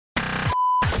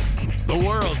The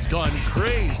world's gone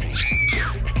crazy.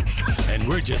 And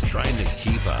we're just trying to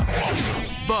keep up.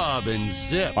 Bob and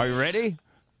Zip. Are you ready?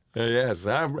 Yes.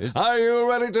 Are you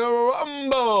ready to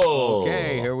rumble?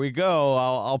 Okay, here we go.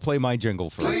 I'll play my jingle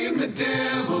first. Playing the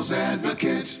devil's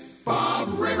advocate,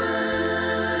 Bob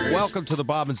Rivers. Welcome to the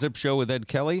Bob and Zip Show with Ed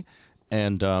Kelly.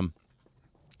 And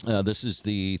this is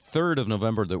the 3rd of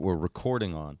November that we're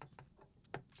recording on.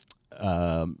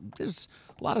 There's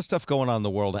a lot of stuff going on in the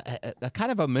world. A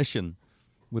kind of a mission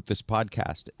with this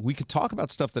podcast. We could talk about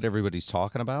stuff that everybody's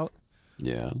talking about.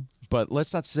 Yeah. But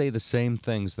let's not say the same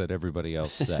things that everybody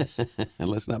else says. And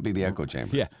let's not be the echo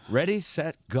chamber. Yeah. Ready,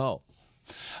 set, go.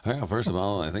 Well, first of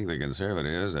all, I think the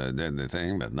conservatives did the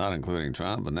thing, but not including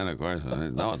Trump. And then, of course,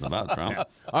 no, it's about Trump.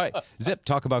 All right. Zip,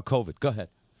 talk about COVID. Go ahead.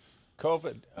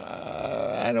 COVID.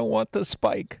 I don't want the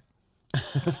spike.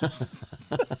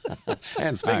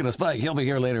 And speaking of Spike, he'll be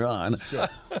here later on.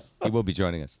 He will be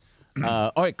joining us.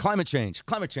 All right, climate change.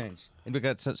 Climate change. Anybody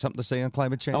got something to say on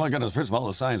climate change? Oh, my goodness. First of all,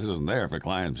 the science isn't there for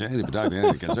climate change. If you talk to any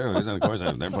of the conservatives, and of course,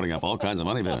 they're putting up all kinds of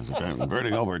money,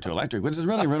 converting over to electric, which is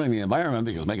really ruining the environment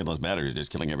because making those batteries is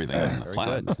just killing everything on the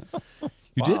planet.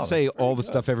 You did say all the good.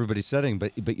 stuff everybody's saying,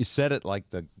 but you said it like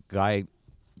the guy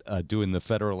doing the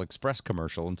Federal Express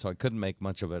commercial, and so I couldn't make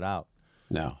much of it out.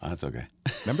 No, that's okay.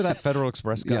 Remember that Federal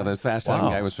Express guy? Yeah, the fast time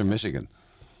guy was from Michigan.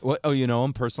 What, oh, you know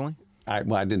him personally? I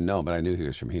didn't know, but I knew he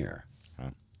was from here.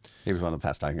 He was one of the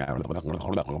fast time guys. I don't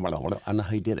know how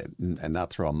he did it and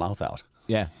not throw a mouth out.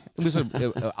 Yeah. It was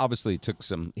obviously took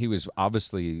some. He was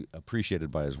obviously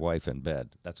appreciated by his wife in bed.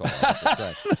 That's all I have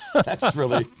to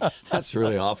say. That's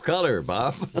really off color,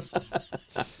 Bob.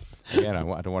 Again,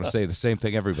 I don't want to say the same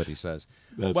thing everybody says.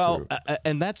 That's well, true.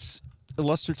 And that's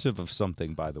illustrative of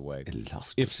something, by the way.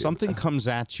 Illustrative. If something comes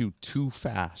at you too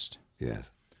fast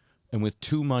Yes. and with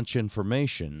too much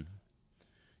information,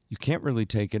 you can't really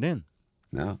take it in.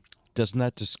 No. Doesn't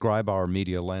that describe our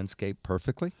media landscape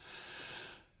perfectly?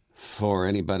 For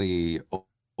anybody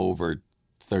over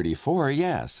 34,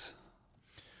 yes.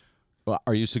 Well,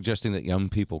 are you suggesting that young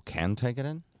people can take it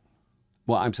in?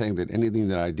 Well, I'm saying that anything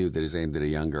that I do that is aimed at a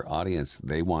younger audience,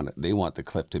 they want the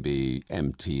clip to be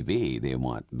MTV. They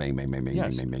want bang, bang, bang, bang,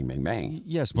 Yes. bang, bang, bang, bang.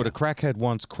 Yes, but a crackhead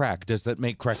wants crack. Does that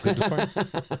make crack good to find?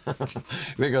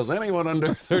 Because anyone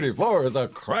under 34 is a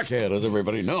crackhead, as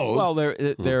everybody knows. Well,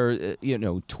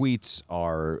 tweets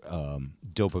are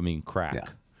dopamine crack. Yeah,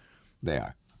 they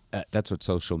are. That's what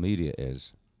social media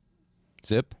is.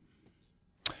 Zip?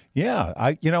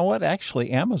 Yeah, you know what?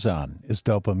 Actually, Amazon is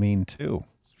dopamine too.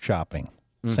 Shopping,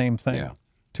 same thing. Yeah.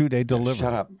 2-day delivery.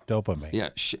 Shut up. Dopamine. Yeah.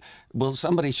 Will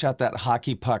somebody shut that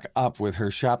hockey puck up with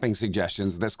her shopping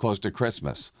suggestions this close to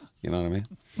Christmas? You know what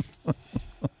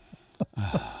I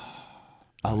mean?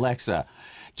 Alexa,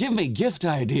 give me gift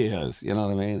ideas. You know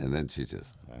what I mean? And then she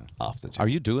just off the chart. Are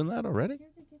you doing that already?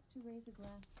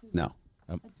 No.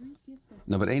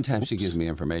 No, but anytime she gives me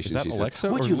information, Is that she Alexa says,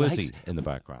 or "Would you Lizzie like?" in the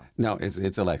background? No,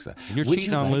 it's Alexa. You're "Would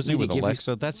cheating you on like Lizzie me to with give you-"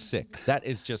 Alexa? That's sick. That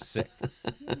is just sick.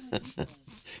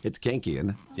 It's kinky, isn't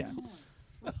it? Yeah.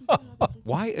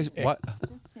 Why is what?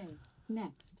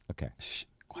 Next. Okay. Shh,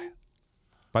 quiet.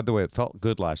 By the way, it felt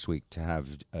good last week to have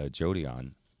Jody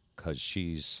on because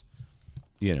she's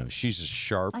a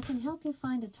sharp. I can help you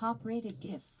find a top-rated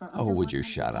gift for. Oh, under would you $100.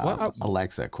 shut up? Well,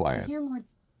 Alexa, To quiet. hear more.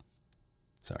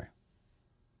 Sorry.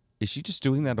 Is she just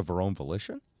doing that of her own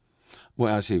volition?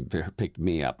 Well, she picked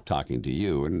me up talking to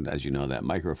you, and as you know, that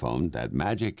microphone, that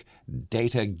magic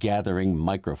data gathering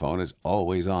microphone is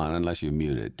always on unless you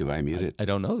mute it. Do I mute it? I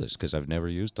don't know this because I've never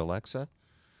used Alexa.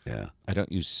 Yeah. I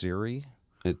don't use Siri.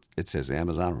 It says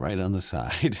Amazon right on the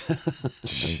side.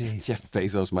 Jeff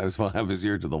Bezos might as well have his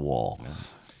ear to the wall. Yeah.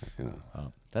 You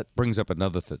know. That brings up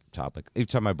another topic. Every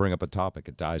time I bring up a topic,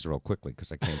 it dies real quickly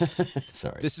because I can't.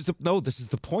 Sorry. This is the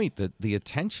point, that the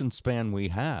attention span we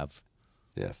have.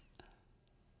 Yes.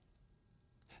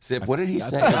 Zip, what did he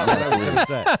say? That's what I was going to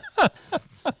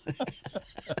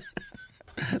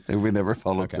say. That we never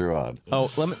followed through on. Oh,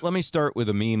 let me start with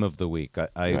a meme of the week. I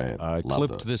Right. Love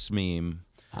clipped those. this meme.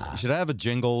 Should I have a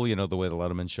jingle? You know the way the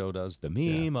Letterman show does the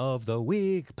meme of the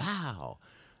week. Pow.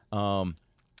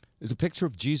 There's a picture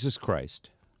of Jesus Christ,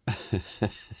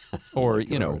 or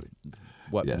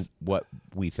what Yes. what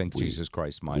we think Jesus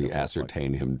Christ might We have looked like.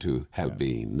 ascertain him to have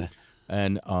been.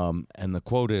 And the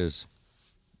quote is,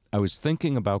 "I was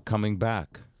thinking about coming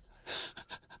back,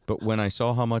 but when I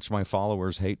saw how much my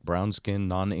followers hate brown-skinned,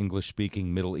 non-English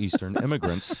speaking Middle Eastern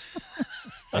immigrants,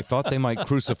 I thought they might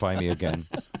crucify me again,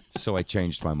 so I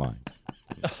changed my mind."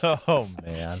 Oh,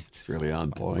 man. It's really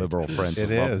on point. Liberal friends It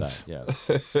would love is. that. Yes.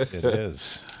 It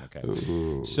is. Okay.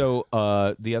 Ooh. So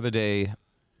the other day,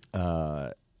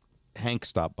 Hank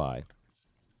stopped by,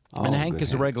 And Hank good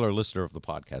is a regular listener of the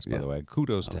podcast, by Yeah. the way.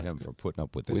 Kudos to him for putting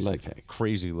up with this We like Hank.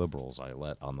 crazy liberals I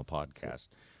let on the podcast.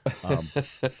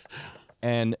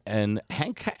 And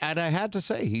Hank, and I had to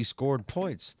say, he scored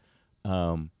points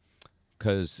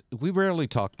because we rarely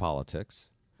talk politics.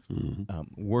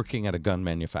 Working at a gun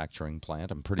manufacturing plant,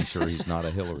 I'm pretty sure he's not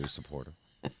a Hillary supporter.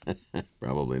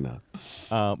 Probably not.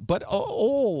 But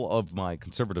all of my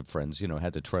conservative friends,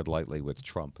 had to tread lightly with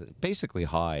Trump, basically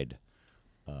hide,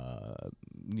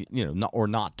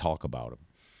 not talk about him.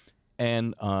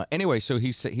 And anyway, so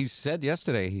he said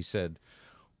yesterday, he said,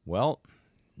 well,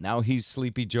 now he's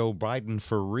Sleepy Joe Biden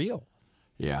for real.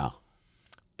 Yeah.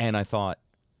 And I thought,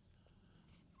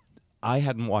 I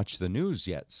hadn't watched the news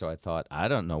yet, so I thought, I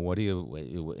don't know, what do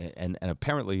you... And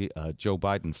apparently Joe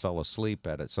Biden fell asleep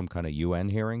at some kind of UN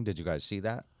hearing. Did you guys see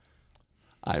that?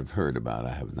 I've heard about it.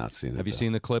 I have not seen it. Have you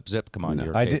seen the clip? Zip, come on. No.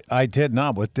 You're I did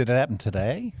not. What did it happen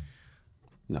today?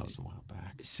 No, it was a while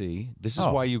back. See, this is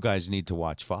why you guys need to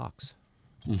watch Fox.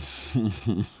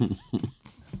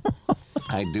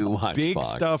 I do watch Big Fox.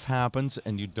 stuff happens,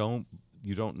 and you don't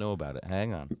know about it.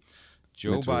 Hang on.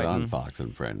 Joe Mitch was Biden on Fox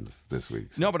and Friends this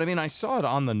week. so- No, but I mean, I saw it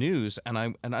on the news, and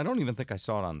I don't even think I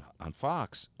saw it on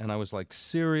Fox. And I was like,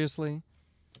 seriously?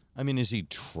 I mean, is he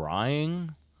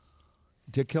trying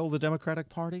to kill the Democratic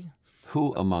Party?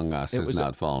 Who among us has was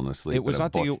not fallen asleep? It was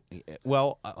at a not book?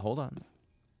 Well, hold on.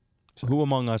 Who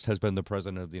among us has been the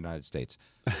president of the United States?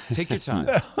 Take your time.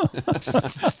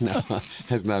 No,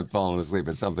 has not fallen asleep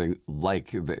at something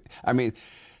like that. I mean,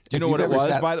 Do you know what it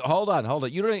was? Hold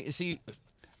on. You don't see.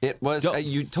 It was. Don't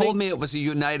You told think- me it was a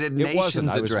United It wasn't.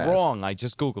 Nations I was address. wrong. I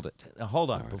just Googled it. Now,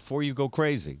 hold on. Before you go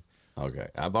crazy. Okay,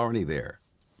 I'm already there.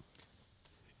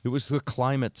 It was the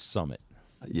climate summit.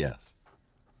 Yes.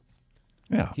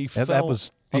 Yeah, He that fell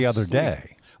was the other asleep.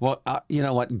 day. Well, you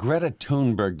know what? Greta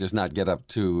Thunberg does not get up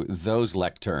to those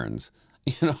lecterns.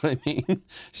 You know what I mean?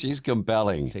 She's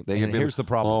compelling. And They can be- here's the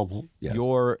problem. Oh, yes.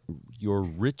 You're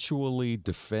ritually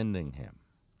defending him.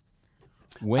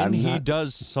 When I'm he not-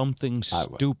 does something I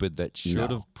would. stupid that should No. have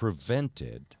been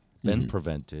Mm-hmm.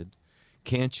 prevented,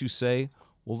 can't you say,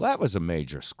 well, that was a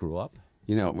major screw up?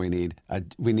 You know what we need?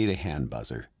 We need a hand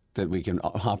buzzer that we can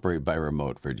operate by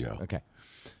remote for Joe. Okay.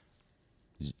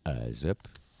 Zip.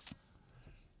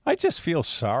 I just feel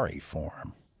sorry for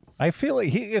him. I feel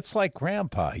it's like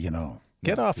Grandpa,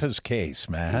 Get off his case,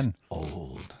 man.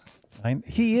 Old.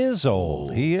 He is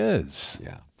old. He is.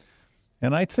 Yeah.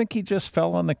 And I think he just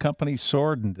fell on the company's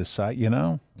sword and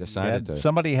Decided to-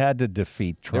 somebody had to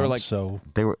defeat Trump. They were like, so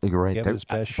you're right. give his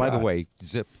best By the shot. way,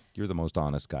 Zip, you're the most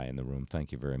honest guy in the room.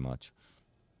 Thank you very much.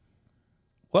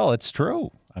 well, it's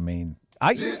true. I mean,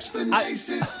 Zip's the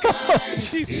nicest guy.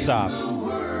 stop.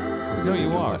 No,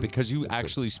 you are, because you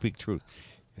actually speak truth.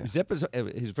 Zip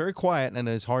he's very quiet, and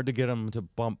it's hard to get him to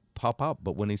pop up.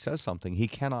 But when he says something, he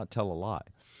cannot tell a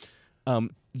lie.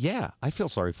 Yeah, I feel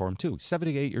sorry for him too.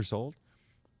 78 years old.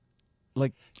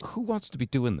 Like, who wants to be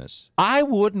doing this? I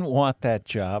wouldn't want that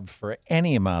job for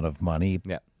any amount of money,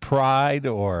 Yeah. pride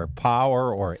or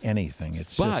power or anything.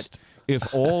 It's But just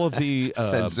if all of the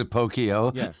Said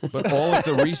Zipokio. yeah, but all of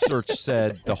the research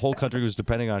said the whole country was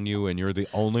depending on you, and you're the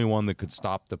only one that could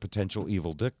stop the potential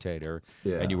evil dictator,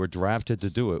 Yeah. and you were drafted to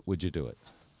do it, would you do it?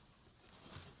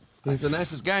 He's the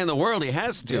nicest guy in the world. He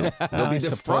has to. He'll be I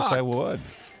suppose I defrocked. would.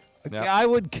 Yeah. I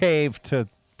would cave to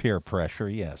peer pressure.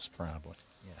 Yes, probably.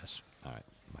 Yes. All right,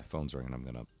 my phone's ringing. I'm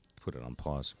going to put it on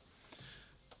pause.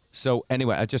 So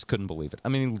anyway, I just couldn't believe it. I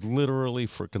mean, literally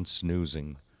freaking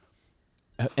snoozing.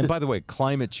 And by the way,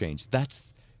 climate change, that's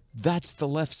the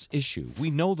left's issue. We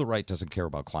know the right doesn't care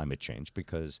about climate change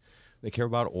because they care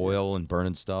about oil and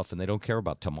burning stuff, and they don't care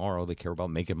about tomorrow. They care about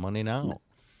making money now.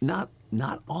 Not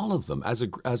all of them. As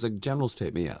a general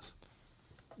statement, yes.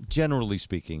 Generally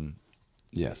speaking,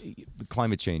 Yes.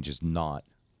 climate change is not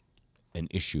an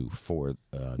issue for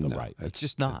the No, right. It's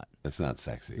just not. It's not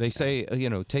sexy. They say,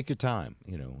 take your time.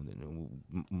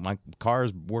 My car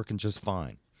is working just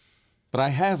fine. But I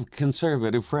have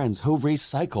conservative friends who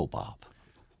recycle, Bob.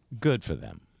 Good for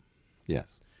them. Yes.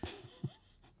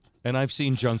 And I've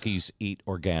seen junkies eat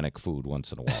organic food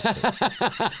once in a while,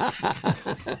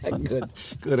 too.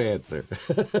 Good answer.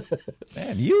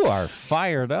 Man, you are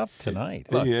fired up tonight.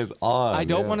 He is on. I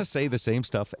don't yeah. want to say the same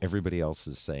stuff everybody else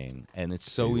is saying, and it's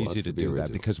so He easy wants to to be do that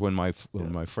original. because when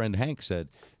my friend Hank said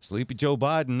 "Sleepy Joe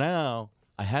Biden," now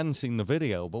I hadn't seen the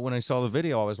video, but when I saw the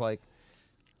video, I was like,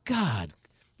 "God,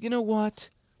 you know what?"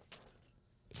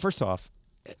 First off,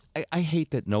 I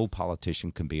hate that no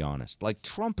politician can be honest. Like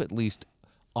Trump, at least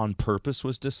on purpose,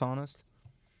 was dishonest,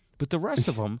 but the rest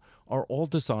of them are all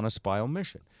dishonest by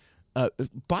omission.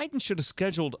 Biden should have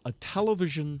scheduled a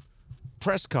television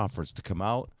press conference to come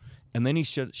out And then he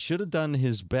should have done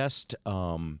his best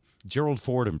Gerald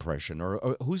Ford impression,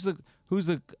 or who's the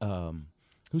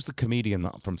comedian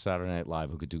from Saturday Night Live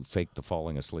who could do fake the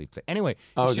falling asleep thing? Anyway,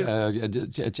 Oh, you know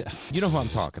who I'm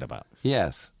talking about.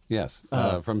 yes.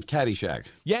 From Caddyshack.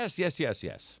 Yes. Yes. Yeah,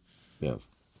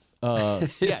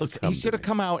 he should have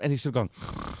come out and he should have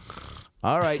gone,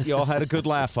 all right, you all had a good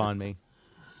laugh on me.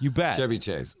 You bet. Chevy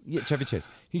Chase. Yeah, Chevy Chase.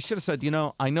 He should have said,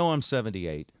 I know I'm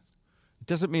 78. It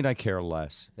doesn't mean I care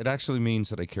less. It actually means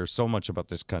that I care so much about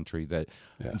this country that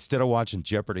instead of watching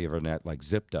Jeopardy every night like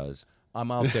Zip does,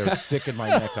 I'm out there sticking my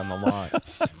neck on the line.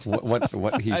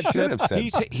 What he should have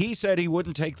said. He said he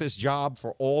wouldn't take this job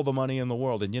for all the money in the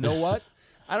world. And you know what?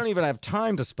 I don't even have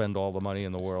time to spend all the money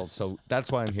in the world. So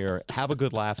that's why I'm here. Have a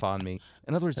good laugh on me.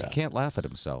 In other words, he can't laugh at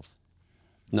himself.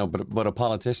 No, but what a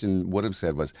politician would have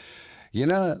said was,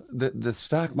 the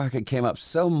stock market came up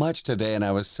so much today, and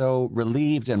I was so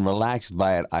relieved and relaxed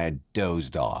by it, I had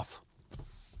dozed off.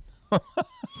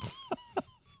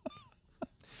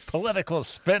 Political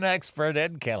spin expert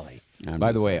Ed Kelly.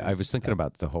 By the way, I was thinking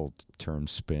about the whole term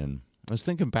spin. I was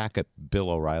thinking back at Bill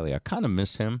O'Reilly. I kind of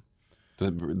miss him.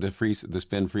 The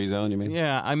spin free zone, you mean?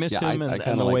 Yeah, I miss him I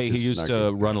and the way he used to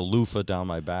snarky. run a loofah down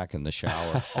my back in the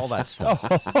shower. All that stuff.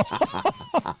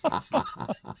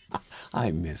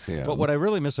 I miss him. But what I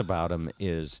really miss about him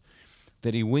is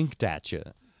that he winked at you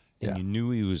and Yeah. you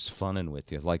knew he was funning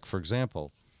with you. Like, for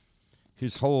example,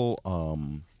 his whole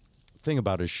thing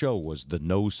about his show was the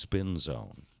no spin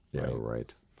zone. Yeah,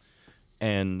 right.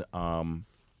 And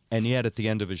yet at the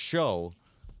end of his show,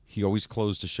 he always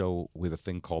closed the show with a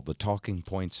thing called the Talking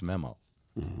Points Memo.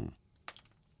 Mm-hmm.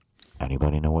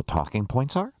 Anybody know what talking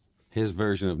points are? His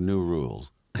version of new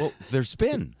rules. Well, they're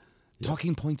spin.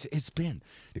 Talking points is spin.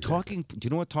 Do you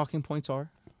know what talking points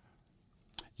are?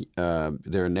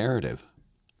 They're a narrative.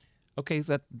 Okay,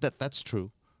 that's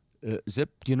true. Zip,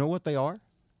 do you know what they are?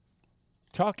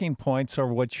 Talking points are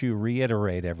what you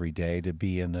reiterate every day to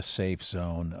be in the safe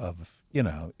zone of,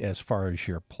 as far as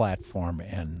your platform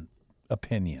and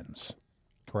opinions.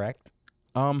 Correct?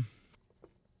 All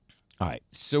right.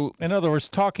 So In other words,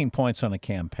 talking points on a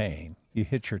campaign. You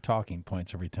hit your talking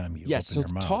points every time you yes, open so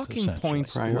your mouth. talking essentially.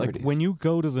 points, like Priorities. when you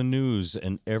go to the news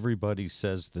and everybody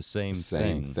says the same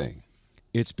Same thing, thing.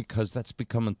 it's because that's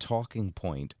become a talking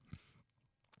point,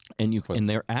 and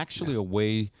they're actually a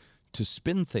way to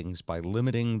spin things by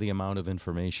limiting the amount of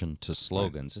information to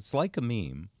slogans. It's like a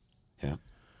meme, Yeah.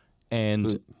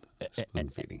 and Spoon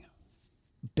feeding.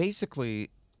 basically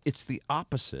it's the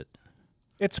opposite.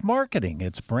 It's marketing.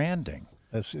 It's branding.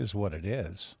 This is what it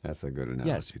is. That's a good analogy,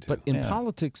 Yes, too. but in Yeah.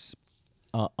 politics,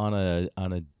 on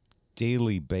a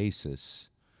daily basis,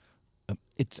 and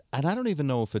I don't even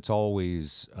know if it's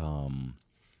always I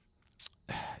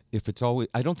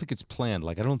don't think it's planned.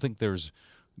 Like I don't think there's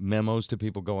memos to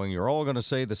people going, "You're all going to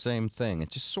say the same thing."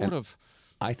 It's just sort of.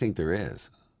 I think there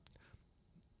is.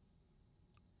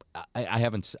 I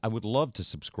haven't. I would love to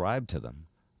subscribe to them.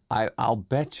 I'll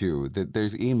bet you that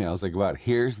there's emails that go out,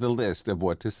 here's the list of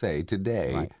what to say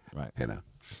today. Right. Call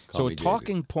So me a David.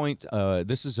 talking point,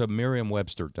 this is a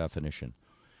Merriam-Webster definition,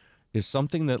 is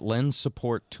something that lends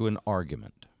support to an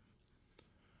argument.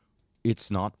 It's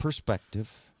not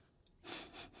perspective.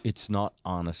 It's not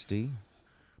honesty.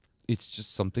 It's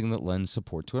just something that lends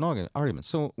support to an argument.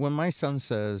 So when my son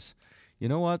says, you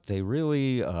know what, they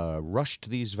really rushed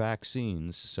these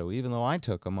vaccines, so even though I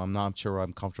took them, I'm not sure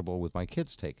I'm comfortable with my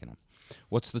kids taking them.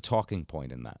 What's the talking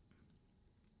point in that?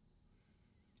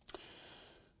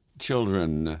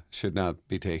 Children should not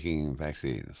be taking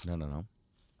vaccines. No. No?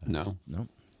 No.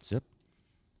 Zip.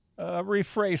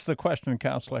 Rephrase the question,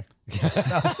 counselor.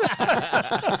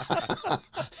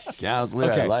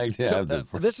 Counselor, I'd like to have the...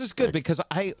 This is good because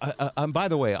I'm. By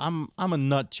the way, I'm a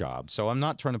nut job, so I'm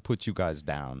not trying to put you guys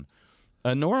down.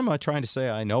 Nor am I trying to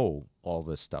say I know all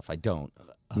this stuff. I don't.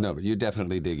 No, but you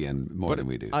definitely dig in more than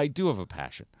we do. I do have a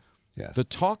passion. Yes. The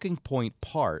talking point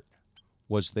part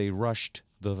was they rushed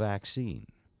the vaccine.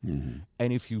 Mm-hmm.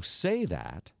 And if you say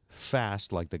that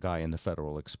fast, like the guy in the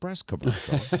Federal Express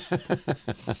commercial,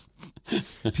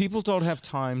 people don't have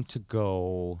time to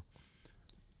go,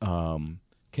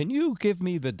 can you give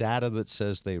me the data that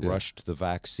says they rushed the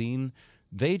vaccine?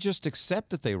 They just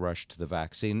accept that they rushed the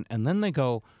vaccine, and then they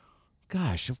go,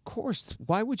 gosh, of course,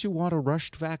 why would you want a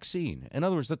rushed vaccine? In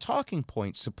other words, the talking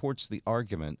point supports the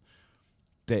argument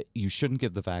that you shouldn't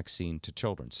give the vaccine to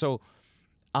children. So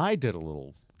I did a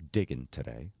little digging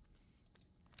today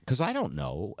because I don't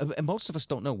know, and most of us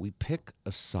don't know. We pick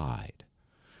a side.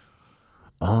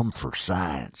 I'm for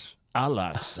science. I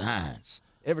like science.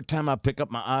 Every time I pick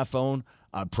up my iPhone,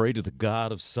 I pray to the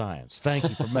God of science. Thank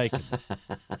you for making it.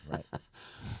 Right.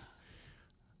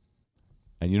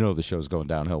 you know the show's going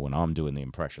downhill when I'm doing the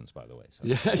impressions, by the way. So.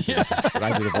 Yeah. When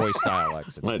I do the voice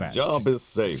dialects, it's My bad. job is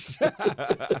safe.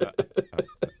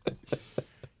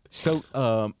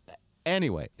 So,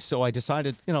 anyway, so I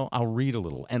decided, I'll read a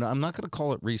little. And I'm not going to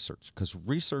call it research, because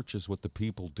research is what the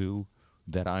people do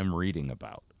that I'm reading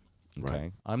about. Okay?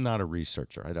 Right. I'm not a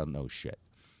researcher. I don't know shit.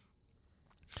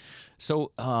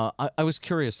 So I was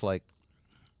curious, like,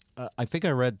 I think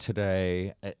I read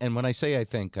today, and when I say I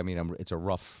think, I mean, it's a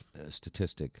rough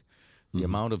statistic. The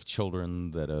amount of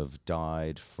children that have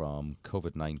died from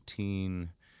COVID-19,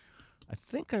 I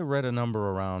think I read a number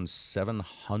around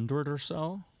 700 or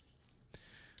so.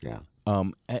 Yeah.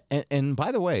 And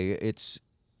by the way,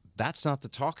 that's not the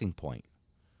talking point.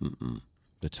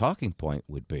 The talking point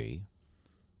would be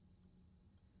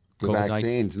The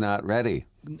vaccine's not ready.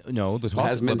 no. It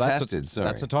hasn't been tested. Sorry.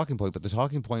 That's a talking point. But the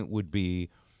talking point would be,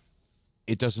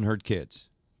 it doesn't hurt kids.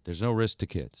 There's no risk to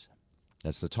kids.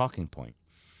 That's the talking point.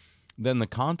 Then the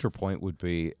counterpoint would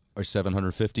be, are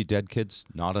 750 dead kids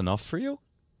not enough for you?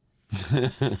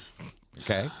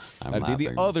 Okay. I'm That'd be the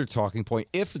laughing. other talking point,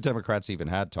 if the Democrats even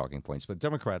had talking points. But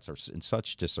Democrats are in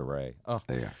such disarray. Oh,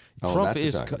 They are. Oh, Trump that's a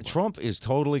is talking point. Trump is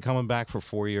totally coming back for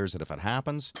 4 years, and if it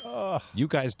happens, you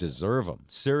guys deserve him.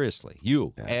 Seriously,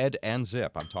 you, Ed and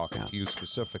Zip. I'm talking to you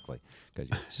specifically, because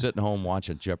you're sitting home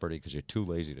watching Jeopardy because you're too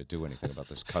lazy to do anything about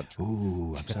this country.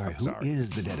 Ooh, I'm sorry. Who is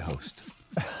the dead host?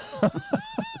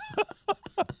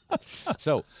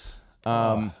 So,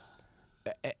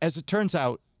 as it turns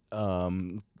out,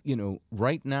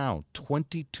 right now,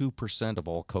 22% of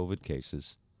all COVID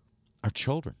cases are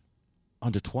children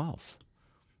under 12.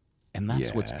 And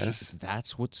that's what's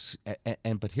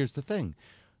but here's the thing.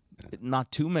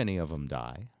 Not too many of them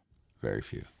die. Very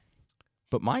few.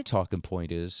 But my talking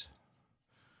point is,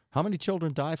 how many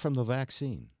children die from the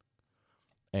vaccine?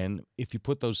 And if you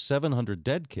put those 700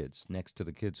 dead kids next to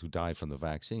the kids who died from the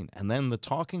vaccine, and then the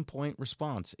talking point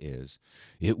response is,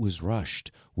 it was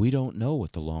rushed. We don't know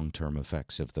what the long-term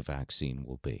effects of the vaccine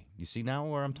will be. You see now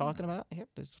where I'm talking about? Here,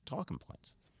 there's talking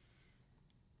points.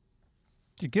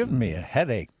 You're giving me a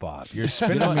headache, Bob. You're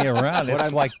spinning me around.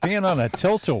 It's like being on a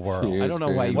tilt-a-whirl. I don't know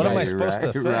why you What am I guys- supposed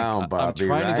to think? Round, I'm Bobby,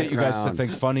 trying to right get you guys to round.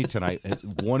 think funny tonight.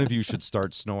 One of you should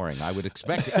start snoring. I would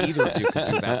expect either of you could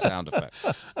do that sound effect.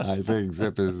 I think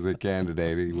Zip is the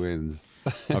candidate. He wins.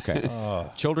 Okay.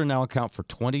 Children now account for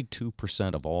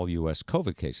 22% of all U.S.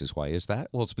 COVID cases. Why is that?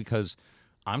 Well, it's because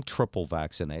I'm triple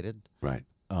vaccinated. Right.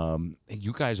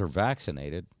 You guys are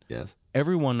vaccinated. Yes.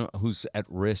 Everyone who's at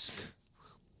risk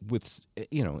with,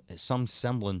 some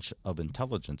semblance of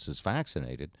intelligence is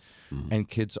vaccinated, and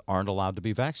kids aren't allowed to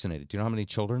be vaccinated. Do you know how many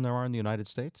children there are in the United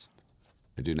States?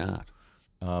 I do not.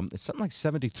 It's something like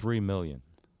 73 million.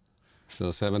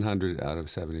 So 700 out of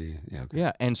 70. Yeah. Okay.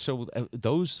 Yeah, and so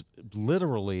those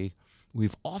literally,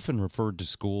 we've often referred to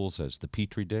schools as the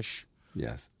petri dish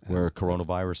Yes. where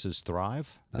coronaviruses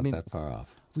thrive. Not that far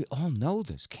off. We all know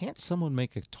this. Can't someone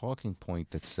make a talking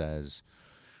point that says,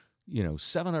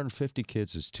 750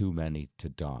 kids is too many to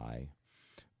die,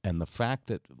 and the fact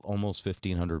that almost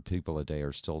 1,500 people a day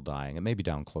are still dying, it may be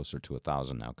down closer to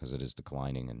 1,000 now because it is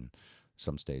declining in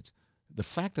some states. The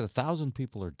fact that 1,000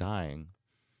 people are dying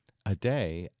a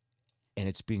day, and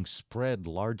it's being spread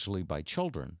largely by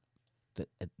children that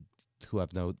who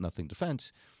have nothing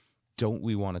defense, don't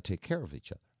we want to take care of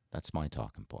each other? That's my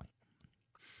talking point.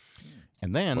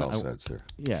 And then, Well said, sir.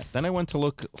 then I went to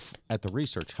look at the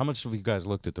research. How much of you guys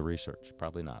looked at the research?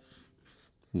 Probably not.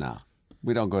 No.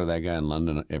 We don't go to that guy in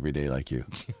London every day like you.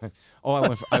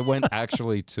 Oh, I went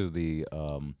actually to the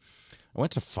I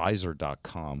went to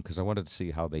Pfizer.com because I wanted to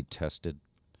see how they tested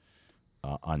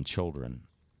on children,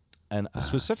 and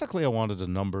specifically I wanted a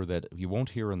number that you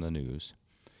won't hear in the news.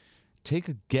 Take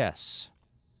a guess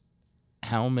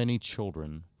how many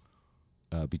children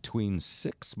between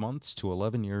 6 months to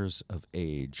 11 years of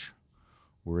age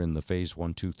were in the phase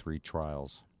 1, 2, 3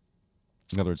 trials.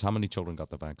 In other words, how many children got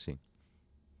the vaccine?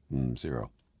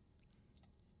 0.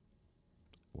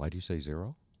 Why do you say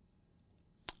 0?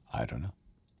 I don't know.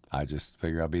 I just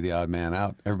figure I'll be the odd man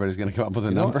out. Everybody's going to come up with a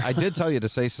You know, number. I did tell you to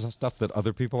say some stuff that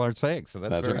other people aren't saying, so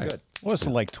that's very right. good. What was it,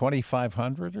 like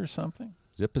 2,500 or something?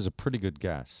 Zip is a pretty good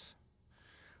guess.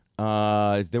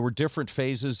 There were different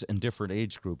phases and different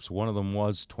age groups. One of them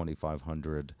was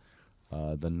 2,500.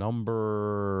 The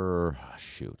number,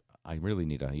 I really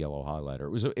need a yellow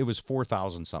highlighter. It was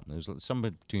 4,000 something. It was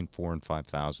somewhere between 4,000 and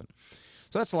 5,000.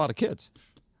 So that's a lot of kids.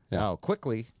 Yeah. Now,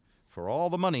 quickly, for all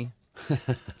the money,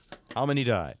 how many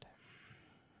died?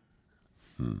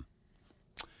 Ed,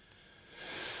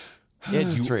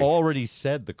 you 3. already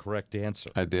said the correct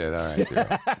answer. I did. All right.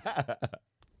 0.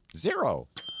 0.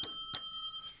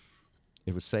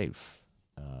 It was safe.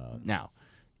 Now,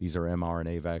 these are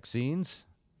mRNA vaccines.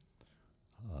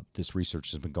 This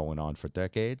research has been going on for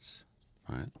decades.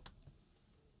 Right.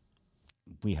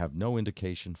 We have no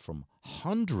indication from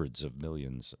hundreds of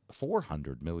millions,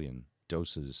 400 million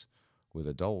doses with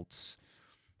adults.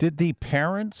 Did the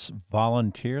parents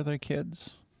volunteer their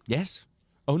kids? Yes.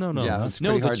 Oh, no. Yeah, it's no,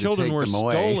 pretty the hard to children take were them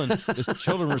away. stolen. The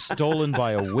children were stolen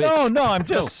by a witch. No, I'm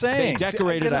just saying. They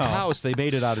decorated You know. a house. They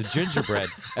made it out of gingerbread,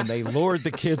 and they lured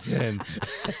the kids in.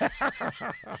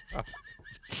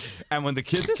 And when the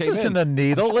kids This came isn't in, a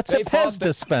needle. It's a they thought Pez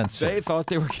dispenser. they thought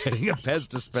they were getting a Pez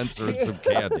dispenser and some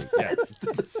candy. Yes.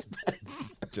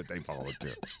 Did they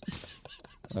volunteer?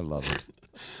 I love it.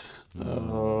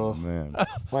 Oh, man.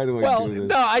 Why do I Well, do this?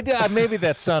 no, I did. Maybe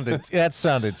that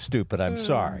sounded stupid. I'm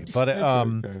sorry, but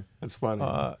Okay. That's funny.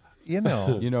 you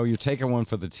know, You know, you're taking one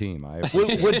for the team. I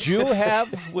would you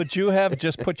have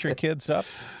just put your kids up?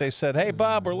 They said, "Hey,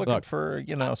 Bob, we're looking Look, for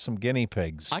some guinea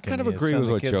pigs." I Can kind of you agree send with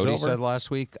the what kids Jody over?" said last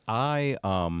week. I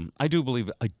do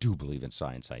believe in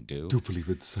science. I do. believe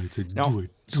in science. I Now,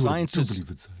 science in is,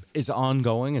 science. is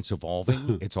ongoing. It's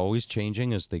evolving. It's always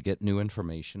changing as they get new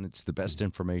information. It's the best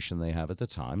information they have at the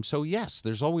time. So, yes,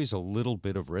 there's always a little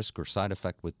bit of risk or side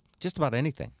effect with just about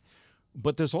anything.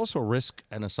 But there's also a risk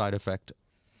and a side effect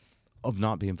of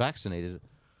not being vaccinated,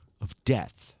 of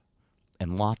death,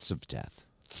 and lots of death.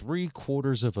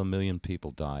 750,000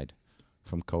 people died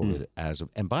from COVID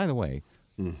and by the way,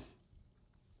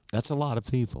 that's a lot of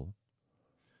people.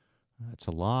 That's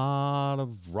a lot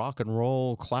of rock and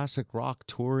roll, classic rock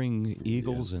touring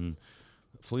Eagles and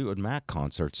Fleetwood Mac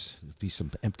concerts. There'd be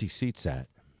some empty seats at.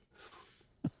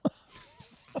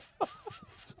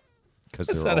 Because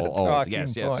Is they're that a all old. talking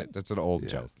Yes, point? that's an old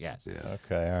joke. Yes.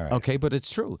 Okay, all right. Okay, but it's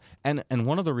true. And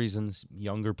one of the reasons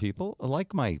younger people,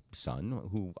 like my son,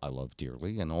 who I love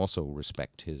dearly and also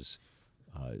respect his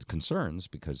concerns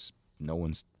because no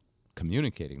one's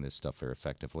communicating this stuff very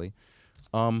effectively,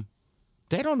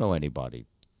 they don't know anybody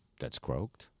that's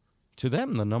croaked. To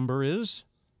them, the number is,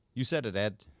 you said it,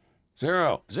 Ed,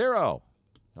 0. 0.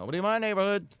 Nobody in my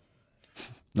neighborhood.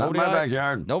 Not in my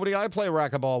backyard. Nobody I play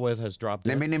racquetball with has dropped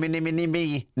it.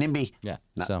 NIMBY. Yeah,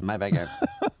 Not so my backyard.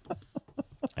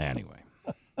 anyway.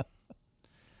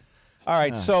 All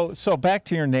right, so back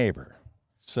to your neighbor.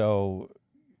 So,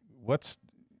 what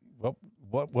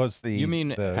was the You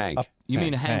mean Hank. You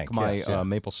mean Hank, my yes.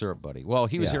 maple syrup buddy? Well,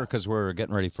 he was Yeah. here because we're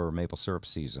getting ready for maple syrup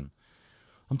season.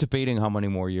 I'm debating how many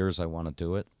more years I want to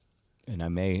do it, and I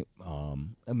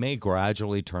may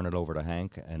gradually turn it over to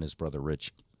Hank and his brother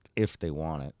Rich if they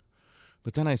want it.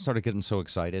 But then I started getting so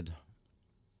excited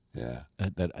Yeah.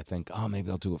 that I think,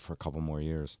 maybe I'll do it for a couple more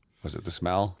years. Was it the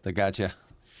smell that got you?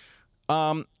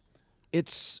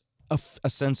 It's a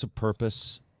sense of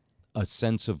purpose, a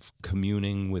sense of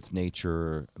communing with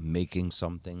nature, making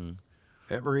something.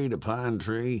 Ever eat a pine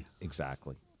tree?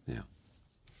 Exactly. Yeah.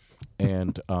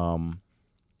 And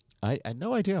I had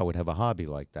no idea I would have a hobby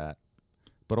like that.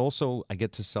 But also, I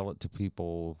get to sell it to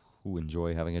people who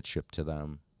enjoy having it shipped to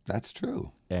them. That's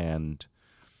true. And,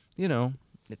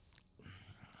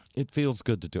 it feels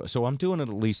good to do it. So I'm doing it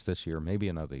at least this year, maybe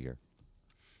another year.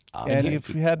 And you've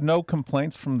had no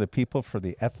complaints from the people for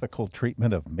the ethical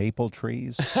treatment of maple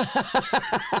trees?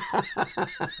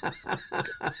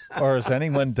 Or has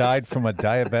anyone died from a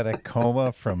diabetic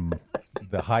coma from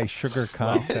the high sugar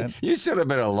content? You should have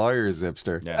been a lawyer,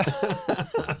 Zipster.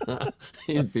 Yeah.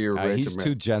 You'd be a rich He's man.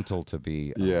 too gentle to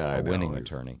be Yeah, I a know. winning He's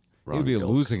attorney. wrong He'd be a ilk.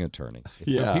 losing attorney. For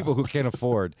Yeah. people who can't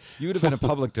afford, you would have been a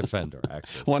public defender,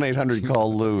 actually. 1-800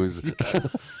 call lose.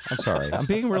 I'm sorry. I'm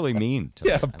being really mean. To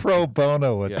Yeah, a pro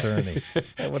bono attorney.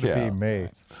 That would Yeah. be me.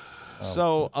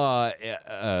 So,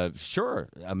 sure,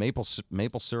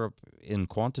 maple syrup in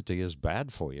quantity is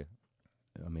bad for you.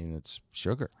 I mean, it's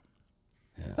sugar.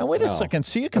 Now, wait a Well, second.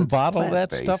 So you can it's bottle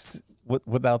that plant-based. stuff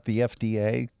without the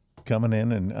FDA coming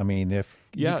in? And, I mean, if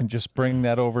Yeah. you can just bring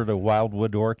that over to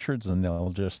Wildwood Orchards and they'll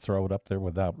just throw it up there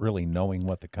without really knowing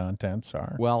what the contents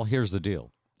are? Well, here's the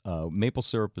deal. Maple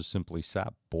syrup is simply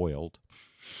sap boiled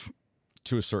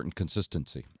to a certain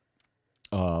consistency.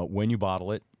 When you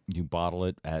bottle it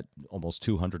at almost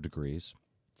 200 degrees.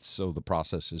 So the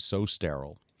process is so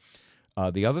sterile.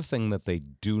 The other thing that they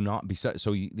do not,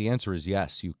 the answer is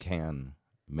yes, you can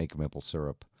make maple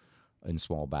syrup in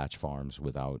small batch farms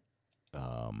without,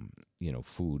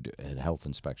 food and health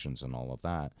inspections and all of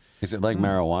that. Is it like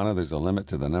marijuana? There's a limit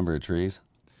to the number of trees?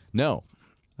 No,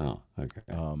 Oh, okay.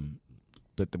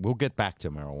 but we'll get back to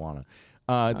marijuana.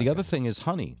 The other thing is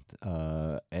honey,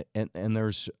 and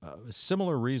there's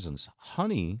similar reasons.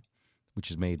 Honey,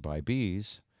 which is made by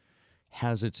bees,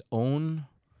 has its own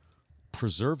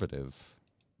preservative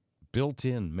built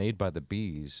in, made by the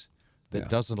bees, that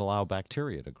doesn't allow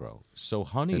bacteria to grow. So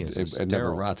honey is It never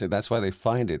sterile. rots. That's why they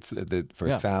find it for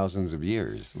Yeah. thousands of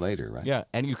years later, right? Yeah,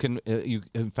 and you can.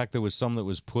 In fact, there was some that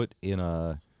was put in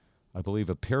I believe,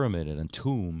 a pyramid in a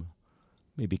tomb,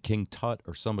 maybe King Tut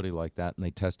or somebody like that, and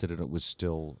they tested it. And it was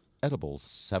still edible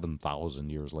 7,000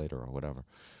 years later or whatever.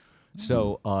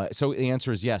 So, so the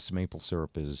answer is yes. Maple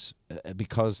syrup is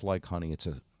because, like honey, it's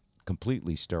a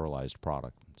completely sterilized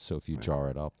product. So if you jar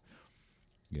it up,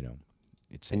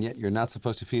 it's And yet you're not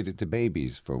supposed to feed it to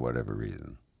babies for whatever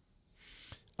reason.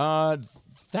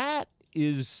 that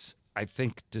is, I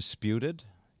think, disputed.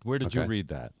 Where did you Okay. read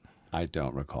that? I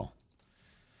don't recall.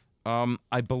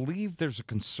 I believe there's a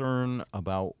concern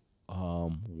about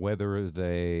whether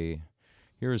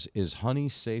is honey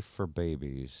safe for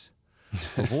babies?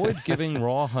 Avoid giving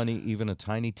raw honey even a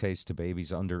tiny taste to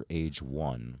babies under age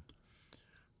 1.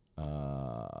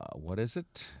 What is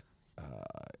it?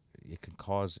 It can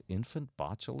cause infant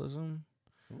botulism.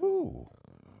 Ooh.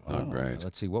 Oh, great.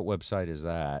 Let's see, what website is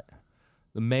that?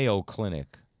 The Mayo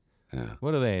Clinic. Yeah.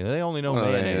 What are they? They only know What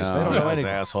do mayonnaise. They don't know those anything.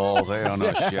 assholes. They don't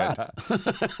know shit.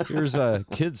 Here's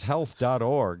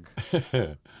kidshealth.org.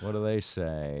 What do they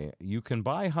say? You can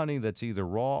buy honey that's either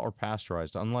raw or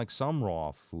pasteurized. Unlike some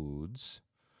raw foods,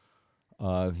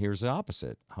 here's the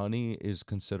opposite. Honey is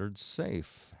considered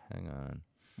safe. Hang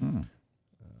on.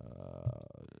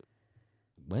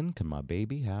 When can my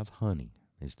baby have honey?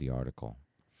 Is the article.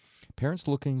 Parents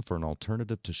looking for an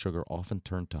alternative to sugar often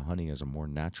turn to honey as a more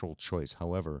natural choice.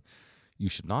 However, you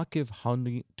should not give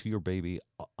honey to your baby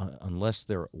unless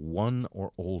they're 1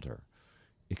 or older.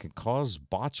 It can cause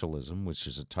botulism, which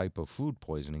is a type of food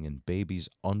poisoning in babies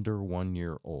under 1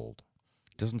 year old.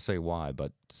 It doesn't say why,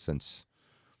 but since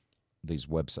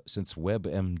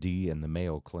WebMD and the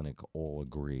Mayo Clinic all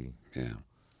agree. Yeah.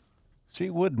 So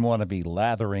you wouldn't want to be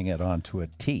lathering it onto a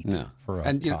teat for a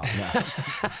And, you know-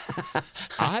 top.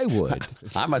 I would.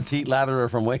 I'm a teat latherer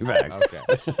from way back.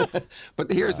 Okay.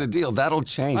 But here's the deal. That'll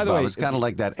change, By the Bob. way, It's kind of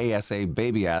like that ASA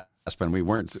baby aspirin we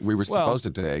were supposed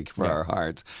to take for our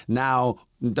hearts. Now,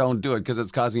 don't do it because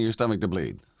it's causing your stomach to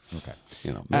bleed. Okay.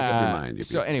 You know, make up your mind. You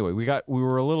So people. anyway, we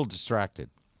were a little distracted,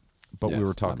 but we Yes, were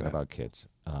my talking bad. about kids.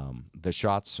 The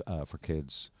shots for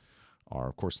kids are,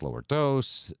 of course, lower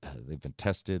dose. They've been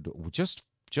tested with just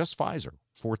Pfizer,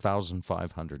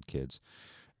 4,500 kids.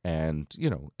 And,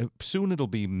 soon it'll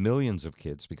be millions of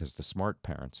kids because the smart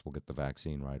parents will get the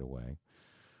vaccine right away.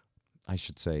 I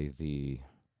should say the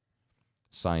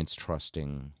science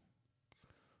trusting.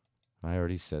 I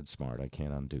already said smart. I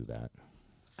can't undo that.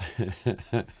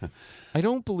 I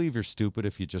don't believe you're stupid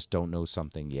if you just don't know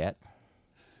something yet.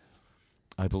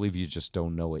 I believe you just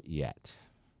don't know it yet.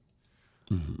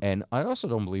 Mm-hmm. And I also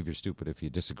don't believe you're stupid if you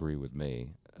disagree with me,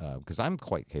 because I'm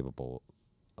quite capable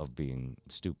of being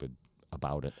stupid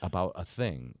about a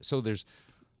thing. So there's,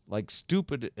 like,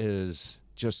 stupid is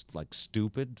just like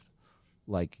stupid,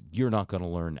 like you're not going to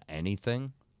learn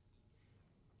anything.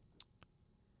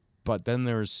 But then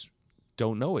there's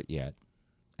don't know it yet,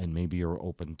 and maybe you're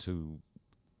open to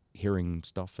hearing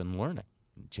stuff and learning,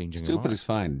 and changing your Stupid mind. is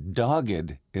fine.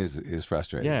 Dogged is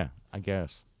frustrating. Yeah, I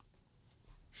guess.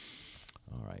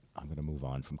 All right, I'm going to move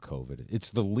on from COVID.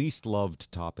 It's the least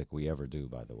loved topic we ever do,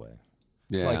 by the way.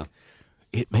 It's Yeah. like,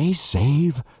 it may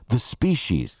save the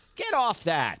species. Get off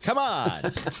that. Come on.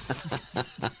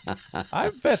 I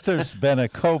bet there's been a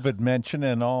COVID mention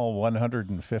in all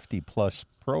 150 plus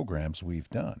programs we've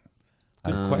done.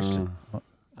 Good question.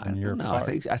 On your No, part.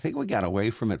 I think we got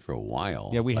away from it for a while.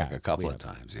 Yeah, we like have. a couple We of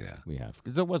have. times. Yeah. We have.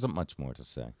 Because there wasn't much more to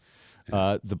say.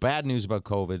 The bad news about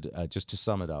COVID, just to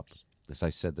sum it up, as I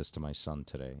said this to my son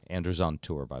today. Andrew's on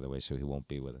tour, by the way, so he won't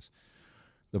be with us.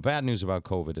 The bad news about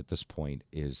COVID at this point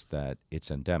is that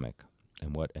it's endemic.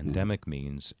 And what endemic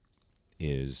means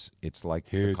is it's like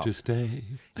Here the to stay.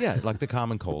 yeah, like the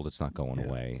common cold, it's not going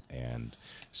away. And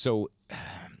so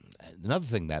another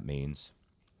thing that means,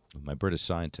 my British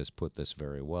scientist put this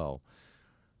very well,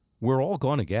 we're all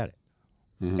going to get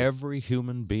it. Every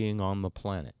human being on the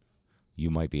planet. You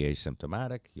might be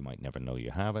asymptomatic, you might never know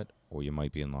you have it, or you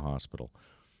might be in the hospital.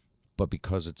 But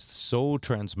because it's so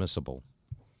transmissible,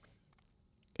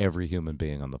 every human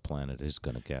being on the planet is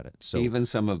going to get it. So, Even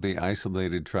some of the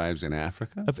isolated tribes in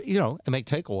Africa. it may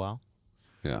take a while.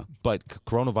 Yeah. But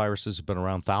coronaviruses have been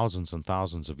around thousands and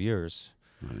thousands of years.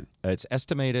 Right. It's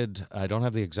estimated, I don't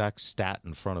have the exact stat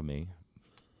in front of me,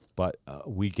 but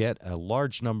we get a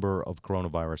large number of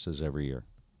coronaviruses every year.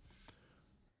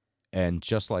 And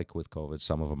just like with COVID,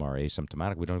 some of them are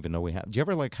asymptomatic. We don't even know we have. Do you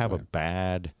ever have a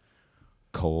bad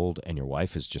cold and your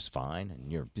wife is just fine and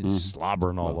you're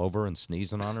slobbering all over and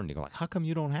sneezing on her and you go like, how come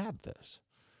you don't have this?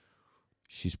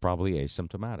 She's probably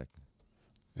asymptomatic.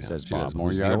 Yeah, says she Bob. does more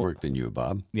who's the yard o- work than you,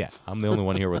 Bob. Yeah, I'm the only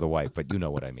one here with a wife, but you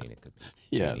know what I mean. It could be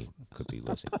Yes. Amy, could be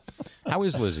Lizzie. How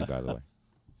is Lizzie, by the way?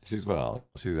 She's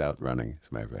out running, as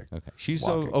a matter of fact. Okay, she's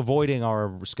Walking. avoiding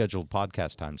our scheduled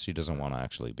podcast time. She doesn't want to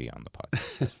actually be on the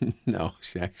podcast. No,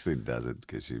 she actually does it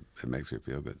because it makes her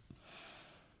feel good.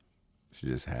 She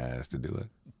just has to do it.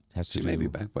 Has to She may do- be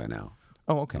back by now.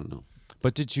 Oh, okay. I don't know.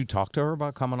 But did you talk to her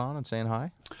about coming on and saying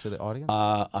hi to the audience?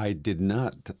 I did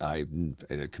not.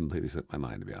 It had completely slipped my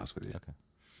mind, to be honest with you. Okay.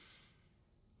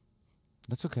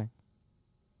 That's okay.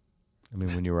 I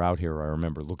mean, when you were out here, I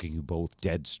remember looking you both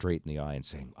dead straight in the eye and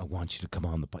saying, "I want you to come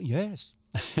on the yes."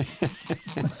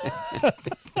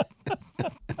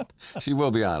 She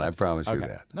will be on. I promise you Okay.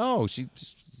 that. No, she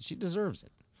deserves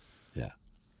it. Yeah.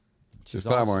 She's She's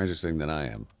far awesome. more interesting than I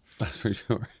am. That's for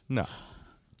sure. No,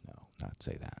 not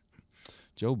say that.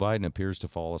 Joe Biden appears to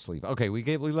fall asleep. Okay, we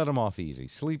let him off easy.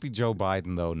 Sleepy Joe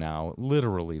Biden, though, now,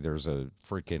 literally, there's a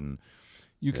freaking...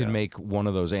 You can Yeah. make one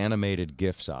of those animated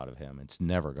GIFs out of him. It's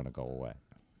never going to go away.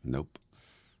 Nope.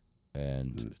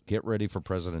 And get ready for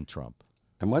President Trump.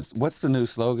 And what's the new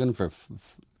slogan for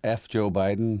F Joe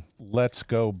Biden? Let's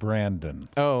go, Brandon.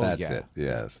 Oh, That's yeah. it.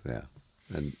 Yes, yeah.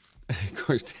 And of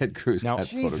course, Ted Cruz Now, got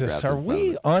Jesus, photographed. are in front of we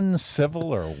it.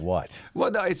 uncivil or what?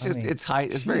 Well, no, it's just it's high.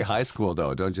 It's very high school,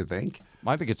 though, don't you think?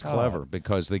 I think it's clever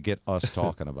because they get us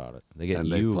talking about it. They get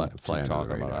And they you fly to under talk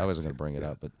the about it. radar, I wasn't going too. to bring it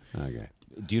Yeah. up, but Okay,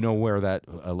 do you know where that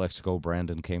Let's Go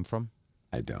Brandon came from?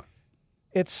 I don't.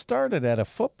 It started at a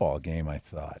football game, I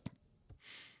thought.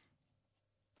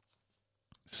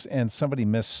 And somebody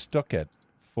mistook it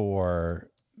for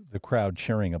the crowd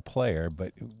cheering a player,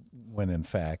 but when in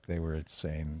fact they were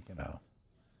saying,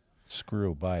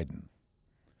 screw Biden.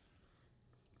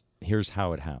 Here's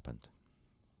how it happened.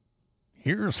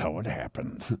 Here's how it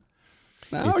happened.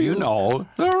 Now you know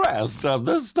the rest of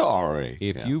the story.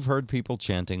 If you've heard people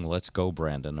chanting, "Let's go,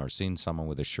 Brandon," or seen someone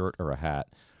with a shirt or a hat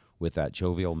with that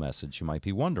jovial message, you might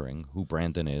be wondering who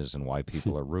Brandon is and why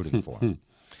people are rooting for him.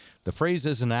 The phrase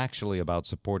isn't actually about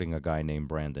supporting a guy named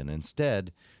Brandon.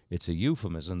 Instead, it's a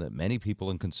euphemism that many people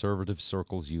in conservative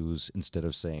circles use instead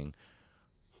of saying,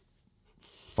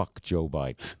 "Fuck Joe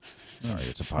Biden." Sorry,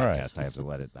 it's a right. podcast. I have to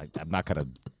let it. I'm not going to.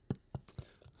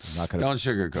 Don't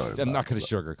sugarcoat it. I'm Bob. not going to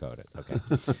sugarcoat it.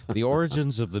 Okay. The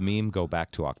origins of the meme go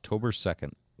back to October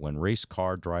 2nd when race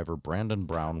car driver Brandon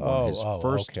Brown won his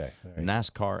first okay. There you go.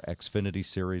 NASCAR Xfinity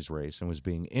Series race and was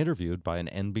being interviewed by an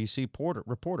NBC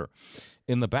reporter.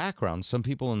 In the background, some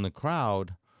people in the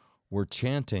crowd were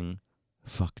chanting,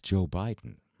 "Fuck Joe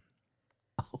Biden."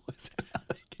 Is that how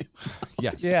they came?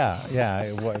 Yes.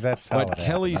 Yeah, that's how But it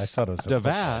Kelly happened. I thought it was a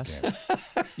football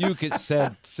DeVast, game. you could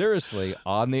said seriously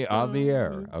on the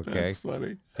air, okay? That's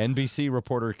funny. NBC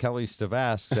reporter Kelly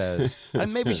Stavast says,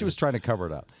 and maybe she was trying to cover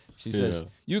it up. She says,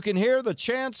 "You can hear the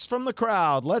chants from the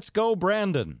crowd. Let's go,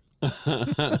 Brandon."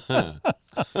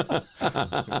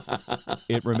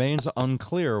 It remains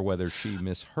unclear whether she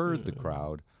misheard the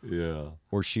crowd Yeah.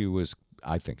 or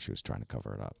I think she was trying to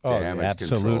cover it up. Oh, Damage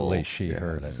absolutely, control. she Yeah,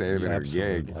 heard it. saving her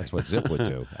Absolutely. gig. That's what Zip would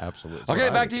do. Absolutely. That's Okay,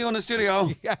 what I back would to you in the studio.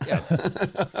 Yeah, yes.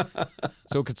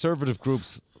 So conservative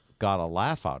groups got a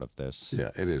laugh out of this, Yeah,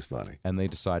 it is funny. and they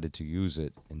decided to use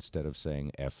it instead of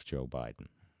saying F Joe Biden.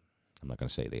 I'm not going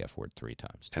to say the F word 3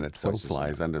 times. And it so Twice as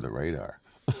flies under the radar.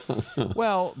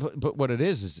 Well, but what it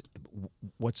is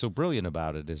what's so brilliant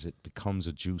about it is it becomes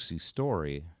a juicy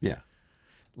story. Yeah.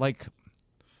 Like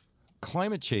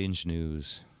climate change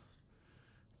news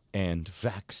and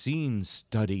vaccine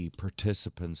study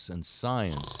participants and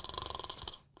science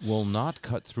will not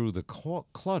cut through the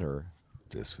clutter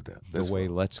Just for that. the way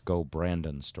Let's Go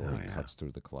Brandon story Oh, yeah. cuts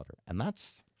through the clutter. And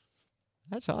that's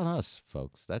on us,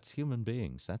 folks. That's human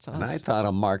beings. That's us. And I thought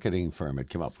a marketing firm had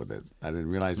come up with it. I didn't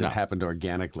realize No. it happened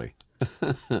organically.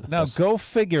 Now, go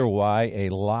figure why a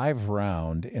live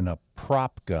round in a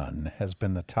prop gun has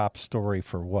been the top story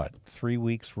for what, 3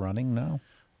 weeks running now?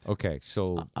 Okay,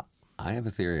 so I have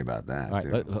a theory about that, all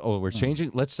right, too. we're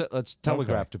changing. Let's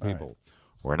telegraph to all right. people.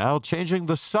 We're now changing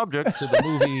the subject to the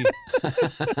movie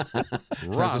There's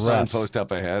a Rust, signpost up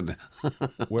ahead.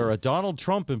 where a Donald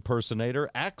Trump impersonator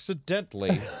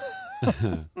accidentally.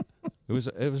 it was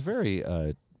a very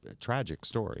tragic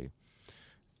story.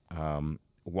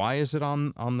 Why is it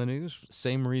on the news?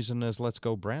 Same reason as Let's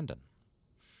Go Brandon.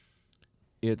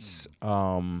 It's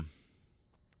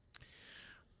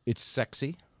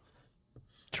sexy.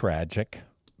 Tragic.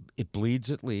 It bleeds.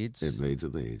 It leads. It bleeds,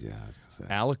 it leads, yeah. I was gonna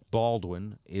say. Alec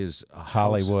Baldwin is a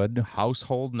Hollywood.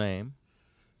 household name,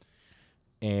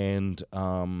 and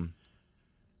when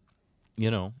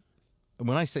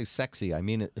I say sexy, I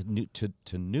mean it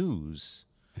to news.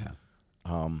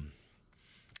 Yeah.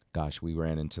 Gosh, we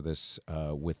ran into this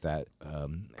with that,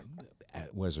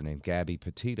 what is her name, Gabby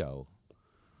Petito.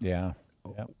 Yeah.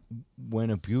 Yeah. When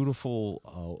a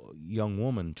beautiful young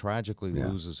woman tragically Yeah.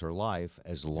 loses her life,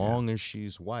 as long as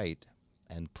she's white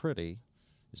and pretty,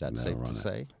 is that They'll safe run to it.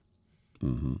 say?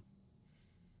 Mm-hmm.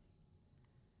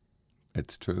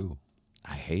 It's true.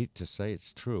 I hate to say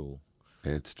it's true.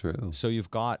 It's true. So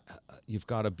you've got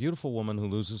a beautiful woman who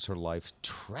loses her life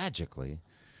tragically.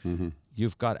 Mm-hmm.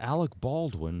 You've got Alec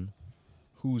Baldwin,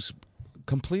 who's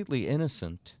completely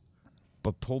innocent,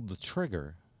 but pulled the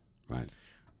trigger. Right.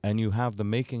 And you have the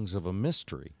makings of a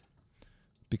mystery,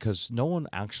 because no one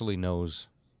actually knows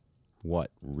what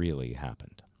really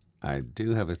happened. I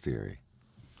do have a theory.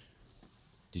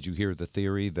 Did you hear the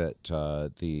theory that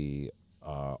the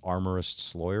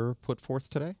armorist's lawyer put forth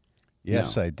today?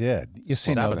 Yes, No. I did. You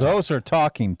see, now Sabotage. those are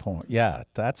talking points. Yeah,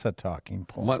 that's a talking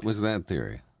point. What was that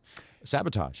theory?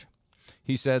 Sabotage.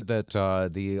 He said that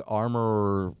the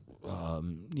armorer,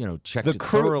 checked The it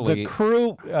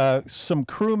crew, thoroughly. some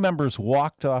crew members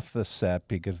walked off the set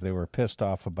because they were pissed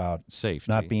off about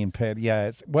Safety. not being paid.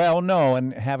 Yeah, no,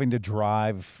 and having to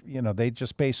drive. They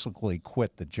just basically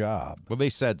quit the job. Well, they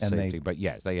said And they- safety, but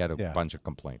yes, they had a Yeah. bunch of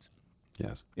complaints.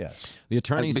 Yes. Yes. The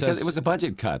attorney Because says it was a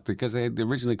budget cut, because they had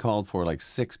originally called for like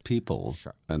 6 people,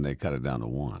 Sure. and they cut it down to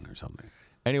 1 or something.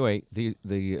 Anyway,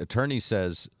 the attorney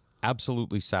says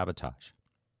absolutely sabotage.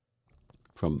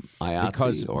 From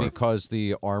IATSE Because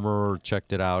the armorer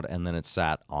checked it out and then it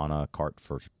sat on a cart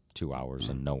for 2 hours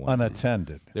and no one.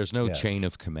 Unattended. There's no Yes. chain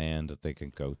of command that they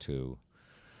can go to.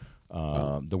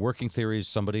 The working theory is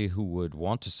somebody who would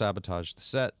want to sabotage the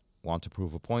set, want to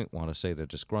prove a point, want to say they're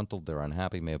disgruntled, they're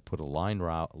unhappy, may have put a live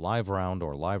round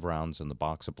or live rounds in the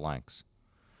box of blanks.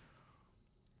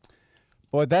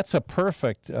 Boy, that's a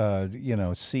perfect,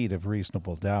 seat of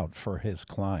reasonable doubt for his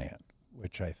client,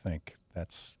 which I think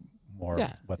that's more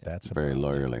Yeah. what that's very about.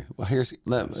 lawyerly.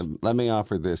 Well, let me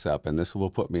offer this up, and this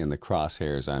will put me in the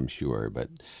crosshairs, I'm sure. But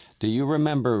do you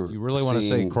remember? You really want to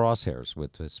say seeing- crosshairs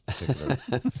with this particular.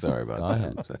 Sorry about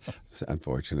that. It's an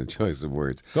unfortunate choice of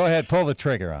words. Go ahead, pull the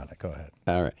trigger on it. Go ahead.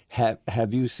 All right.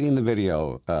 Have you seen the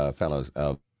video, fellows,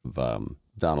 of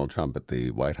Donald Trump at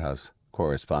the White House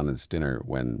Correspondents' Dinner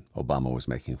when Obama was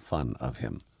making fun of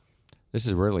him? This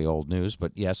is really old news,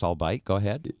 but yes, I'll bite. Go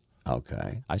ahead.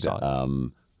 Okay. I saw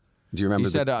it. Do you remember?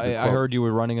 He said, the I quote? heard you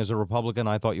were running as a Republican.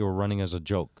 I thought you were running as a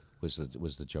joke, was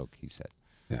the joke, he said.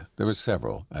 Yeah, there was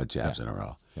several jabs in a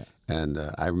row. Yeah. And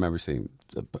I remember seeing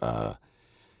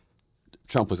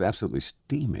Trump was absolutely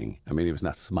steaming. I mean, he was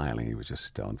not smiling. He was just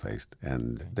stone-faced.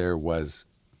 And there was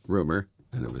rumor,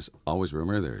 and it was always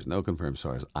rumor, there's no confirmed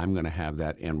source, I'm going to have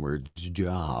that N-word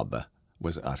job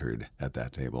was uttered at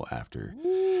that table after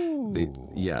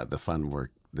the fun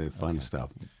work, the fun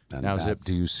stuff. And Now, Zip, that's-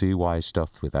 do you see why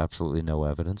stuff with absolutely no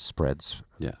evidence spreads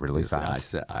really yes, I fast?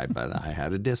 said, but I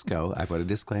had a disco. I put a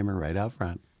disclaimer right out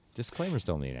front. Disclaimers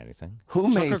don't mean anything.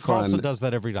 Who Tucker made Carlson fun? does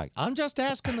that every night. I'm just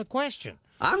asking the question.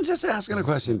 I'm just asking a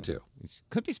question too. It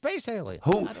could be space alien.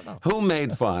 Who I don't know. who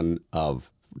made fun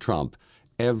of Trump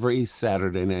every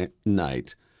Saturday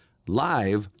night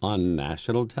live on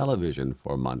national television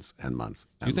for months and months?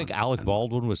 Do you think Alec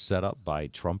Baldwin was set up by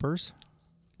Trumpers?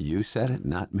 You said it,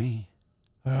 not me.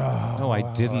 No, I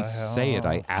didn't say it.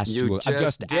 I asked you. I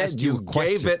just asked you a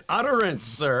question. gave it utterance,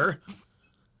 sir.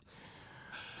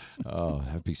 Oh,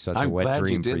 that'd be such a I'm wet glad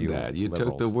dream you did for you. that. You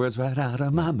took the liberals. words right out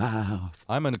of my mouth.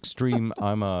 I'm a extreme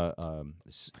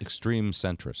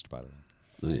centrist, by the way.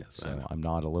 Oh, yes, I So know. I'm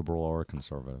not a liberal or a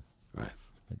conservative. Right.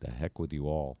 The heck with you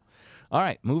all. All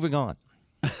right, moving on.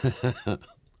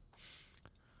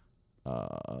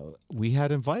 We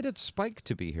had invited Spike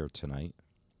to be here tonight,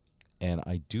 and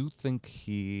I do think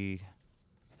he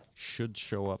should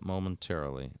show up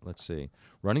momentarily. Let's see.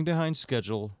 Running behind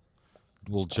schedule.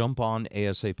 We'll jump on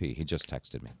ASAP. He just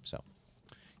texted me, so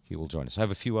he will join us. I have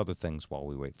a few other things while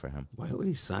we wait for him. Why would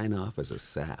he sign off as a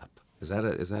sap? Is that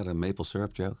a maple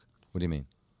syrup joke? What do you mean?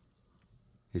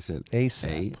 He said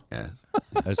ASAP. A-S.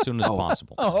 As soon as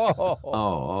possible.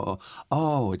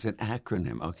 Oh, it's an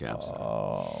acronym. Okay, I'm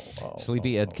sorry.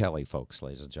 Sleepy Ed Kelly, folks,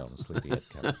 ladies and gentlemen. Sleepy Ed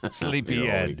Kelly. Sleepy You're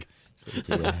Ed. awake.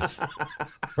 Sleepy Ed.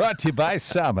 Brought to you by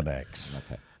Salmonex.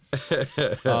 Okay.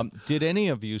 Did any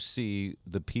of you see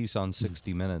the piece on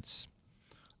 60 Minutes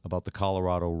about the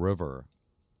Colorado River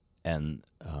and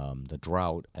the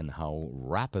drought and how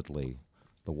rapidly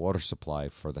the water supply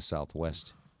for the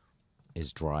Southwest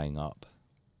is drying up?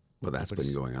 Well, that's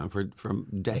been going on from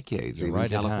decades. You're Even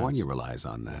right, it has. California relies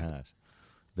on that. Yes.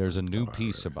 There's a new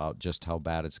piece about just how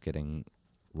bad it's getting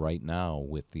right now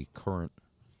with the current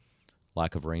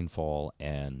lack of rainfall,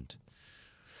 and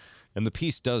the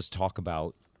piece does talk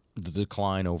about the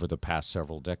decline over the past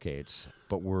several decades,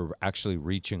 but we're actually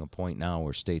reaching a point now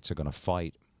where states are going to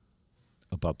fight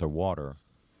about their water,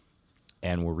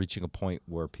 and we're reaching a point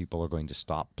where people are going to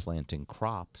stop planting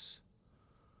crops,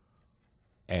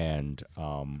 and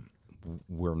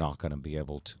we're not going to be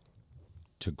able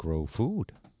to grow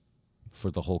food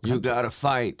for the whole country. You got to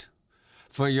fight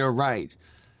for your right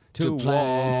to To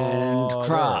plant water.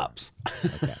 crops.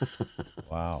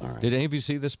 Wow. Did any of you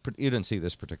see this? You didn't see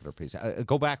this particular piece.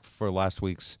 Go back for last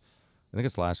week's, I think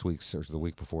it's last week's or the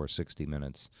week before, 60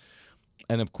 Minutes.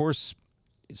 And of course,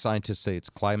 scientists say it's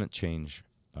climate change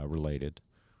related.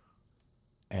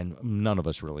 And none of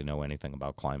us really know anything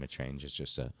about climate change.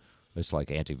 It's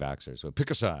like anti-vaxxers. So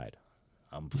pick a side.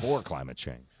 I'm for climate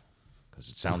change because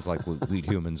it sounds like we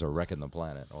humans are wrecking the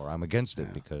planet. Or I'm against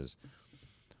it because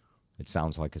it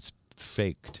sounds like it's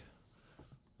faked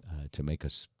to make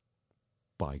us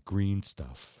buy green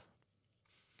stuff.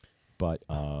 But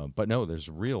no, there's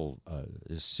real,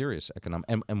 there's serious economic,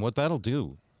 and what that'll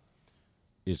do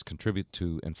is contribute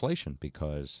to inflation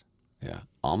because, Yeah,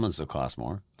 almonds will cost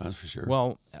more. That's for sure.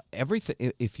 well,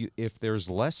 everything. If there's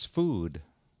less food,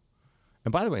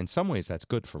 and by the way, in some ways that's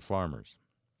good for farmers.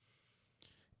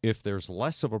 If there's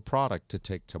less of a product to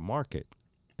take to market,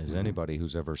 as anybody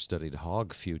who's ever studied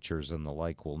hog futures and the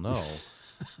like will know,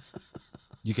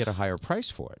 you get a higher price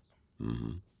for it,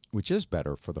 which is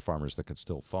better for the farmers that can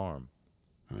still farm.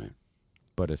 Right.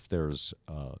 But if there's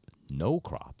no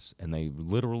crops, and they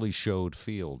literally showed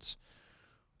fields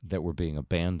that were being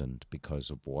abandoned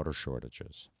because of water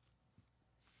shortages,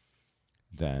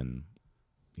 then,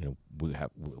 we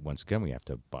have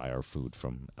to buy our food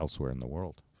from elsewhere in the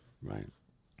world. Right.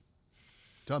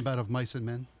 Talking about Of Mice and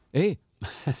Men. Hey,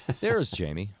 there's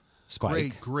Jamie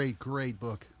Spike Great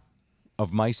book.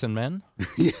 Of Mice and Men.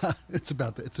 Yeah, it's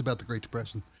about the Great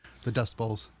Depression, the Dust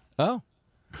Bowls. Oh,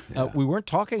 we weren't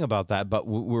talking about that, but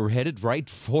we're headed right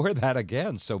for that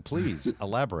again. So please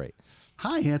elaborate.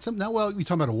 Hi, handsome. Now, well, you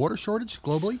talking about a water shortage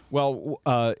globally? Well,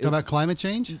 Talking about climate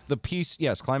change? the piece,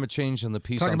 yes, climate change, and the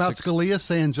piece Talking on about Scalia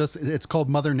saying it's called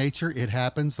Mother Nature. It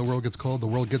happens. The world gets cold. The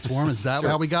world gets warm. Is that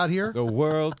how we got here? The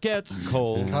world gets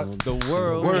cold. The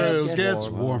world, World gets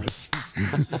warm.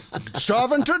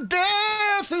 Starving to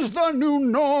death is the new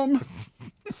norm.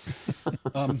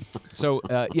 So,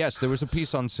 yes, there was a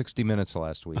piece on 60 Minutes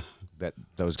last week that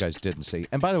those guys didn't see.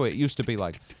 And by the way, it used to be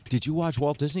like, did you watch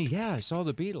Walt Disney? Yeah, I saw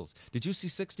the Beatles. Did you see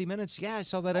 60 Minutes? Yeah, I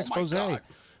saw that expose. God.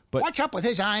 But What's up with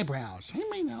his eyebrows? He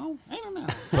may know. I don't know.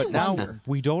 but now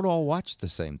we don't all watch the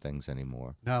same things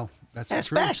anymore. No, that's the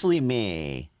truth. Especially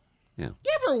me. Yeah.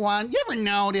 You ever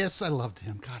notice? I loved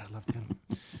him. God, I loved him.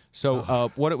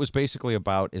 So what it was basically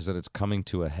about is that it's coming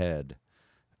to a head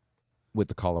with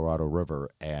the Colorado River,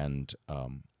 and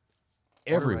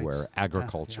everywhere rights.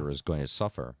 agriculture is going to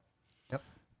suffer. Yep.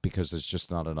 Because there's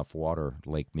just not enough water.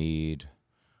 Lake Mead.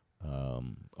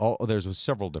 There's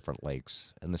several different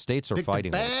lakes, and the states are Picked fighting.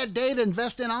 a bad day to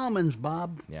invest in almonds,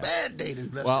 Bob. Yeah. Bad day to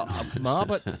invest Well, in almonds. no,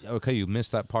 but okay, you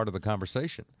missed that part of the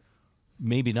conversation.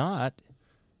 Maybe not,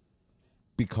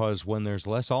 because when there's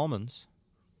less almonds,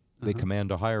 they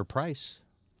command a higher price.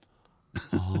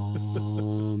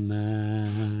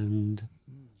 Almond.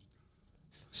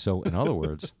 So, in other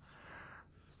words,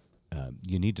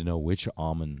 you need to know which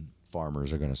almond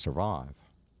farmers are going to survive.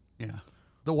 Yeah.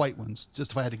 The white ones,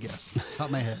 just if I had to guess. Top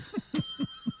of my head.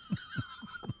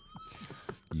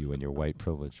 You and your white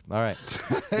privilege. All right.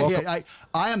 Yeah,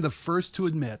 I am the first to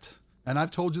admit, and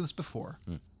I've told you this before,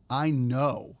 I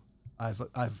know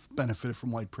I've benefited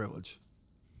from white privilege.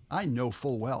 I know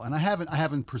full well, and I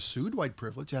haven't pursued white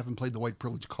privilege. I haven't played the white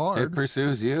privilege It card.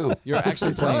 pursues you. You're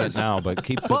actually playing it does. now, but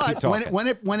keep But talking.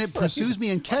 when it pursues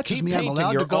me and catches keep me, I'm painting.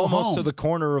 allowed You're to go almost home. to the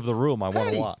corner of the room. I want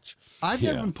to Hey, watch. I've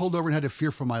never been pulled over and had to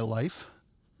fear for my life,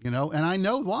 and I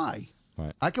know why.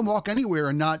 Right. I can walk anywhere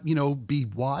and not, be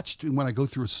watched when I go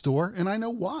through a store, and I know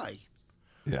why.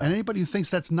 Yeah. And anybody who thinks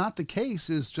that's not the case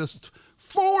is just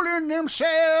fooling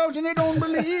themselves, and they don't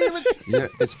believe it. Yeah,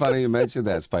 it's funny you mentioned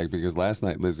that, Spike, because last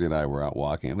night Lizzie and I were out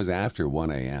walking. It was after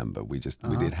 1 a.m., but we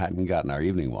hadn't gotten our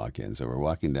evening walk in, so we're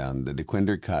walking down the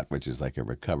DeQuinder Cut, which is like a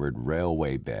recovered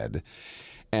railway bed,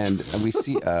 and we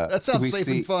see That sounds safe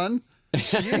and fun.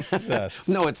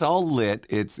 No, it's all lit.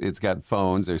 It's got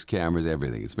phones, there's cameras,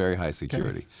 everything. It's very high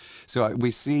security. So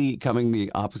we see coming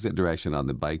the opposite direction on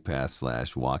the bike path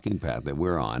 / walking path that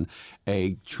we're on,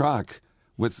 a truck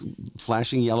with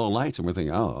flashing yellow lights, and we're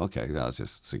thinking, oh, okay, that's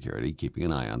just security, keeping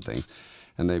an eye on things.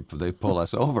 And they pull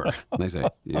us over, and they say,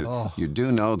 you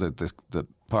do know that the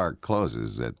park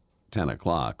closes at 10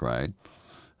 o'clock, right?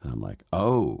 And I'm like,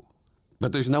 oh.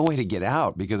 But there's no way to get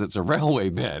out because it's a railway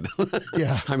bed.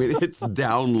 Yeah. I mean, it's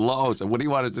down low. So what do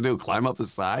you want us to do? Climb up the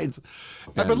sides?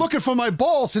 I've been looking for my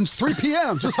ball since 3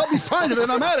 p.m. Just help me find it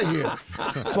and I'm out of here.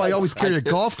 That's why you always carry a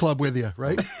golf club with you,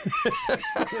 right?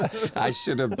 I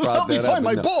should have Just brought help me that up. find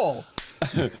my No. ball.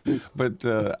 But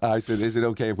I said, is it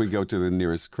okay if we go to the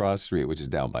nearest cross street, which is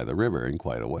down by the river in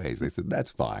quite a ways? They said,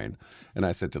 that's fine. And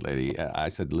I said to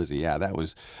Lizzie, yeah, that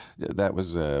was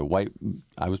white.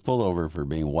 I was pulled over for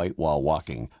being white while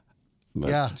walking. But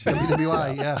Yeah,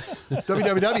 WWI, yeah.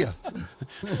 WWW.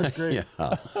 That's great.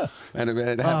 Yeah. And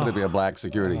it happened to be a black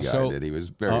security guard, So- and he was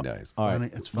very nice. All Funny,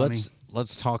 right, it's funny.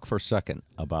 Let's talk for a second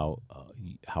about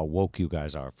how woke you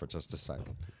guys are for just a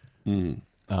second.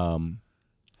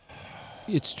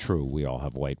 It's true we all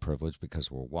have white privilege because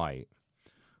we're white.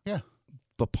 Yeah.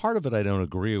 But part of it I don't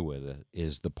agree with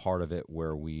is the part of it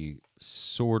where we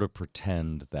sort of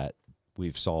pretend that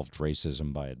we've solved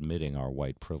racism by admitting our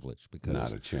white privilege. Because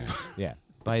Not a chance. yeah,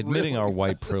 by admitting our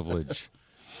white privilege,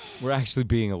 we're actually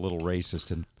being a little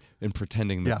racist and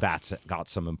pretending that Yeah. that's got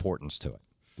some importance to it.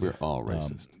 We're all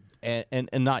racist. And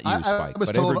not you, Spike, was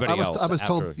but told, everybody else. I was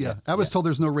told, after- yeah, I was told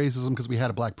there's no racism because we had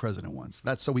a black president once.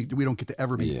 That's so we don't get to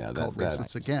ever be Yeah, called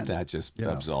racist again. that just You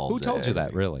know. absolved. Who told you that,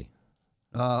 everything. really?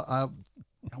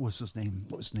 What was his name?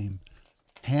 What was his name?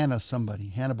 Hannah somebody.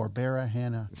 Hannah Barbera.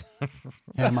 Hannah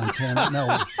Montana.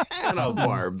 No. Hannah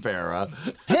Barbera.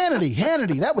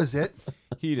 Hannity. That was it.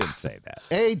 He didn't say that.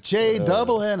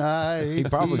 H-A-N-N-I. He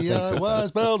probably thinks it. was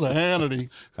spelled Hannity.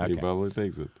 He probably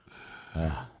thinks it.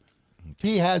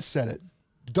 He has said it.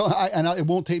 It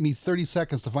won't take me 30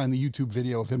 seconds to find the YouTube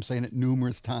video of him saying it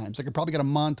numerous times. I could probably get a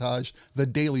montage The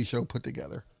Daily Show put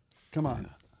together. Come on.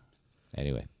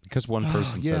 Anyway, because one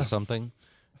person yeah. says something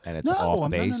and it's No, off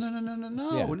I'm, base.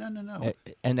 no. Yeah. No.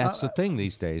 And that's the thing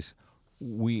these days.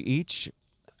 We each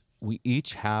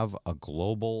have a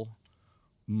global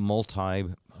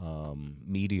media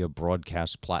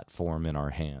broadcast platform in our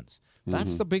hands.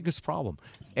 That's the biggest problem.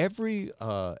 Every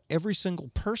single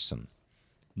person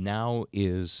now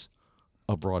is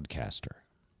a broadcaster.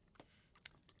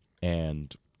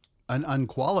 And An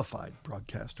unqualified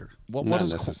broadcaster. what Not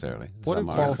is necessarily. what Some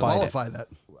are are. qualified? Qualify that.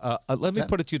 Let me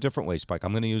put it to you a different way, Spike.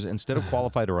 I'm going to use instead of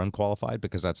qualified or unqualified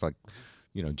because that's like,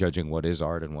 judging what is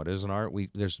art and what isn't art.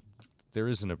 There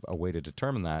isn't a way to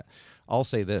determine that. I'll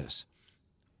say this: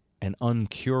 an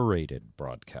uncurated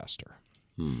broadcaster.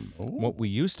 What we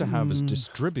used to have is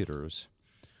distributors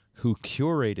who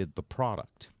curated the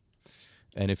product.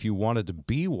 And if you wanted to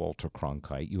be Walter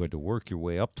Cronkite, you had to work your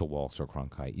way up to Walter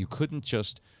Cronkite. You couldn't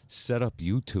just set up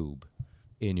YouTube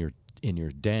in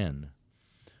your den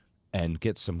and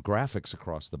get some graphics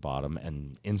across the bottom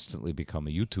and instantly become a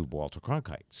YouTube Walter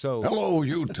Cronkite. So Hello,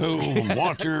 YouTube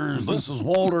watchers. This is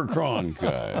Walter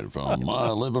Cronkite from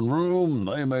my living room.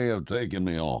 They may have taken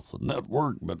me off the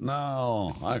network, but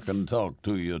now I can talk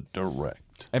to you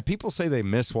direct. and people say they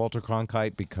miss Walter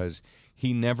Cronkite because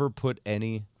he never put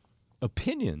any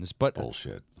opinions, but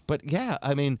Bullshit. But yeah,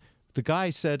 I mean, the guy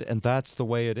said, and that's the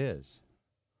way it is.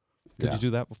 Did Yeah. you do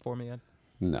that before me, Ed?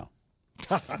 No.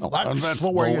 That's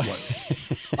the way it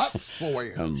was. That's the way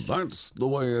it And that's the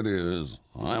way it is.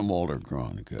 I'm Walter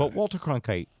Cronkite. But Walter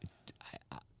Cronkite,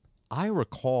 I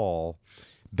recall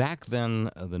back then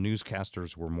the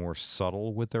newscasters were more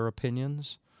subtle with their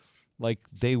opinions. Like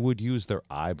they would use their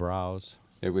eyebrows.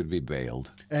 It would be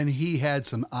veiled. And he had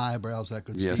some eyebrows that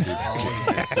could Yes, speak he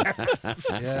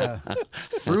volumes. Yeah.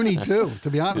 Bruni, too, to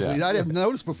be honest with you. I didn't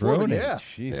notice before, but Bruni, yeah.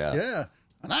 jeez. Yeah.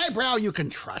 An eyebrow you can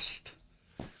trust.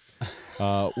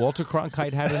 Walter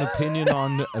Cronkite had an opinion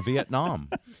on Vietnam.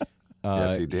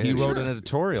 Yes, he did. He wrote Sure. an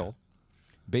editorial,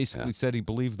 basically said he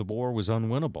believed the war was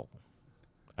unwinnable,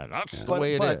 and that's the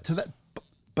way it is.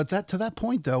 To that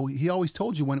point, though, he always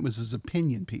told you when it was his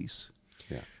opinion piece.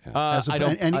 Yeah. I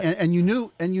don't. And you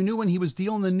knew when he was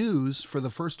dealing the news for the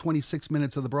first 26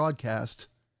 minutes of the broadcast,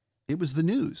 it was the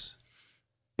news.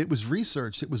 It was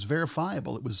researched. It was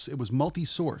verifiable. It was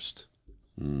multi-sourced.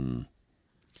 And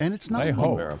it's not. I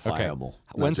hope. Verifiable.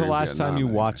 Not When's the during last time Vietnam, you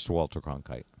anyway. watched Walter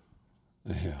Cronkite?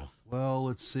 Yeah. Well,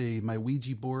 let's see. My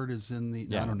Ouija board is in the.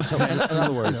 Yeah. I don't know. So, in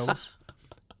other words,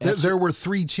 There were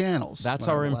 3 channels. that's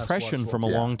when I our last impression watched from a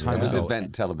Walter. long time It was ago.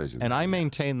 event television. And I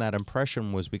maintain that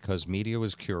impression was because media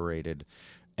was curated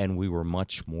and we were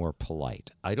much more polite.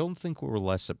 I don't think we were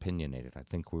less opinionated. I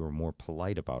think we were more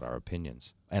polite about our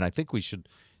opinions. And I think we should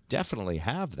definitely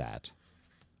have that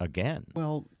again.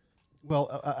 Well,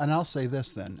 and I'll say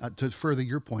this then to further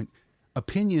your point: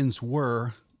 opinions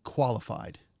were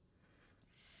qualified.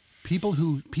 People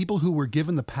who were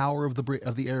given the power of the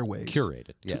airwaves,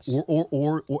 Curated, yes.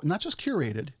 or not just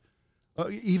curated,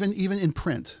 even in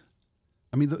print,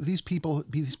 I mean, these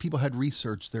people had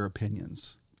researched their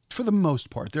opinions for the most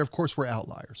part. There, of course, were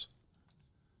outliers,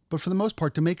 but for the most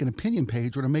part, to make an opinion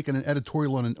page or to make an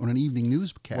editorial on an evening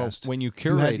newscast, when you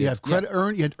curated,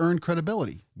 you had earned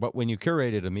credibility. But when you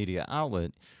curated a media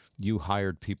outlet, you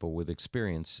hired people with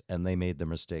experience, and they made their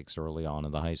mistakes early on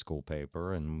in the high school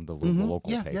paper and the local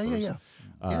papers.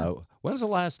 Yeah. When was the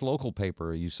last local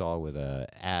paper you saw with an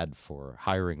ad for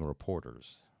hiring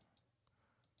reporters?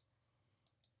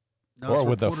 No, Or it's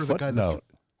with a reporter, the guy that-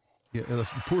 footnote.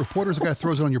 the reporter's the guy that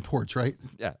throws it on your porch, right?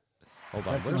 Yeah. Hold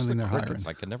on. That's the Where's only the thing they're crickets?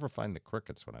 hiring. I can never find the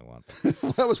crickets when I want them.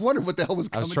 Well, I was wondering what the hell was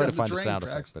I coming was trying to down find the a train sound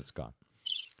tracks. effect, but it's gone.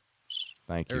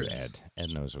 Thank There you, it is. Ed.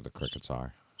 Ed knows where the crickets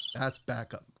are. That's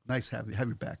backup. Nice have your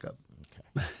backup.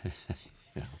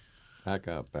 Back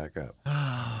up, back up.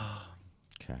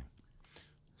 Okay.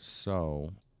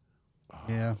 So,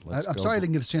 Yeah, let's I'm go sorry I b-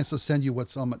 didn't get a chance to send you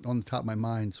what's on the top of my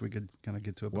mind, so we could kind of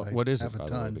get to it. But what is I it, have by a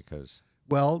the way? ton. Because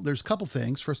Well, there's a couple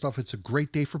things. First off, it's a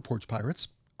great day for porch pirates.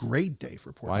 Great day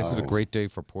for porch why is pirates. it a great day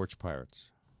for porch pirates?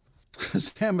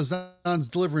 Because Amazon's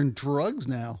delivering drugs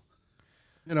now.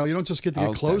 You know, you don't just get to get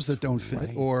Oh, clothes that's that don't fit,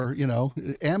 right. or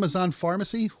Amazon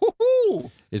Pharmacy.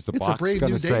 Woohoo! Is the It's a box brave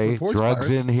going new to day say for porch drugs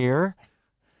pirates. in here?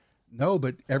 No,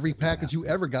 but every package you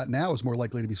ever got now is more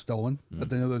likely to be stolen. But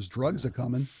they know those drugs are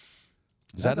coming.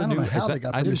 Is that I a don't new? know how is they that-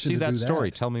 got I didn't permission see to that do story.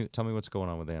 that. Tell me what's going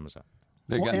on with Amazon.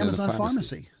 They Well, got into the Amazon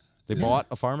Pharmacy. They bought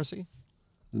a pharmacy.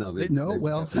 No,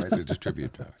 well- got the right to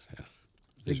distribute drugs.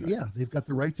 Yeah. Yeah, they've got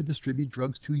the right to distribute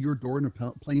drugs to your door in a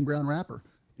plain brown wrapper.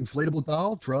 Inflatable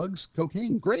doll, drugs,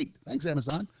 cocaine. Great. Thanks,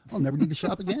 Amazon. I'll never need to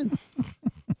shop again.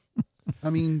 I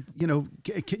mean,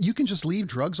 you can just leave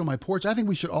drugs on my porch. I think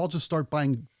we should all just start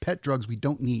buying pet drugs we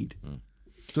don't need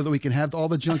so that we can have all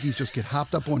the junkies just get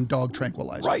hopped up on dog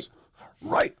tranquilizers.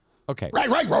 Right. Okay.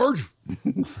 Right, George.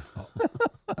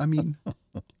 I mean,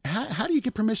 how do you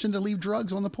get permission to leave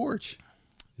drugs on the porch?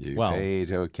 You Well- pay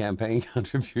to a campaign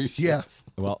contribution. Yes.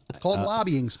 Well, Called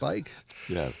lobbying, Spike.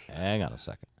 Yes. hang on a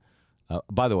second.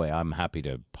 By the way, I'm happy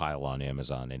to pile on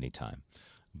Amazon anytime,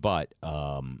 but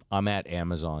I'm at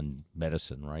Amazon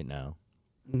Medicine right now,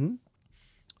 and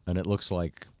it looks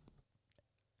like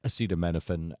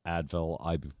acetaminophen, Advil,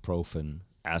 ibuprofen,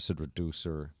 acid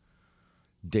reducer,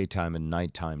 daytime and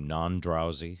nighttime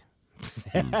non-drowsy.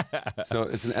 So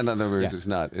it's in other words,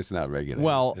 Yeah. it's not regulated.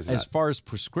 Well, It's as not- far as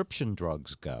prescription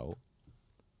drugs go,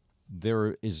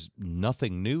 there is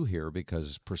nothing new here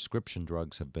because prescription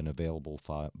drugs have been available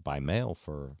by mail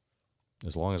for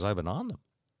as long as I've been on them.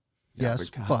 Yeah, Yes,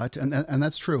 but but and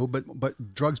that's true.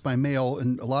 But drugs by mail,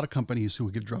 and a lot of companies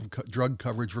who give drug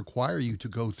coverage require you to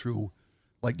go through,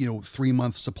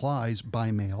 3-month supplies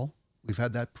by mail. We've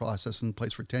had that process in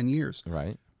place for 10 years.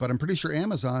 Right. But I'm pretty sure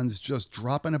Amazon's just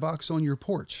dropping a box on your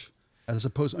porch, as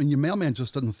opposed, and your mailman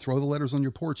just doesn't throw the letters on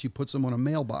your porch. He puts them on a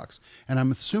mailbox. And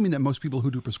I'm assuming that most people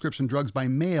who do prescription drugs by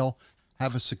mail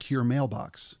have a secure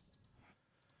mailbox.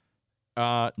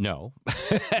 No.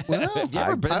 Well, Have you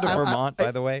ever been to Vermont,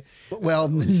 by the way? Well,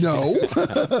 no,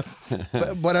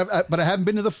 but I haven't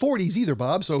been to the 40s either,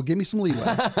 Bob. So give me some leeway.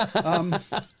 I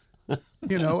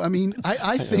mean,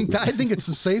 I think it's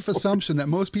a safe assumption that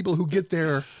most people who get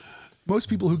their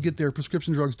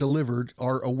prescription drugs delivered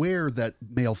are aware that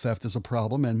mail theft is a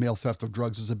problem and mail theft of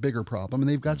drugs is a bigger problem, and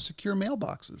they've got secure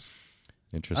mailboxes.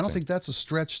 Interesting. I don't think that's a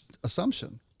stretched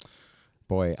assumption.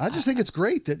 Boy, I just think it's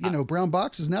great that brown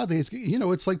boxes nowadays.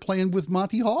 It's like playing with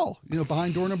Monty Hall.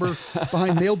 Behind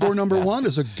mail door number 1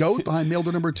 is a goat. Behind mail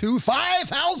door number 2,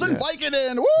 5,000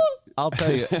 Vicodin. Woo! I'll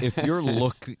tell you, if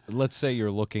let's say you're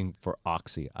looking for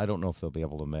Oxy, I don't know if they'll be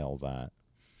able to mail that.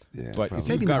 Yeah, But if probably. you've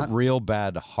Maybe got not. real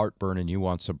bad heartburn and you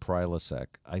want some Prilosec,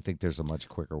 I think there's a much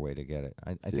quicker way to get it.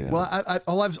 I think. Yeah. Well,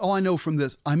 all I know from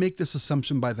this, I make this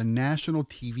assumption by the national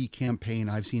TV campaign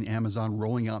I've seen Amazon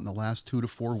rolling out in the last 2 to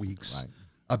 4 weeks Right.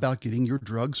 about getting your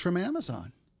drugs from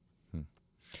Amazon,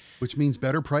 which means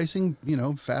better pricing,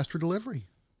 faster delivery.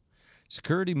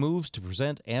 Security moves to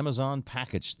present Amazon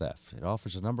package theft. It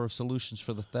offers a number of solutions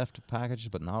for the theft of packages,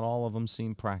 but not all of them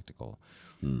seem practical.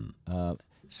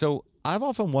 So I've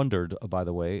often wondered, by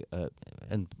the way,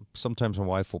 and sometimes my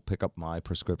wife will pick up my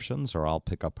prescriptions or I'll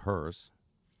pick up hers.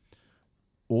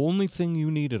 Only thing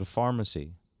you need at a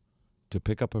pharmacy to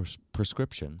pick up a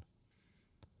prescription,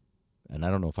 and I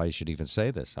don't know if I should even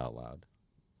say this out loud.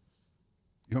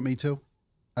 You want me to?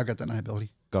 I've got that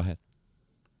ability. Go ahead.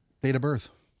 Date of birth.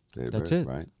 Date of That's birth, it.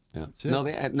 Right. Yeah. That's it. No,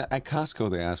 at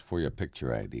Costco they ask for your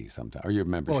picture ID sometimes, or your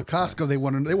membership. Well, at Costco, they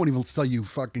won't even sell you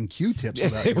fucking Q-tips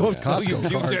without They your won't sell you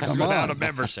Costco card. Q-tips Come without on. a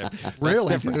membership.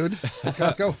 Really, dude? At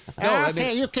Costco?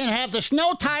 Okay, you can have the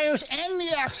snow tires and the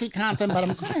OxyContin, but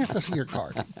I'm going to have to see your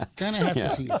card. Going to have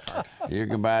to see your card. You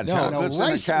can buy No, chocolates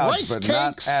and a couch, but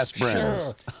not aspirins.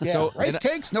 Sure. Yeah, So- rice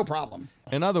cakes, no problem.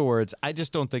 In other words, I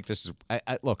just don't think this is.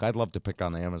 Look, I'd love to pick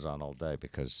on Amazon all day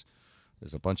because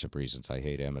there's a bunch of reasons I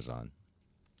hate Amazon.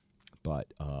 But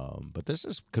this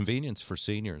is convenience for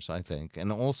seniors, I think,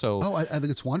 and also. Oh, I think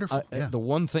it's wonderful. Yeah. The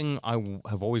one thing I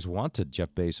have always wanted Jeff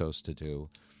Bezos to do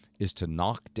is to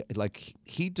like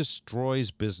he destroys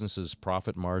businesses'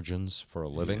 profit margins for a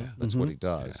living. That's what he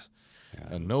does,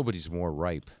 and nobody's more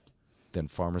ripe than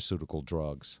pharmaceutical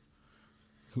drugs.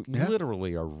 Who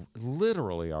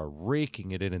literally are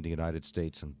raking it in the United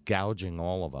States and gouging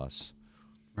all of us.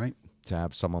 Right. To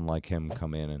have someone like him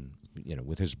come in and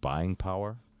with his buying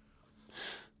power.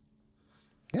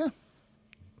 Yeah.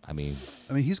 I mean,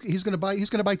 he's going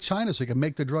to buy China so he can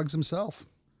make the drugs himself.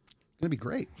 It's going to be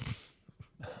great.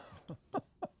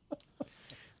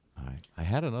 I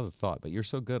had another thought, but you're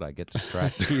so good, I get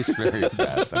distracted. He's very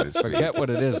fast on his feet. Forget what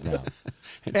it is now.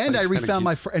 And I like trying to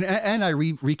refound keep- and I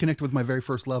reconnected with my very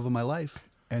first love of my life,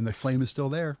 and the flame is still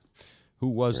there. Who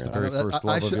was the very first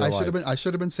love of your life? I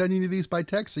should have been sending you these by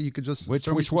text so you could just Which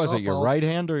throw me some was it? Your softballs. right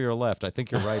hand or your left? I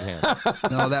think your right hand.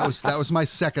 No, that was my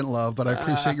second love, but I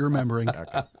appreciate you remembering.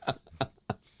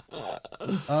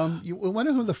 You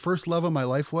wonder who the first love of my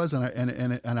life was,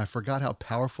 and I forgot how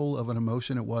powerful of an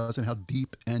emotion it was, and how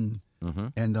deep and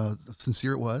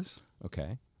sincere it was.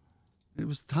 Okay. It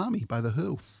was Tommy by The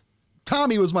Who.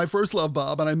 Tommy was my first love,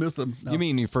 Bob, and I miss him. No. You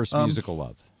mean your first musical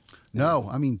love? No,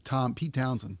 I mean Pete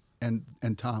Townsend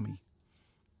and Tommy.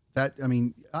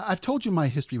 I've told you my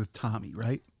history with Tommy,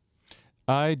 right?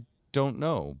 I don't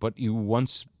know, but you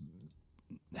once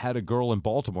had a girl in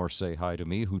Baltimore say hi to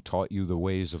me who taught you the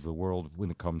ways of the world when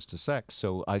it comes to sex.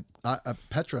 So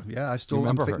Petra, yeah, I still You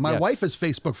remember her? My Yeah. wife is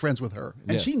Facebook friends with her,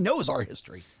 and Yeah. she knows our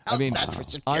history. I mean, that's for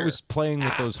secure. I was playing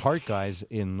with those heart guys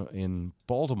in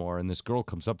Baltimore, and this girl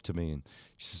comes up to me and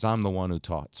she says, "I'm the one who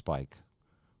taught Spike."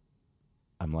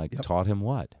 I'm like, "Taught him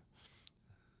what?"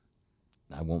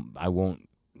 I won't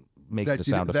make the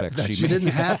sound effects that she you made. didn't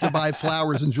have to buy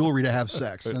flowers and jewelry to have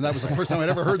sex, and that was the first time I'd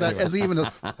ever heard that. As even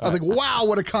I was like, "Wow,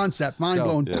 what a concept!" Mind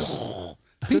blown.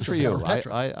 Good for you.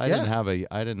 Petra. I didn't have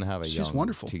a She's young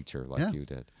wonderful. teacher like Yeah. you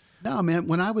did. No, man.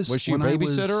 When I was Was she a when I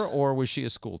babysitter was- or was she a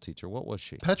school teacher? What was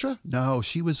she? Petra? No,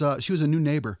 she was a new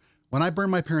neighbor. When I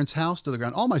burned my parents' house to the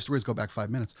ground, all my stories go back 5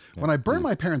 minutes. When I burned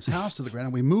my parents' house to the ground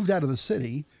and we moved out of the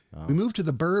city, we moved to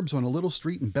the burbs on a little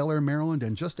street in Bel Air, Maryland,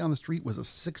 and just down the street was a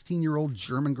 16-year-old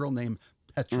German girl named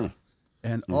Petra.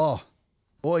 And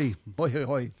boy,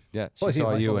 hoy. Yeah, she Oy,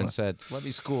 saw oy, you oy. and said, "Let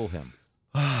me school him."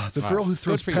 The girl who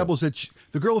throws for you. pebbles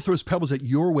the girl who throws pebbles at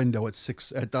your window at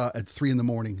 3 in the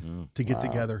morning to get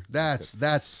together. That's I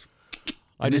initiative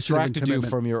and distracted you commitment.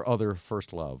 from your other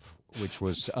first love, which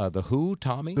was the Who,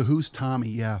 Tommy. The Who's Tommy,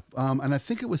 yeah. And I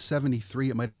think it was 73.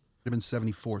 It might have been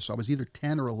 74. So I was either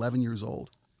 10 or 11 years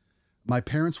old. My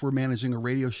parents were managing a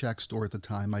Radio Shack store at the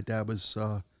time. My dad was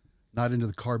not into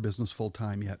the car business full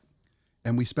time yet.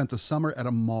 And we spent the summer at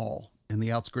a mall in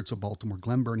the outskirts of Baltimore,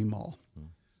 Glen Burnie Mall.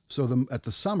 So at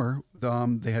the summer,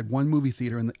 they had one movie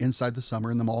theater inside the summer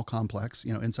in the mall complex,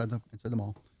 inside the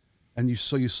mall. And you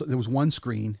saw there was one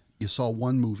screen. You saw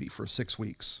one movie for 6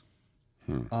 weeks.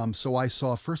 So I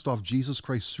saw, first off, Jesus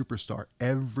Christ Superstar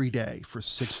every day for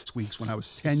 6 weeks when I was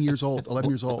 10 years old, 11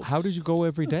 years old. How did you go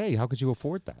every day? How could you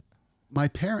afford that?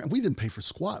 We didn't pay for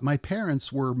squat. My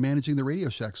parents were managing the Radio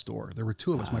Shack store. There were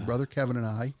two of us, my brother Kevin and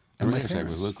I, and my Radio Shack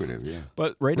parents. was lucrative, yeah.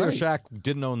 But Radio Right. Shack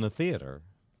didn't own the theater,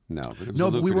 No, but it was No,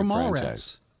 a but we were lucrative mall franchise.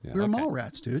 rats. Yeah. We were mall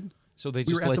rats, dude. so they We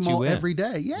just were at let the mall you in every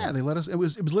day. Yeah, they let us. It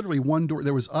was literally one door.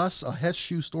 There was us, a Hess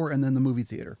shoe store, and then the movie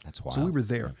theater. That's So we wild. were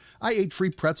there. I ate free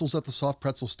pretzels at the soft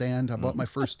pretzel stand. I bought my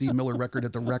first Steve Miller record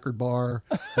at the record bar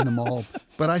in the mall.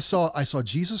 But I saw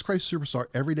Jesus Christ Superstar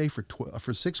every day for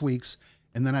 6 weeks,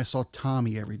 and then I saw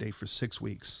Tommy every day for 6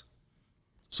 weeks.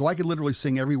 So I could literally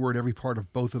sing every word, every part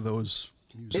of both of those.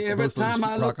 Every time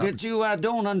I look at you, I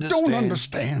don't understand. Don't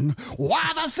understand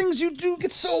why the things you do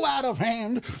get so out of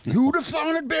hand. You'd have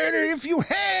thought it better if you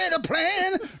had a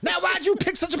plan. Now why'd you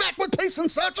pick such a backward place in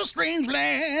such a strange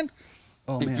land?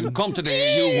 Oh If man. you come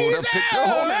today, you would have picked your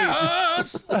whole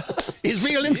nation.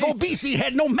 Israel info BC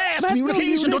had no mass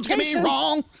communication. Don't get me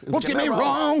wrong. Don't get me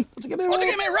wrong. Don't get me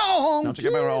wrong. Don't you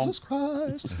get me wrong. Jesus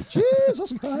Christ.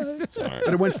 Jesus Christ.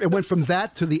 But it went from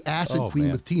that to the Acid Oh, Queen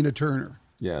man. with Tina Turner.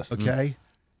 Yes. Okay.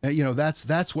 You know,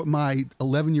 that's what my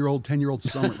 11-year-old, 10-year-old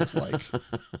summer was like.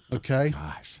 Okay?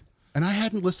 Gosh. And I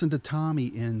hadn't listened to Tommy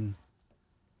in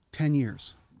 10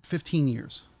 years, 15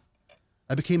 years.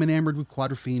 I became enamored with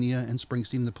Quadrophenia and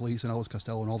Springsteen and the Police and Elvis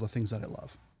Costello and all the things that I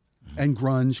love. And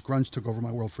grunge. Grunge took over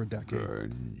my world for a decade.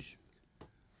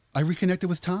 I reconnected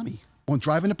with Tommy. When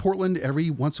driving to Portland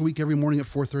once a week, every morning at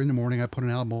 4:30 in the morning, I put an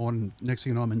album on, and next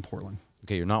thing you know, I'm in Portland.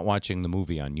 Okay, you're not watching the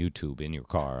movie on YouTube in your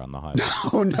car on the highway.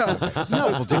 Oh, no. Some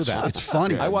people do that. It's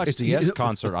funny. I watched the Yes It's-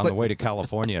 concert on the way to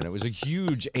California, and it was a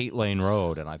huge 8-lane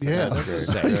road, and I thought, Yeah, "Oh, this is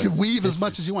you sad." can weave as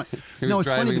much as you want. He No, was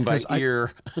it's funny driving by because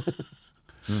ear.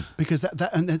 because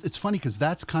it's funny because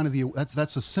that's kind of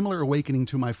that's a similar awakening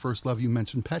to my first love. You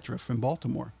mentioned Petra from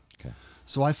Baltimore. Okay.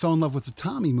 So I fell in love with the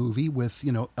Tommy movie with,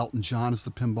 you know, Elton John as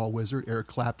the Pinball Wizard, Eric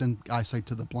Clapton, Eyesight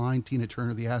to the Blind, Tina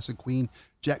Turner, the Acid Queen,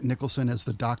 Jack Nicholson as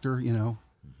the Doctor, you know.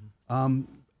 And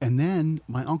then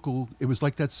my uncle, it was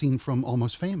like that scene from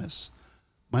Almost Famous.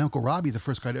 My Uncle Robbie, the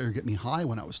first guy to ever get me high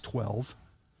when I was 12,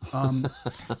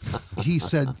 he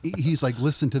said, he's like,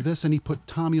 listen to this. And he put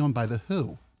Tommy on by The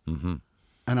Who. Mm-hmm.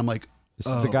 And I'm like, This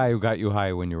is the guy who got you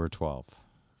high when you were 12.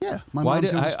 yeah. My Why mom's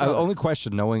did youngest I brother. only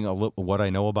question knowing what I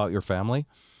know about your family?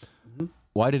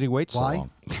 Why did he wait so Why? long?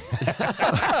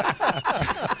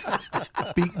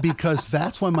 Because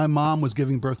that's when my mom was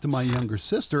giving birth to my younger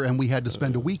sister, and we had to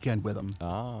spend a weekend with him.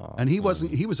 Oh. And he was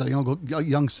a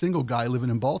young single guy living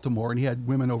in Baltimore, and he had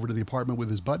women over to the apartment with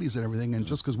his buddies and everything. And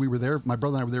just because we were there, my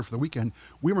brother and I were there for the weekend,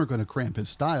 we weren't going to cramp his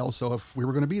style. So if we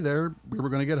were going to be there, we were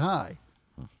going to get high.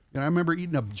 And I remember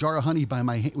eating a jar of honey by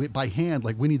hand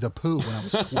like Winnie the Pooh when I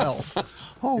was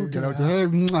 12. Oh, You know,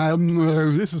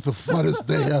 this is the funnest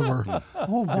day ever.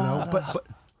 you know, but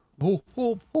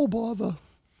bother.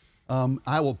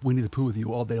 I will Winnie the Pooh with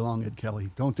you all day long, Ed Kelly.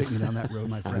 Don't take me down that road,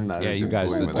 my I'm friend. not Yeah, you into guys,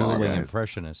 toying the with all dueling guys.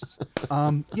 impressionists.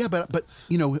 Yeah, but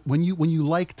you know, when you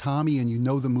like Tommy and you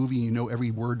know the movie and you know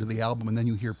every word to the album, and then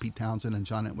you hear Pete Townsend and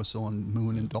John Entwistle and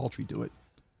Moon and Daltrey do it,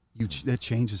 that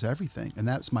changes everything. And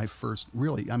that's my first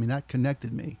really. I mean, that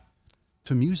connected me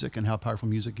to music and how powerful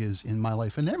music is in my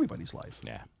life and everybody's life.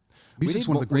 Yeah. Music's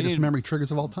one of the greatest memory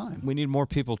triggers of all time. We need more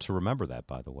people to remember that,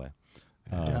 by the way.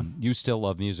 You still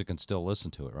love music and still listen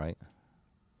to it, right?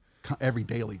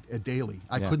 Daily.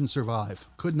 I Yeah. couldn't survive.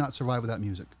 Could not survive without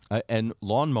music. And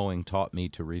lawn mowing taught me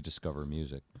to rediscover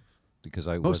music because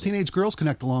I Most was teenage girls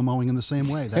connect to lawn mowing in the same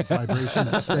way. That vibration,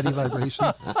 that steady vibration.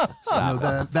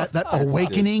 That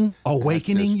awakening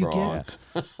just you wrong.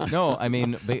 get. no, I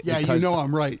mean, Yeah, you because- know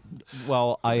I'm right.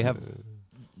 Well, I have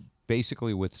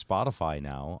basically with Spotify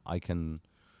now, I can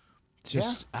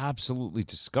just absolutely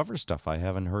discover stuff I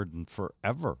haven't heard in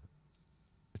forever.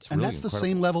 It's And really that's the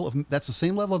incredible.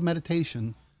 same level of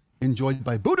meditation enjoyed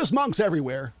by Buddhist monks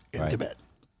everywhere in Right. Tibet.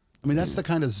 I mean, that's the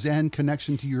kind of Zen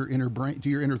connection to your inner brain, to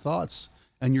your inner thoughts,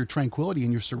 and your tranquility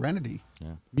and your serenity.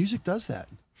 Yeah. Music does that,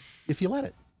 if you let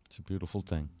it. It's a beautiful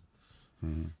thing.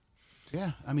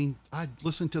 Yeah, I mean, I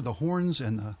listen to the horns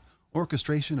and the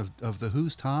orchestration of the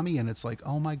Who's Tommy, and it's like,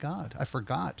 oh my God, I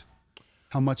forgot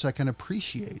how much I can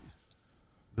appreciate.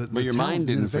 But your mind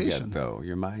didn't forget, though.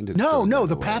 Your mind is No, still no, in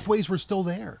the a way. pathways were still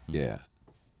there. Yeah.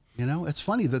 You know, it's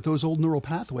funny that those old neural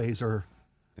pathways are.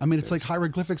 I mean, it's like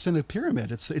hieroglyphics in a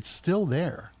pyramid. It's still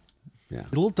there. Yeah. A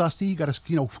little dusty. You got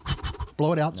to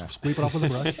blow it out, sweep it off with a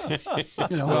brush.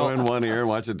 You know. Blow in one ear and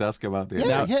watch the dust come out the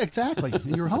other. yeah, exactly.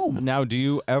 And you're home. Now, do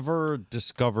you ever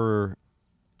discover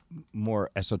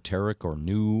more esoteric or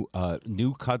new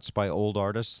cuts by old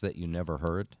artists that you never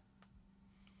heard?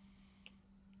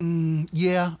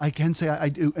 Yeah, I can say I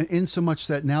do. In so much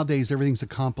that nowadays everything's a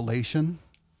compilation.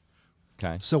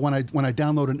 Okay. So when I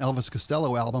download an Elvis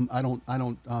Costello album, I don't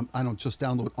just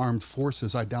download Armed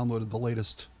Forces. I downloaded the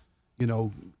latest,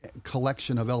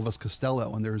 collection of Elvis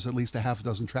Costello, and there's at least a half a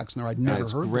dozen tracks in there I'd And never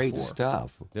it's heard great before.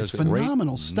 stuff. It's There's great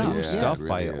phenomenal new stuff. Yeah, stuff it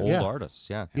by really is. old Yeah. artists.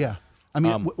 Yeah. Yeah. I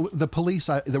mean, the Police,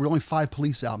 there were only 5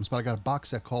 Police albums, but I got a box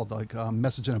set called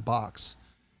Message in a Box.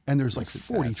 And there's like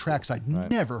 40 tracks I'd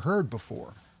never heard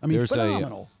before. I mean,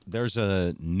 phenomenal. There's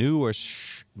a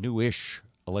newish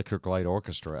Electric Light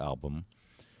Orchestra album.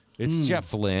 It's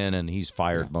Jeff Lynne, and he's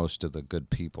fired most of the good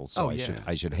people, so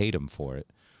I should hate him for it.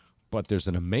 But there's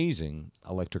an amazing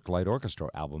Electric Light Orchestra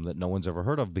album that no one's ever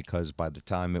heard of because by the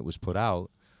time it was put out,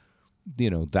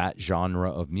 that genre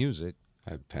of music,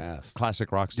 I'd pass.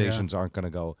 classic rock stations aren't going to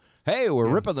go, hey, we're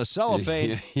ripping the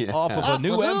cellophane Yeah. off of a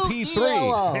new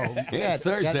MP3. It's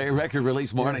Thursday, record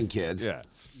release morning, kids. Yeah.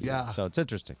 Yeah. So it's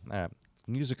interesting.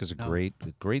 Music is a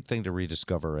great thing to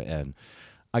rediscover. And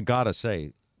I got to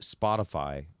say,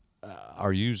 Spotify,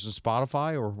 are you using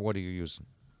Spotify or what are you using?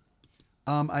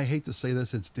 I hate to say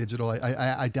this, it's digital.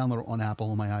 I download it on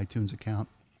Apple on my iTunes account.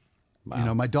 You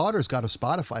know, my daughter's got a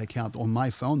Spotify account on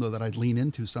my phone though that I'd lean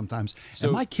into sometimes,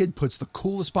 and my kid puts the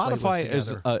coolest Spotify playlist is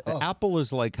together. Apple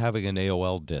is like having an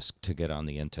AOL disk to get on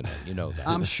the internet. You know that.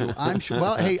 I'm sure.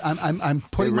 Well, hey, I'm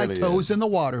putting really my toes is. in the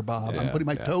water, Bob. I'm putting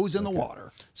my toes in the Okay.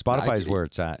 water. Spotify is agree. where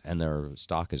it's at, and their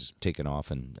stock is taken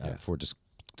off. And for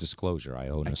disclosure, I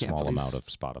own a can't small believe amount of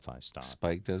Spotify stock.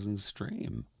 Spike doesn't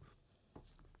stream.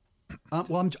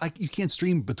 Well, you can't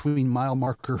stream between mile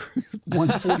marker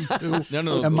 142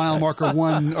 No. and mile marker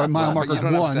 1 or mile But marker you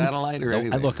don't 1. have satellite or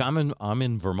anything. Look, I'm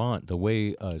in Vermont. The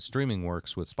way streaming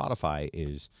works with Spotify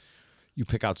is you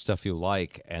pick out stuff you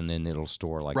like, and then it'll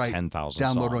store like Right. 10,000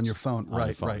 Download songs on your phone. on the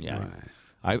Right, phone, right, yeah. right.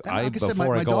 I like I said,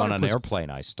 before my I go on daughter an puts- airplane,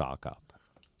 I stock up.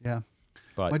 Yeah.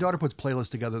 But My daughter puts playlists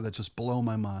together that just blow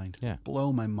my mind. Yeah.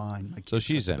 Blow my mind. My so kid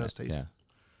she's has the in it. best taste. Yeah.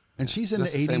 And she's Is in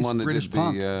this the the 80s same one that British did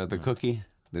punk. the cookie?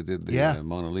 That did the Yeah,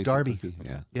 Mona Lisa Darby. cookie?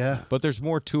 Yeah. Yeah. But there's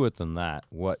more to it than that.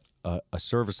 What a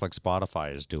service like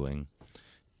Spotify is doing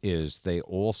is they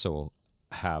also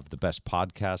have the best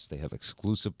podcasts. They have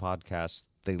exclusive podcasts.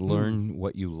 They learn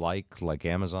what you like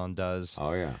Amazon does.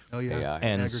 Oh, yeah. Oh, yeah. AI.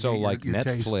 And aggregate so, your- like your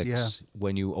taste, Netflix, yeah.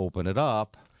 when you open it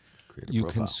up, Create a you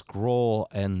profile. can scroll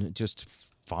and just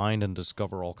find and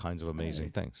discover all kinds of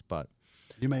amazing things. But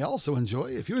You may also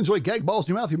enjoy, if you enjoy gag balls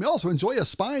in your mouth, you may also enjoy a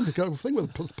spine thing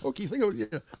with a pokey thing.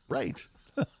 Yeah, right.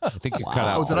 I think you cut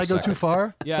out. Oh, did for I a go second. too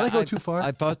far? Yeah, Did I go too far?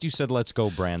 I thought you said, "Let's go,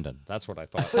 Brandon." That's what I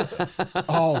thought.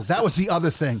 Oh, that was the other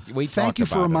thing. We Thank talked you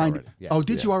for about it reminding. already. Yeah. Oh,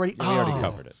 did you already? We already Oh.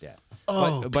 covered it. Yeah.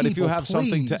 Oh, but if you people, have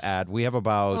something to please. add, we have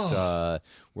about.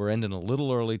 We're ending a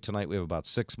little early tonight. We have about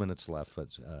 6 minutes left. But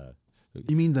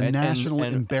You mean the and- national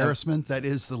and- embarrassment that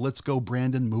is the "Let's Go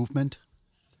Brandon" movement?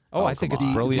 I think it's come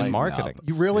on. brilliant Lighten marketing. up.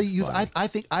 You really? It's You? funny.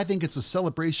 I think it's a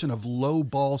celebration of low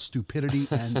ball stupidity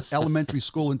and elementary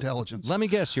school intelligence. Let me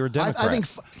guess, you're a Democrat. I think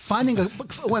finding a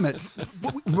wait a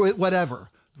minute, whatever.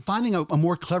 Finding a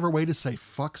more clever way to say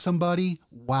 "fuck" somebody.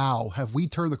 Wow, have we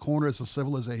turned the corner as a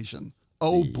civilization?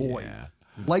 Oh boy!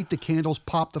 Light the candles,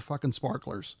 pop the fucking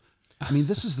sparklers. I mean,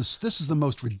 this is the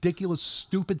most ridiculous,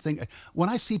 stupid thing. When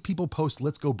I see people post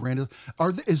 "Let's go Brandon,"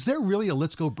 is there really a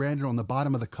 "Let's go Brandon" on the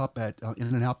bottom of the cup at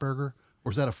In-N-Out Burger,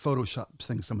 or is that a Photoshop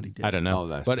thing somebody did? I don't know. Oh,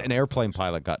 that's but an airplane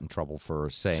pilot got in trouble for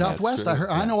saying Southwest, true. I heard.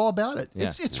 I know all about it. Yeah.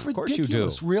 It's Of course you do.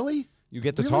 ridiculous. Really? you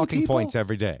get the Really, talking people? points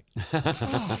every day.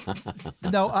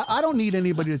 No, I don't need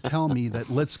anybody to tell me that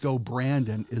 "Let's Go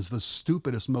Brandon" is the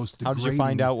stupidest, most How degrading. did you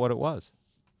find out what it was?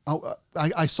 Oh,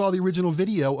 I saw the original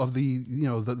video of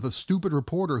the stupid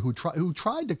reporter who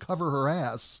tried to cover her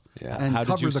ass. Yeah. And How did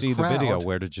cover you see the crowd. video?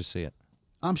 Where did you see it?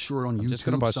 I'm sure on YouTube. just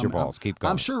gonna bust your somehow. balls. Keep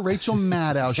going. I'm sure Rachel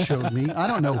Maddow showed me. I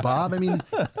don't know, Bob. I mean,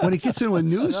 when it gets into a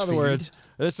news In other feed, words,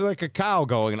 it's like a cow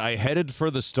going, and I headed for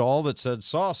the stall that said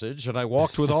sausage, and I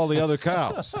walked with all the other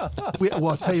cows. well,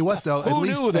 I'll tell you what, though. Who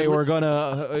knew they were going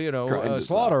to, Grind us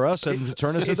slaughter us and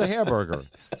turn us into hamburger?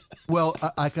 Well,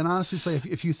 I can honestly say,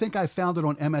 if you think I found it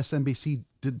on MSNBC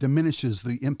diminishes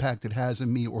the impact it has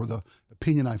in me or the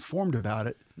opinion I formed about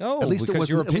it. No, at least because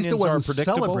your at least it opinions are wasn't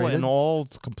predictable celebrated. and all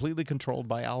completely controlled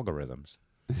by algorithms.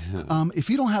 If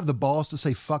you don't have the balls to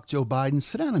say "fuck Joe Biden,"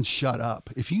 sit down and shut up.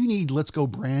 If you need "Let's go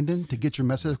Brandon" to get your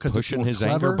message because it's Pushing more his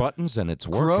clever, anger buttons, and it's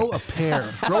working. grow a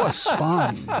pair, grow a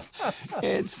spine.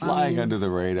 It's flying under the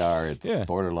radar. It's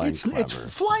borderline It's clever.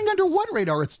 flying under what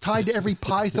radar? It's tied to every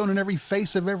python and every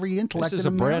face of every intellect This is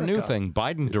in a brand new America. thing,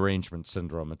 Biden derangement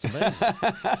syndrome. It's amazing.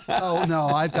 Oh no,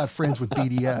 I've got friends with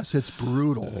BDS. It's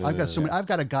brutal. I've got so many. I've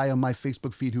got a guy on my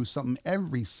Facebook feed who's something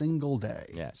every single day.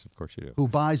 Yes, of course you do. Who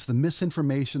buys the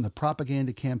misinformation, the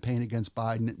propaganda campaign against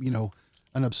Biden? You know,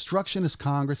 an obstructionist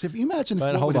Congress. If you imagine,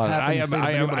 But what hold would on, have happened if they'd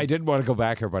been able to- I didn't want to go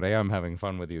back here, but I am having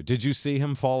fun with you. Did you see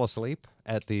him fall asleep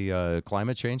at the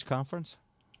climate change conference?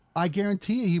 I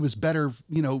guarantee you he was better,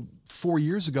 4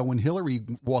 years ago when Hillary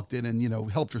walked in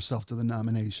and, helped herself to the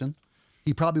nomination.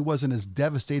 He probably wasn't as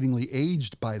devastatingly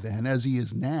aged by then as he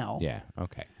is now. Yeah.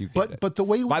 Okay. You get But it. but the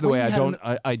way By the when way, you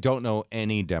had I don't know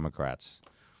any Democrats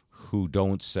who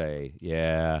don't say,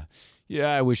 yeah,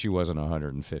 I wish he wasn't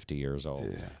 150 years old.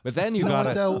 Yeah. But then you know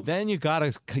what, though?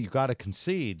 gotta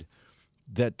concede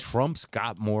that Trump's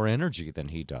got more energy than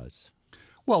he does.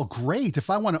 Well, great. If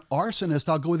I want an arsonist,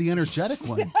 I'll go with the energetic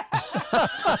one.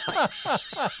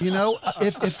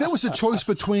 If it was a choice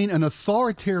between an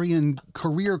authoritarian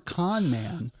career con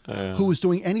man who was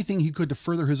doing anything he could to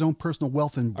further his own personal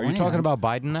wealth and Are brand, you talking about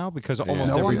Biden now? Because almost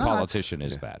No, every I'm not. politician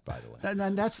is that, by the way.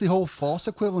 and that's the whole false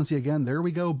equivalency again. There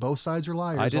we go. Both sides are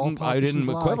liars. I All didn't politicians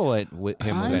lie. equivalent with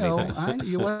him I with know.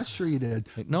 anything. Well, sure you did.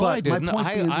 No, But I didn't. My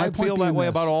point being- my I point feel that being way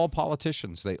this. about all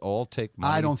politicians. They all take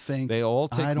money. I don't think- they all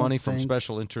I take don't money from think-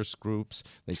 special interest groups.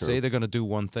 They say they're going to do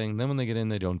one thing, then when they get in,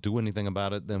 they don't don't do anything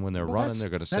about it, then when they're Well, running, that's- they're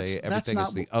going to that's- say that's everything is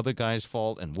not the other guy's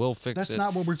fault and we'll fix That's it.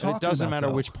 not what we're And talking It doesn't about, matter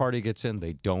though. which party gets in;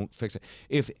 they don't fix it.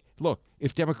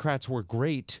 If Democrats were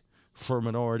great for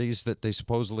minorities that they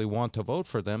supposedly want to vote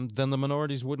for them, then the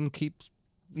minorities wouldn't keep,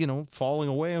 falling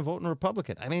away and voting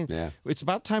Republican. I mean, Yeah. it's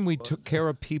about time we took care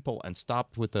of people and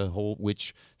stopped with the whole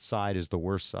which side is the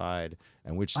worst side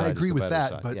and which side I agree is the with better that,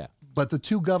 side. but Yeah. but the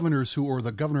two governors or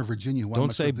the governor of Virginia, who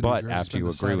Don't say served in New but Jersey, after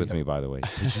you spent agree with deciding me, by the way.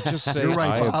 Did you just say You're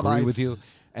right, I Bob, agree I- with you?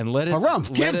 And let it Harumph!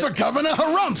 let Give it- the governor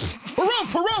harumph!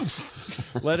 Harumph!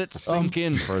 Harumph! let it sink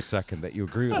in for a second that you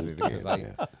agree with me because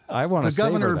I want to the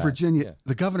governor savor of that. Virginia. Yeah.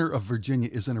 The governor of Virginia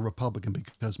isn't a Republican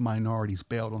because minorities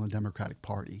bailed on the Democratic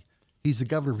Party. He's the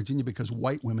governor of Virginia because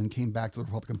white women came back to the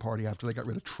Republican Party after they got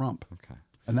rid of Trump. Okay.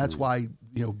 And that's why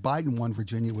Biden won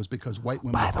Virginia was because white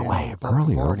women. By the abandoned way, Republican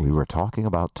earlier Party. we were talking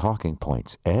about talking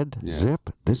points. Ed, Zip,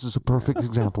 this is a perfect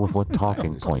example of what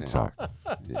talking points are.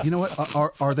 You know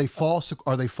what? Are they false?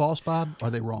 Are they false, Bob? Are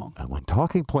they wrong? And when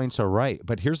Talking points are right,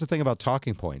 but here's the thing about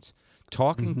talking points.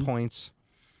 Talking Mm-hmm. points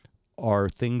are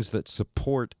things that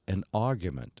support an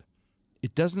argument.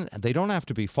 They don't have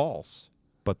to be false,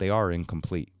 but they are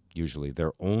incomplete. Usually,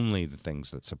 they're only the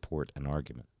things that support an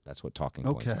argument. That's what talking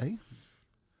points are. Okay.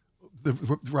 The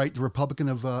Republican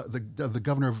of the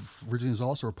governor of Virginia is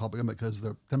also a Republican because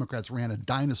the Democrats ran a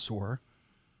dinosaur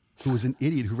who was an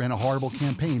idiot who ran a horrible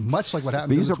campaign, much like what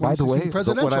happened These in are, the by the 2016 way,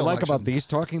 presidential What I like election. about these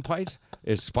talking points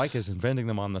is Spike is inventing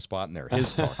them on the spot, and they're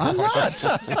his talking. I'm not.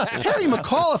 Terry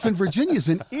McAuliffe in Virginia is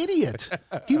an idiot.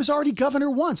 He was already governor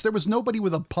once. There was nobody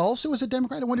with a pulse who was a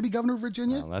Democrat who wanted to be governor of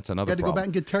Virginia. Well, that's another You had to go problem. back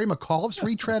and get Terry McAuliffe's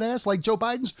retread ass, like Joe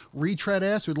Biden's retread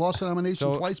ass, who'd lost the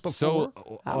nomination twice before.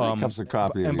 How many cups of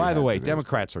coffee? And have by you the had way, today?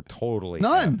 Democrats are totally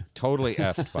None. effed. Totally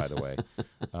effed, by the way.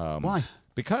 Why?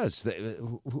 Because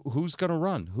who's going to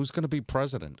run? Who's going to be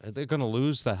president? They're going to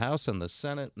lose the House and the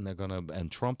Senate,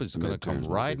 and Trump is going to come midterms will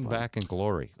be riding fun. back in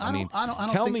glory. I don't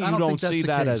tell think- me I you don't don't think that's see the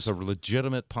that case. as a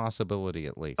legitimate possibility,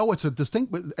 at least. Oh, it's a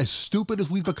distinct, as stupid as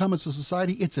we've become as a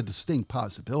society, it's a distinct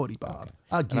possibility, Bob.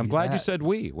 I'll give And I'm glad you that. said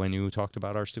 "we" when you talked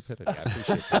about our stupidity. I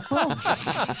appreciate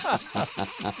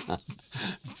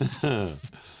that.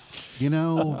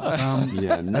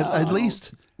 Yeah, no.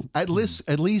 At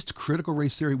least critical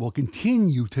race theory will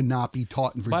continue to not be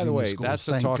taught in Virginia By the way, schools. that's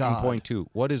a thank talking God. point too.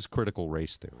 What is critical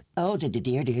race theory? Oh,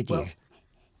 dear.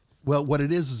 Well, what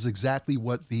it is exactly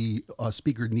what the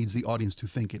speaker needs the audience to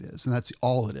think it is, and that's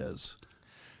all it is.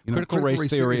 Critical race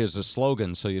theory is a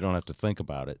slogan, so you don't have to think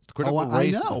about it. Critical I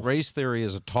know. race theory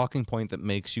is a talking point that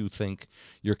makes you think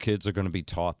your kids are going to be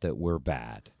taught that we're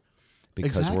bad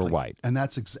because we're Exactly. white. and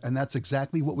that's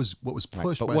exactly what was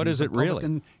pushed. but by what the is it really?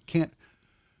 Republican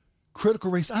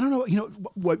critical race. I don't know.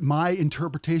 What my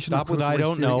interpretation. Stop of with critical I race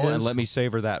don't theory know is, and let me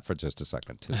savor that for just a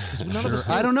second too. 'Cause none of us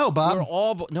I don't know, Bob. we're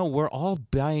all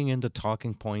buying into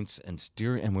talking points and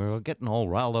steering, and we're getting all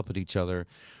riled up at each other.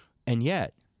 And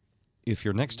yet, if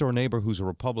your next door neighbor who's a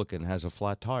Republican has a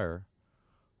flat tire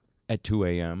at 2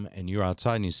 a.m. and you're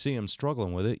outside and you see him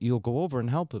struggling with it, you'll go over and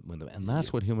help him with it. And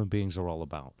that's what human beings are all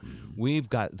about. We've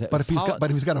got that. But if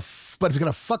he's got a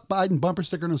fuck Biden bumper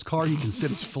sticker in his car, he can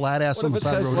sit his flat ass what on if the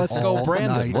it side of says the road "Let's all go,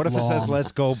 Brandon"? night What if it says long.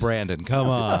 "Let's go, Brandon"? Come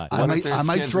on. I What might, if there's I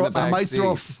might kids throw, in the I might back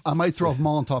throw, seat? I might throw a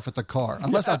Molotov at the car.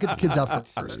 Unless I'll get the kids out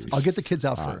first. I'll get the kids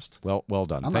out first. Well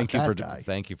done. I'm Thank not you for that guy.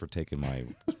 thank you for taking my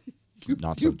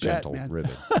not you so bet, gentle man.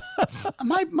 ribbon.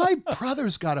 My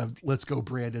brother's got a "Let's Go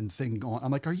Brandon" thing going.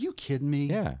 I'm like, are you kidding me?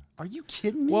 Yeah. Are you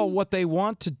kidding me? Well, what they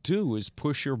want to do is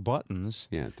push your buttons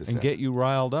Yeah, to and say. get you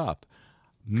riled up.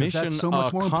 'Cause Mission that's so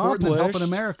much more important than helping accomplished.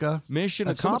 America. Mission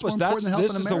That's so much more accomplished. important than helping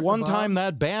This is the America, one Bob. time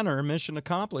that banner "Mission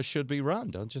accomplished" should be run,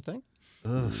 don't you think?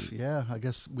 Ugh, yeah, I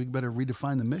guess we better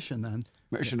redefine the mission then.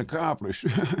 Mission accomplished.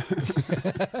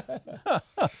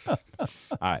 All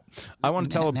right. I want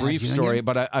to tell a Now, brief Junior? story,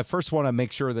 but I first want to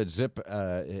make sure that Zip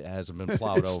hasn't been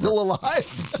plowed It's over. still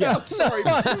alive. Yeah, I'm sorry.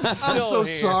 I'm so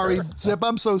sorry, Zip.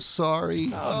 I'm so sorry.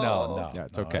 No. Yeah,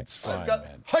 it's okay. It's fine, God,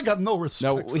 man. I got no respect.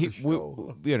 No, for the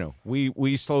show.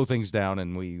 we slow things down,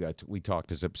 and we talk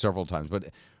to Zip several times,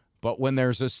 but when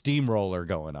there's a steamroller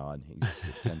going on, he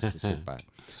tends to sit back.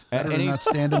 Better And than he- not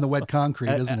stand in the wet concrete,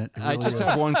 isn't it? It I really just is.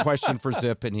 have one question for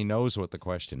Zip, and he knows what the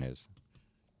question is.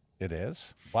 It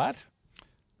is? What?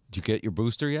 Did you get your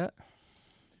booster yet?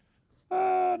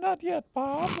 Not yet,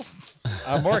 Bob.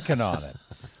 I'm working on it.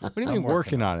 What do you mean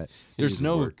working on it? There's He's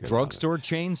no working on drugstore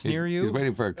chains near you? He's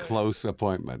waiting for a close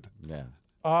appointment. Yeah.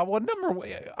 Well,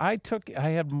 I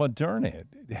had Moderna.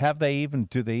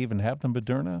 Do they even have the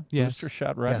Moderna Yes. booster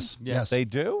shot ready? Yes. They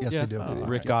do? Yes, Yeah. they do.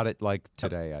 Rick got it like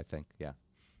today, I think. Yeah.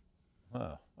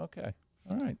 Oh, okay.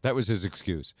 All right. That was his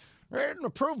excuse. I didn't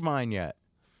approve mine yet.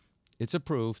 It's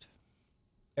approved.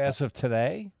 As of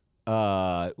today?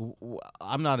 I'm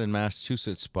not in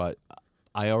Massachusetts, but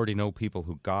I already know people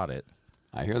who got it.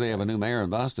 I hear they have a new mayor in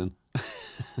Boston.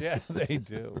 Yeah, they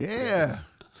do. Yeah.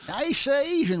 Nice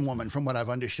Asian woman, from what I've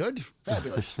understood.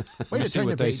 Fabulous. Way to See turn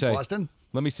what the they page, say. Boston.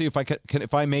 Let me see if I can.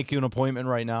 If I make you an appointment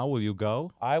right now, will you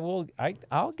go? I will.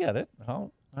 I'll get it.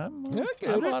 I'm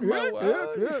on my way.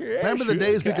 Remember the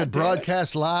days we could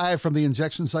broadcast live from the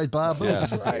injection site, Bob? Those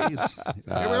days.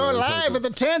 We were live at the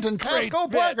tent in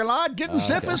Costco parking lot getting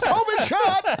Zippers COVID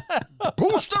shot.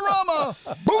 Boosterama.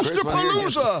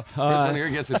 Boosterpalooza. Chris one here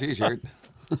gets a T-shirt.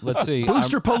 Let's see.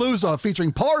 Booster Palooza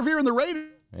featuring Paul Revere and the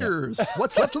Raiders.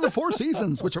 What's left of the 4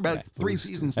 seasons, which are about 3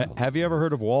 seasons. Have you ever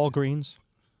heard of Walgreens?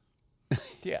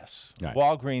 Yes. Right.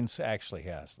 Walgreens actually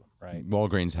has them, right?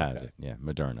 Walgreens has it. Yeah,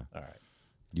 Moderna. All right.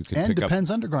 You could And pick up.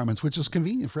 Depends Undergarments, which is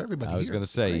convenient for everybody. I was here. going to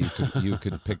say you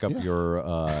could pick up your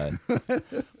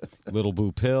Little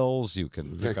Boo pills. You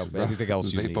can pick up anything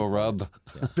else you need. Vapo Rub.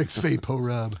 Vicks Vapo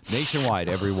Rub. Nationwide,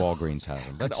 every Walgreens has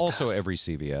them, but also every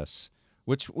CVS.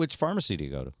 Which pharmacy do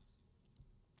you go to?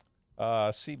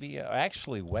 CVS,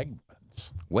 actually Wegmans.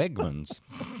 Wegmans.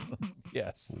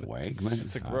 Yes. Wegmans.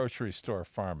 It's a grocery store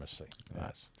pharmacy.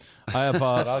 Yes. I have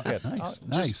But I'll get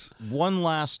Nice. one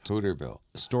last Hooterville.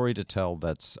 story to tell.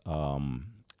 That's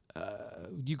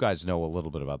you guys know a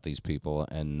little bit about these people,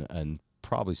 and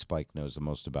probably Spike knows the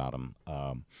most about them.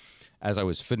 As I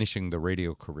was finishing the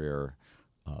radio career,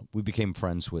 we became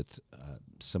friends with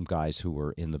some guys who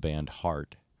were in the band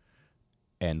Heart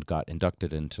and got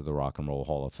inducted into the Rock and Roll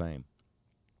Hall of Fame.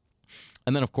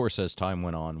 And then, of course, as time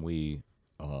went on,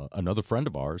 another friend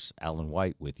of ours, Alan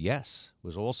White with Yes,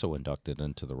 was also inducted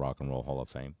into the Rock and Roll Hall of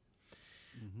Fame.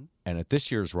 Mm-hmm. And at this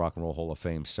year's Rock and Roll Hall of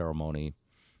Fame ceremony,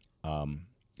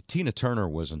 Tina Turner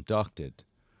was inducted.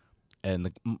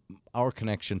 And our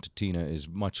connection to Tina is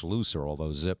much looser,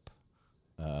 although Zip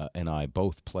and I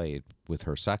both played with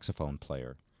her saxophone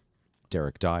player,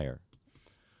 Derek Dyer.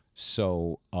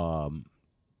 So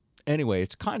anyway,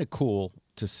 it's kind of cool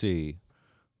to see,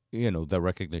 the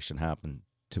recognition happen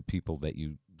to people that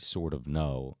you sort of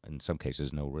know, in some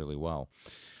cases know really well.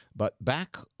 But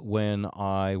back when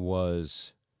I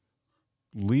was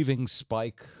leaving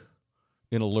Spike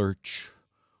in a lurch,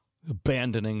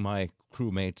 abandoning my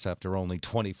crewmates after only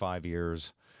 25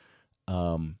 years,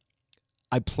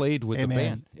 I played with the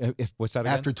band. What's that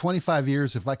again? After 25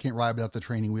 years, if I can't ride without the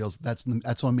training wheels, that's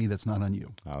on me. That's not on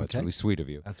you. Oh, that's really sweet of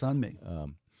you. That's on me.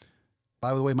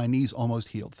 By the way, my knee's almost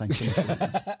healed. Thanks so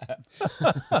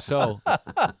much. So,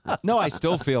 no, I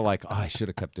still feel like I should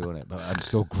have kept doing it, but I'm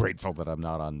so grateful that I'm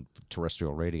not on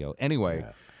terrestrial radio. Anyway,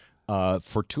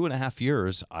 for 2.5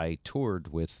 years, I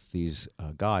toured with these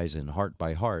guys in Heart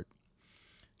by Heart.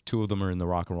 2 of them are in the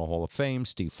Rock and Roll Hall of Fame,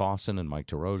 Steve Fossen and Mike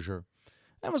DeRozier.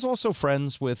 I was also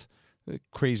friends with the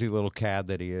crazy little cad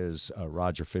that he is,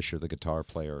 Roger Fisher, the guitar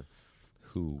player,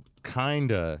 who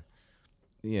kind of,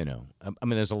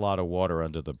 there's a lot of water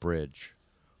under the bridge.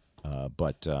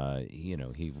 But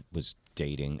he was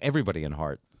dating. Everybody in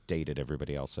Heart dated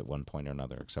everybody else at one point or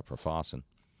another, except for Fossen.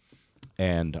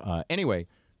 And anyway,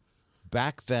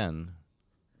 back then,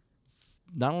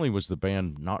 not only was the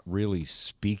band not really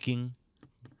speaking,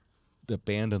 the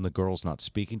band and the girls not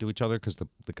speaking to each other, because the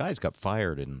guys got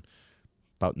fired in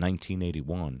about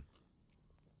 1981.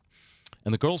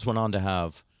 And the girls went on to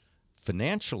have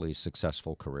financially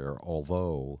successful career,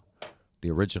 although the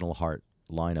original Heart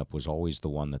lineup was always the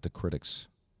one that the critics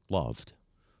loved.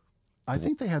 I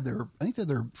think they had their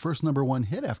first #1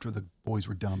 hit after the boys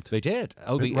were dumped. They did.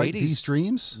 Oh, the Right, 80s. These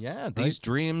Dreams? Yeah, These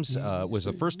Dreams was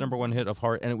the first #1 hit of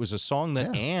Heart, and it was a song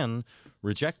that Ann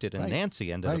rejected, and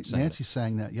Nancy ended up singing. Nancy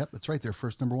sang that. Yep, that's right. Their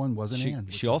first #1 wasn't Ann.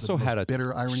 She also had a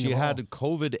bitter irony. She of had all.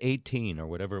 COVID-18 or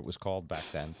whatever it was called back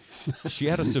then. She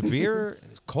had a severe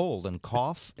cold and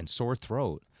cough and sore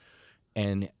throat,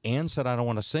 and Ann said, "I don't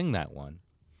want to sing that one."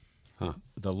 Huh.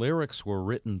 The lyrics were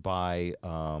written by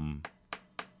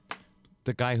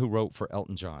the guy who wrote for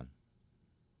Elton John.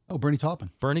 Oh, Bernie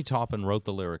Taupin. Bernie Taupin wrote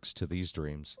the lyrics to These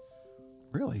Dreams.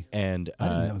 Really? And I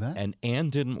didn't know that. And Ann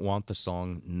didn't want the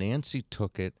song. Nancy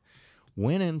took it,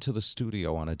 went into the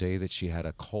studio on a day that she had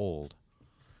a cold,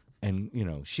 and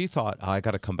she thought, I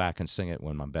got to come back and sing it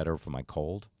when I'm better for my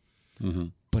cold. Mm-hmm.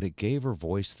 But it gave her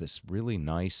voice this really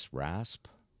nice rasp,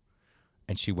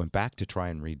 and she went back to try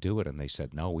and redo it, and they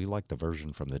said, no, we like the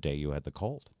version from the day you had the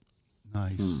cold.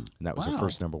 Nice. And that was her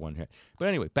first #1 hit. But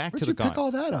anyway, back Where'd to the guy. you pick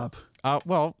all that up?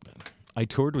 Well, I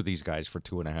toured with these guys for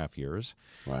 2.5 years.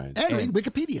 Right. And read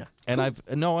Wikipedia. And I've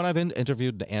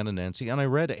interviewed Ann and Nancy, and I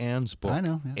read Ann's book. I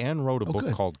know. Yeah. Ann wrote a book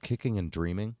good. called Kicking and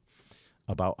Dreaming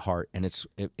about Heart, and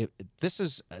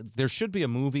there should be a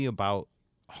movie about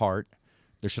Heart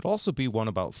There should also be one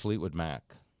about Fleetwood Mac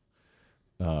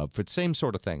for the same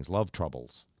sort of things, love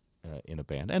troubles in a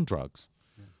band, and drugs.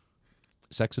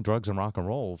 Sex and drugs and rock and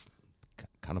roll,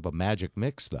 kind of a magic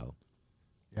mix, though.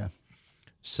 Yeah.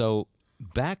 So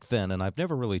back then, and I've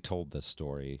never really told this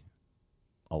story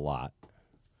a lot,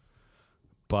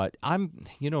 but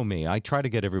you know me, I try to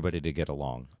get everybody to get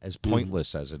along, as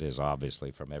pointless as it is,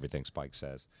 obviously, from everything Spike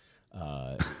says.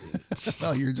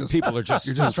 Well, you're just People are just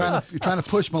you're just stupid. trying to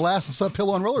push molasses uphill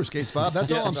on roller skates, Bob. That's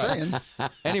all I'm saying.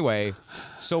 Anyway,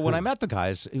 so when I met the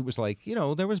guys, it was like,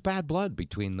 there was bad blood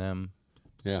between them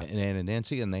and Ann and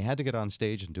Nancy, and they had to get on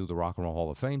stage and do the Rock and Roll Hall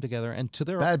of Fame together. And to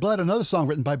their Bad Blood, another song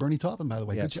written by Bernie Taupin, by the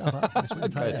way. Yes. Good job, Bob. Nice way to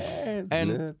tie it.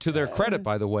 And to their credit,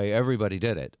 by the way, everybody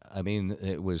did it. I mean,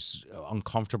 it was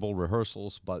uncomfortable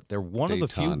rehearsals, but they're one of the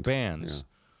few bands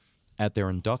at their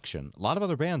induction. A lot of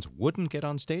other bands wouldn't get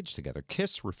on stage together.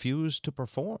 Kiss refused to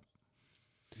perform.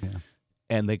 Yeah.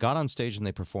 And they got on stage and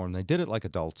they performed. They did it like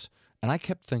adults. And I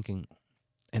kept thinking,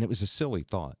 and it was a silly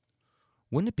thought,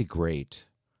 wouldn't it be great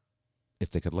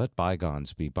if they could let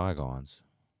bygones be bygones?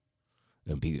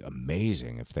 It would be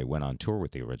amazing if they went on tour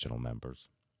with the original members.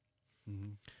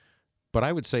 Mm-hmm. But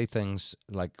I would say things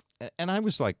like, and I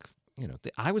was like,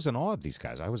 I was in awe of these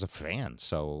guys. I was a fan.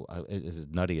 So as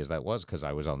nutty as that was, because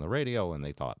I was on the radio and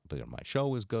they thought my show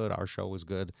was good, our show was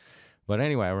good. But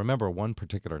anyway, I remember one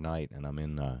particular night, and I'm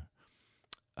in,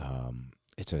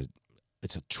 it's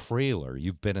a trailer.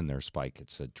 You've been in there, Spike.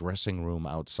 It's a dressing room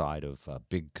outside of a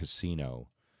big casino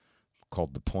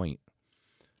called The Point.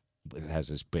 It has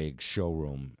this big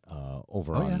showroom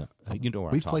over on the, you know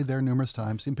where We've I'm played there numerous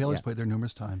times. The Impalers played there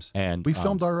numerous times. And we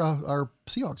filmed our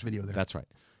Seahawks video there. That's right.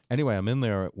 Anyway, I'm in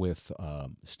there with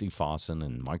Steve Fossen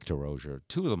and Mike DeRozier,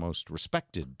 two of the most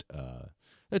respected.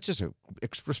 It's just a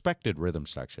respected rhythm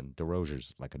section.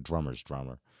 DeRozier's like a drummer's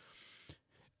drummer.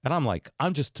 And I'm like,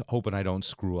 I'm just hoping I don't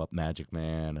screw up Magic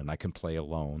Man and I can play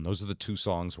alone. Those are the two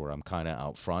songs where I'm kind of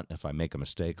out front. If I make a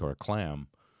mistake or a clam,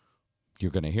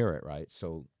 you're going to hear it, right?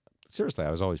 So seriously,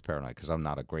 I was always paranoid because I'm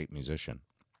not a great musician.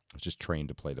 I was just trained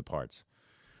to play the parts.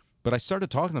 But I started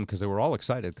talking to them because they were all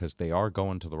excited because they are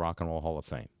going to the Rock and Roll Hall of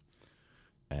Fame.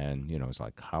 And, it's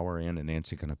like, how are Ann and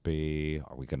Nancy going to be?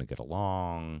 Are we going to get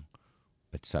along?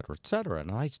 Et cetera, et cetera. And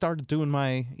I started doing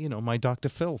my, my Dr.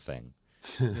 Phil thing.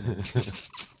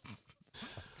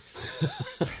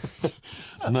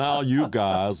 Now, you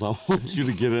guys, I want you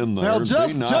to get in there. Now, and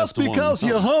just be nice to one because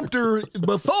you another. humped her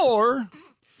before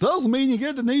doesn't mean you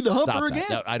get to need to hump her again.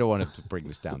 No, I don't want to bring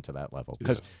this down to that level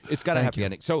because it's got a happy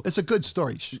ending. So it's a good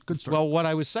story. Good story. Well, what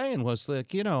I was saying was like,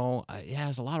 there's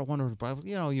a lot of wonder.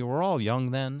 You were all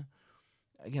young then.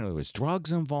 There was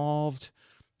drugs involved.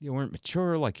 You weren't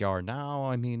mature like you are now.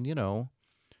 I mean,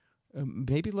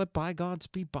 maybe let bygones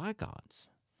be bygones.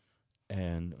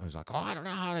 And I was like, I don't know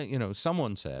how to,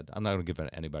 someone said, I'm not going to give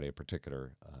anybody a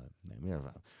particular name.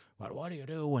 What do you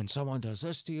do when someone does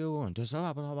this to you and does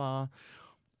blah, blah, blah.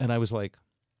 And I was like,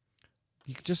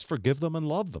 you can just forgive them and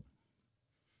love them.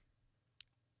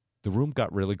 The room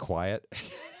got really quiet.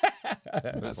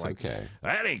 That's like, okay.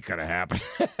 That ain't going to happen.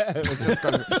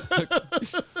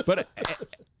 But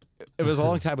it was a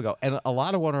long time ago. And a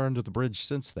lot of Water Under the Bridge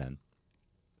since then.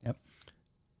 Yep.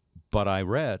 But I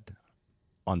read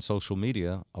on social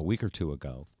media a week or two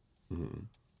ago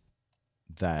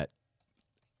that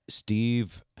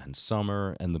Steve and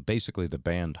Summer and basically the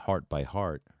band Heart by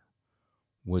Heart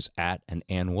was at an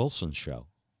Ann Wilson show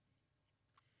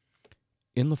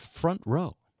in the front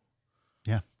row.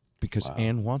 Yeah. Because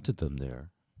Ann wanted them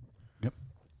there. Yep.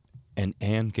 And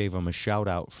Ann gave them a shout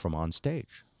out from on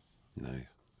stage.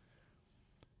 Nice.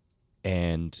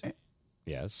 And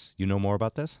yes, you know more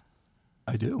about this?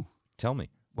 I do. Tell me.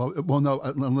 Well, no,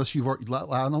 unless you've already,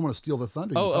 I don't want to steal the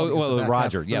thunder.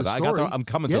 Roger. Yeah, I'm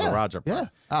coming to the Roger part. Yeah,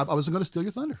 I wasn't going to steal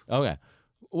your thunder. Okay.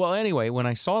 Well, anyway, when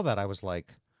I saw that, I was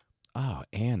like, oh,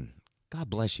 Ann, God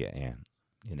bless you, Ann.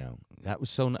 That was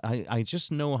so, I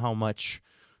just know how much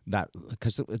that,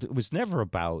 because it was never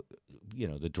about,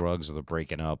 the drugs or the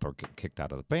breaking up or getting kicked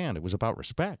out of the band. It was about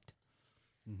respect.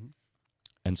 Mm-hmm.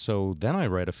 And so then I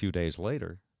read a few days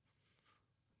later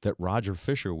that Roger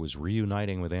Fisher was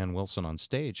reuniting with Ann Wilson on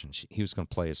stage, and he was going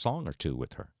to play a song or two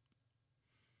with her.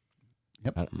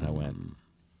 Yep. And I went.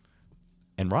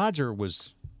 And Roger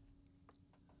was,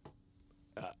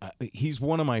 he's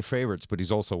one of my favorites, but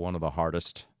he's also one of the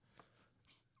hardest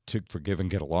to forgive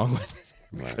and get along with.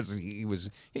 Because he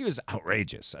was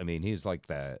outrageous. I mean, he was like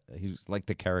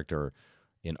the character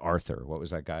in Arthur. What was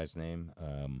that guy's name?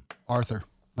 Arthur.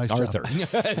 Nice Arthur. job.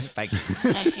 Thank you.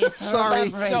 Sorry.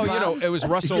 No, you know, it was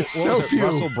Russell. It's what so was it? few.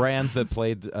 Russell Brand that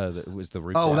played. Was the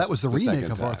remake. Oh, that was the remake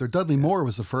second of time. Arthur. Dudley Moore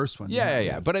was the first one.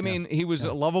 Yeah. But I mean, he was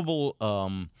a lovable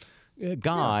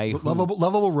guy. who-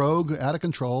 Lovable rogue, out of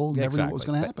control. Never knew what was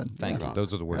Exactly. going to happen. Thank you.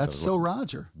 Those are the words. That's I was so looking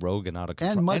Roger. for. Rogue and out of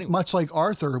control. And much, Anyway. much like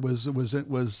Arthur was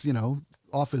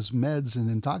off his meds and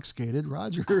intoxicated.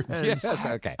 Roger has. Yes,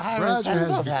 okay. Roger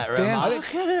has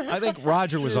danced, I think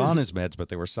Roger was on his meds, but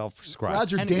they were self-prescribed.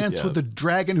 Roger Anyway- danced with the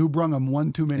dragon who brung him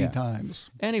one too many Yeah.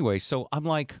 times. Anyway, so I'm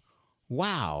like,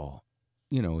 wow,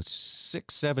 it's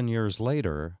 6-7 years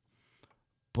later,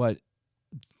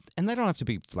 and they don't have to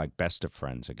be like best of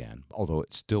friends again, although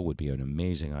it still would be an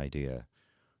amazing idea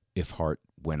if Hart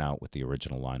went out with the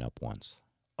original lineup once.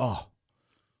 Oh,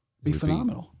 it Be would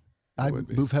phenomenal. I'd would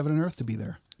be. move heaven and earth to be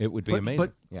there. It would be But- amazing.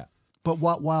 but- yeah. But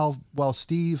while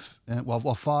Steve and while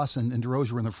Foss and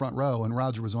DeRoche were in the front row and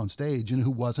Roger was on stage, you know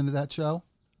who wasn't at that show?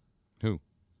 Who?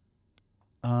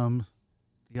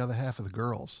 The other half of the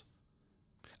girls.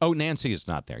 Oh, Nancy is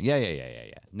not there.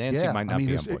 Yeah. Nancy might not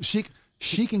be on board.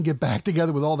 She can get back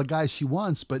together with all the guys she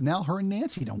wants, but now her and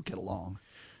Nancy don't get along.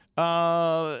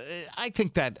 I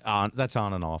think that's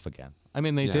on and off again. I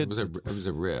mean, they Yeah, did. it was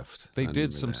a rift. They I did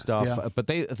remember some that. stuff, Yeah. but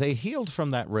they healed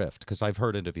from that rift because I've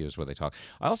heard interviews where they talk.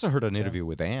 I also heard an interview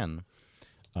with Ann.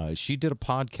 She did a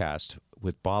podcast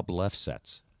with Bob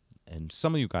Lefsetz, and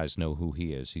some of you guys know who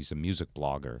he is. He's a music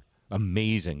blogger,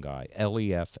 amazing guy,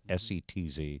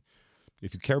 Lefsetz.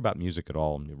 If you care about music at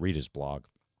all, read his blog.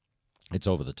 It's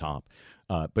over the top.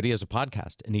 But he has a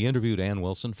podcast, and he interviewed Ann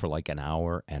Wilson for like an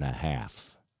hour and a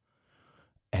half.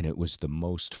 And it was the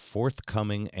most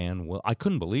forthcoming I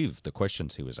couldn't believe the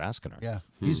questions he was asking her. Yeah,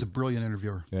 he's a brilliant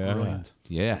interviewer. Yeah. Brilliant.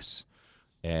 Yes.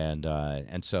 And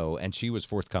she was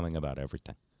forthcoming about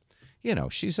everything.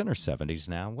 She's in her 70s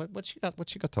now. What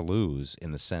she got to lose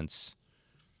in the sense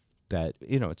that,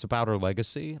 it's about her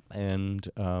legacy and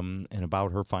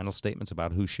about her final statements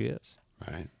about who she is.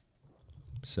 Right.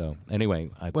 So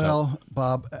anyway,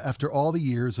 Bob, after all the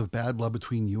years of bad blood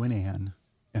between you and Ann,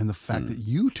 and the fact that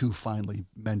you two finally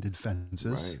mended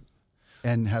fences Right.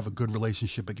 and have a good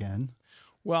relationship again.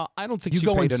 well, I don't think You she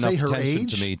go paid and enough say her attention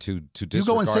age? to me to disregard You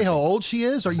go and say me. how old she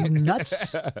is? Are you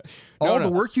nuts? All no. the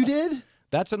work you did?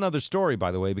 That's another story,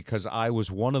 by the way, because I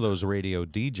was one of those radio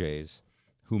DJs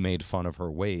who made fun of her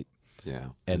weight. Yeah.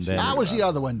 And then That was the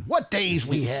other one. What days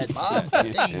we had, Bob? What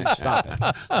days? stop it.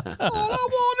 All I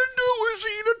want to do is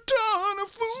eat a ton of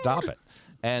food. Stop it.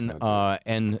 And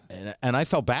I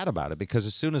felt bad about it because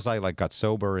as soon as I got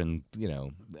sober and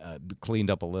cleaned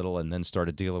up a little and then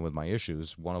started dealing with my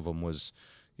issues, one of them was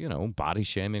body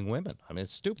shaming women. I mean,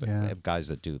 it's stupid. Yeah. They have guys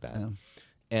that do that. Yeah.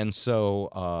 And so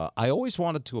I always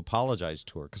wanted to apologize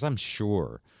to her because I'm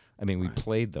sure. I mean, we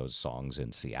played those songs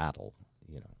in Seattle.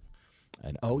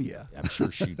 And Oh, yeah. I'm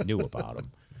sure she knew about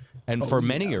them. And for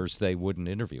many years, they wouldn't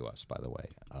interview us, by the way.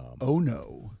 Oh,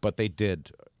 no. But they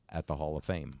did at the Hall of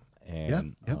Fame.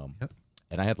 And Yep.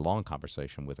 and I had a long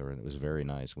conversation with her, and it was very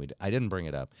nice. I didn't bring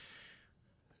it up,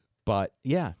 but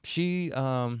yeah, she's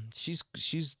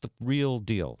the real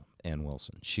deal, Ann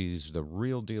Wilson. She's the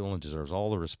real deal and deserves all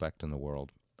the respect in the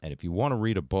world. And if you want to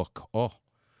read a book,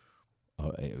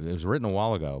 it was written a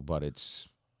while ago, but it's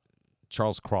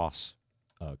Charles Cross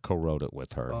co-wrote it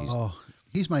with her.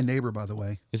 He's my neighbor, by the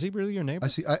way. Is he really your neighbor?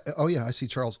 I see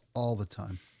Charles all the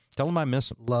time. Tell him I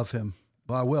miss him. Love him.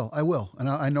 Well, I will. And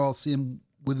I know I'll see him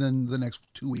within the next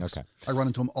 2 weeks. Okay. I run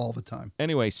into him all the time.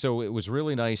 Anyway, so it was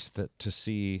really nice to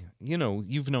see,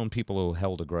 you've known people who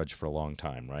held a grudge for a long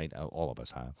time, right? All of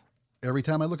us have. Every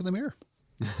time I look in the mirror.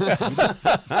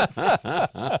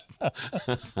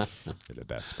 You're the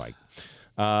best, Spike.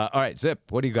 All right, Zip,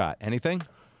 what do you got? Anything?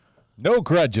 No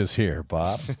grudges here,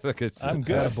 Bob. Look at I'm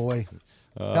good. Boy.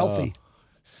 Healthy.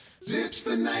 Zip's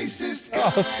the nicest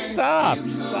guy. Oh, stop.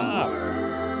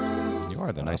 You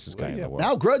are the nicest guy in the world.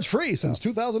 Now grudge free since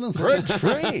 2003. Grudge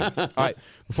free. All right,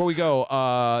 before we go,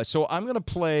 so I'm going to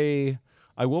play,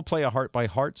 I will play a Heart by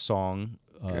Heart song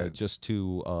just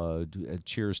to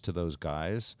cheers to those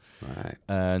guys. Right.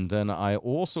 And then I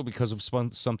also, because of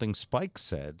something Spike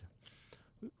said,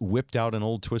 whipped out an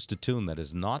old Twisted tune that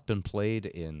has not been played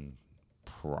in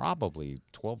probably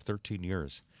 12, 13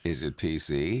 years. Is it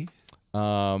PC?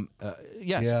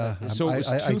 Yes. Yeah, So it was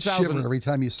I shiver every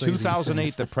time you say these 2008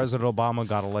 things. that President Obama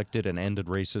got elected and ended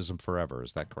racism forever.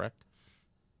 Is that correct?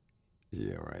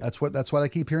 Yeah, right. That's what I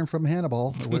keep hearing from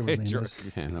Hannibal, or whatever his name Sure. is.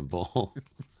 Hannibal.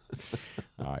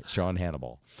 All right, Sean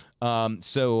Hannibal.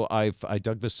 So I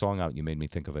dug this song out. You made me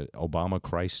think of it. Obama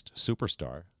Christ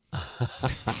Superstar.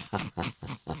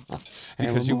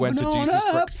 And Because you we're went to moving on Jesus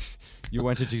up. Christ. You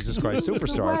went to Jesus Christ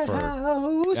Superstar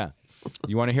for. Yeah.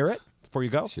 You want to hear it before you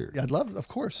go? Sure. Yeah, I'd love it, of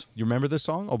course. You remember this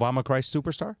song, Obama Christ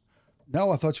Superstar? No,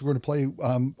 I thought you were going to play.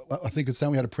 I think it's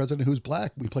time we had a president who's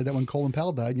black. We played that when Colin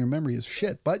Powell died, and your memory is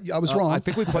shit. But I was wrong. I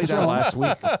think we played that last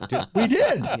week. We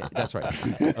did. Yeah, that's right.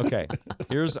 Okay.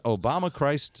 Here's Obama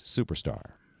Christ Superstar.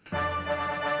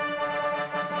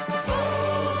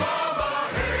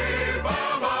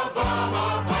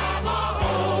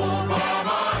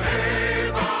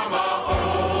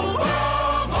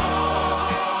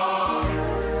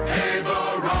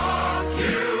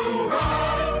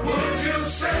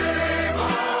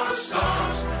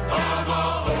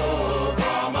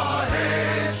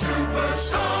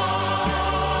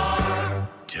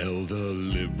 Tell the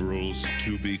liberals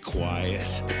to be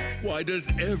quiet. Why does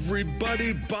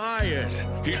everybody buy it?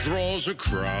 He draws a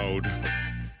crowd.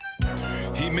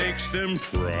 He makes them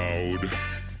proud.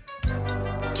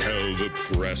 Tell the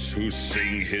press who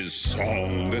sing his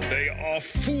song that they are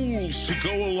fools to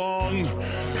go along.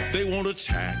 They won't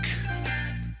attack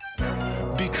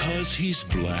because he's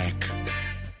black.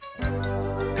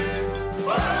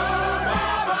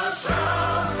 Obama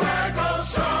sounds like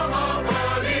Osama,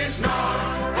 but he's not.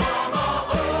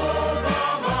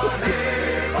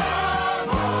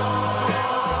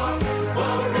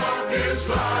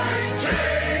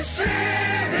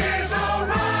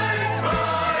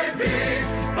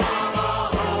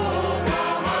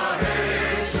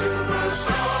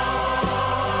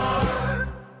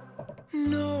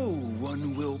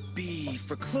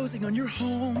 For closing on your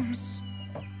homes.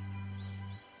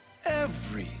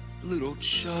 Every little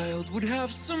child would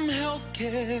have some health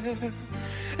care,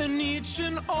 and each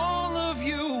and all of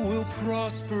you will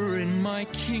prosper in my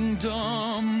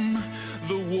kingdom.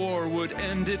 The war would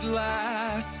end at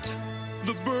last.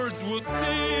 The birds will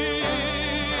sing.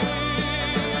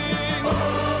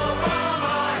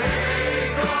 Obama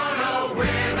ain't gonna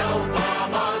win.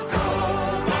 Obama go.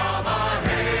 Obama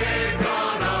ain't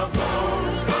gonna vote.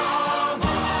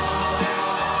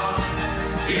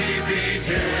 He beat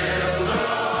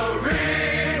Hillary,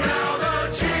 now the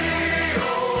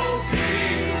GOP.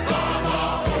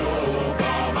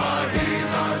 Obama,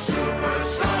 he's our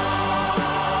superstar.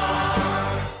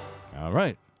 All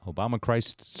right. Obama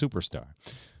Christ Superstar.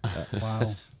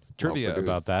 Wow. Trivia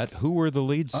about that. Who were the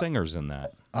lead singers in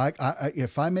that?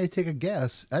 If I may take a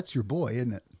guess, that's your boy,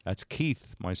 isn't it? That's Keith,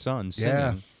 my son,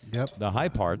 singing Yep. the high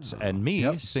parts, and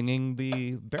me singing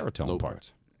the baritone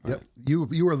parts. Yep.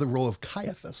 You are the role of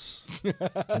Caiaphas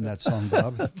in that song,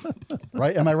 Bob.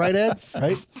 Right? Am I right, Ed?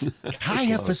 Right?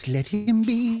 Caiaphas, let him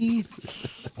be.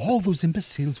 All those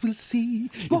imbeciles will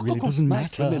see. It really doesn't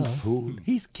matter.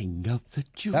 He's king of the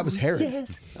Jews. That was Herod.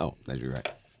 Yes. Oh, you're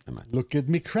right. Look at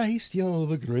me, Christ, you're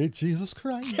the great Jesus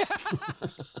Christ.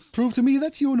 Prove to me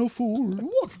that you're no fool.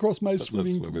 Walk across my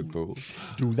swimming pool.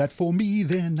 Do that for me,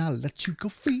 then I'll let you go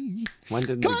free. When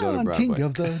didn't Come we go to on, Broadway? King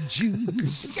of the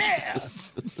Jews. Yeah.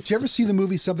 Did you ever see the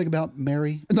movie Something About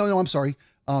Mary? No, I'm sorry.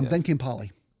 Then Came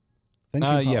Polly. Then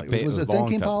Came Polly. Was it Then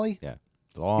Came Polly? Yeah,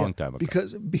 long time ago.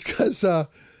 Because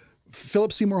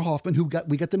Philip Seymour Hoffman,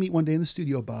 we got to meet one day in the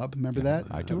studio, Bob. Remember that?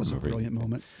 I do That was a remember. brilliant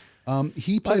moment.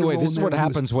 He By played the way, a role this is in what there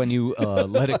happens when you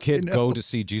let a kid go to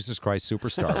see Jesus Christ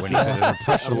Superstar when he's at an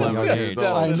impressionable young age.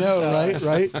 I know,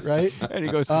 right? And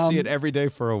he goes to see it every day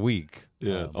for a week.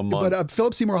 Yeah, a month. But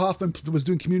Philip Seymour Hoffman was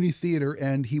doing community theater,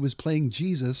 and he was playing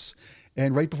Jesus.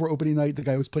 And right before opening night, the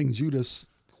guy who was playing Judas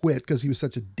quit because he was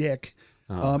such a dick.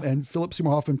 And Philip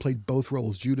Seymour Hoffman played both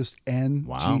roles, Judas and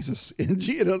Jesus,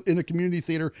 in a community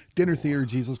theater, dinner theater,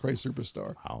 Jesus Christ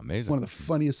Superstar. Wow, amazing. One of the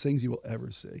funniest things you will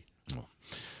ever see.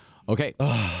 Okay.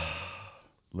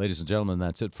 Ladies and gentlemen,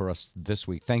 that's it for us this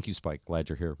week. Thank you, Spike. Glad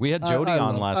you're here. We had Jody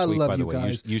on last week, by the way.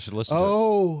 Guys. You should listen to it.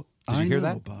 Oh, Did you hear know,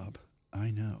 that? Bob.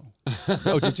 I know.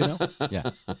 Oh, did you know?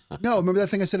 Yeah. No, remember that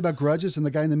thing I said about grudges and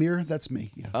the guy in the mirror? That's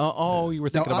me. Yeah. Oh, you were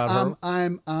thinking about her?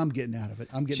 I'm getting out of it.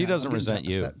 She doesn't resent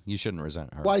you. You shouldn't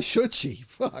resent her. Why should she?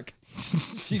 Fuck.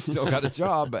 She's still got a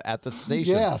job at the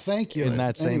station. Yeah, thank you. In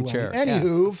that same chair.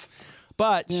 Anywho.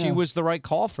 But she was the right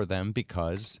call for them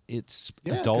because it's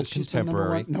adult she's been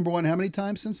contemporary. number one how many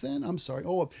times since then? I'm sorry.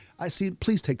 Oh, I see.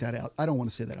 Please take that out. I don't want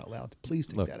to say that out loud. Please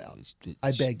take that out.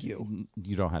 I beg you.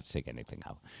 You don't have to take anything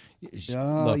out.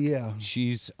 Yeah.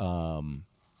 She's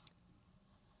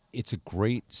it's a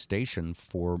great station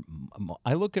for.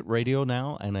 I look at radio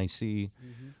now and I see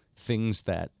things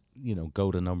that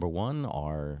go to number one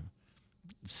are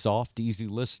soft, easy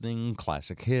listening,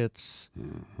 classic hits,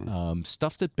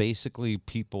 stuff that basically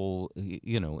people,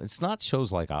 it's not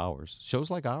shows like ours.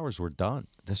 Shows like ours were done.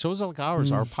 The shows like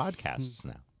ours are podcasts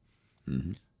now.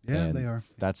 Yeah, And they are.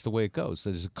 That's the way it goes.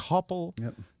 There's a couple,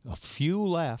 a few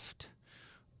left,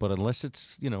 But unless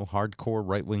it's, hardcore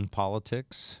right-wing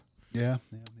politics, Yeah.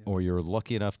 or you're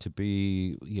lucky enough to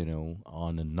be,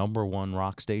 on a #1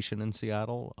 rock station in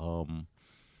Seattle,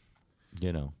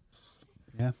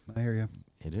 Yeah, I hear you.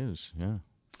 it is, yeah.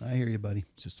 I hear you, buddy.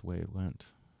 It's just the way it went.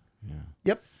 Yeah.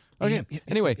 Yep. Okay.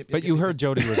 Anyway, but you heard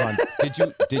Jody was on.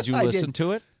 Did you I listen did.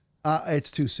 to it? It's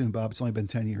too soon, Bob. It's only been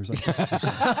 10 years. God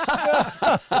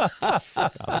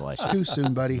bless you. Too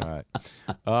soon, buddy. All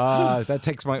right. That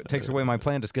takes away my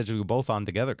plan to schedule you both on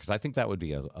together, because I think that would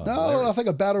be a No, hilarious. I think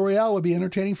a battle royale would be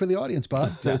entertaining for the audience,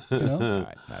 Bob. All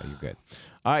right, no, you're good.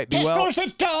 All right, be This well. goes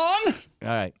at dawn. All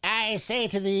right. I say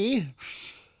to thee.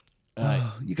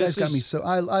 You guys This got me is- so.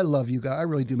 I love you guys. I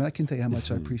really do, man. I can't tell you how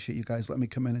much I appreciate you guys. Let me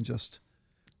come in and just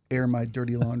air my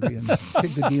dirty laundry and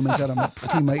kick the demons out of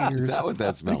between my ears. Is that what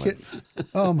that's I smelling? can't-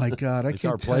 Oh my God! I It's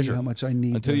can't our tell pleasure. you how much I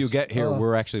need. Until you this. get here, Oh.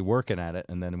 we're actually working at it,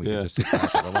 and then we can just sit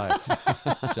back and relax.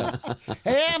 So,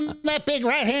 Hey, I'm that big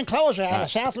right-hand closer out of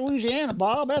South Louisiana,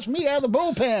 Bob. That's me out of the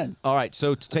bullpen. all right,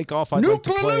 so to take off, I'd like to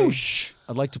play. Nucleoosh.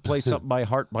 I'd like to play something by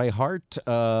Heart.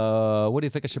 What do you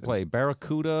think I should play?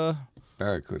 Barracuda.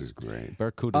 Barracuda's great.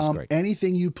 Barracuda's great.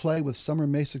 Anything you play with Summer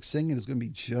Masick singing is going to be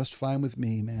just fine with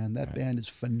me, man. That band is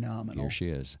phenomenal. Here she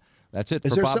is. That's it. Is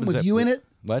for there Bob something and with Zip. you in it?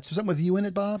 What? Is there something with you in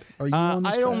it, Bob? Are you on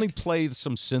this I track? only play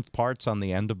some synth parts on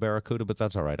the end of Barracuda, but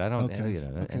that's all right. I don't. Okay,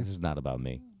 This is not about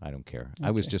me. I don't care.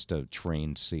 I was just a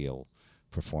trained seal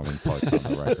performing parts on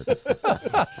the record.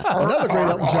 Another great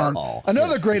Elton John.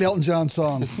 Another great Elton John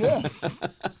song. Yeah.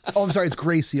 Oh, I'm sorry. It's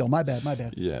Gray Seal. My bad. My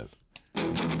bad. Yes.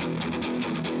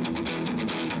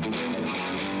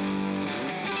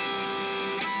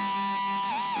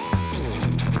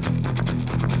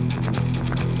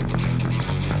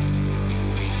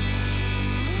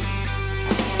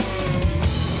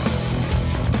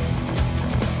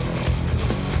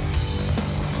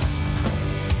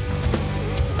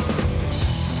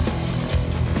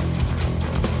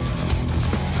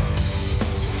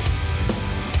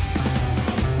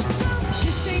 I saw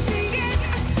you sleeping in,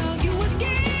 I saw you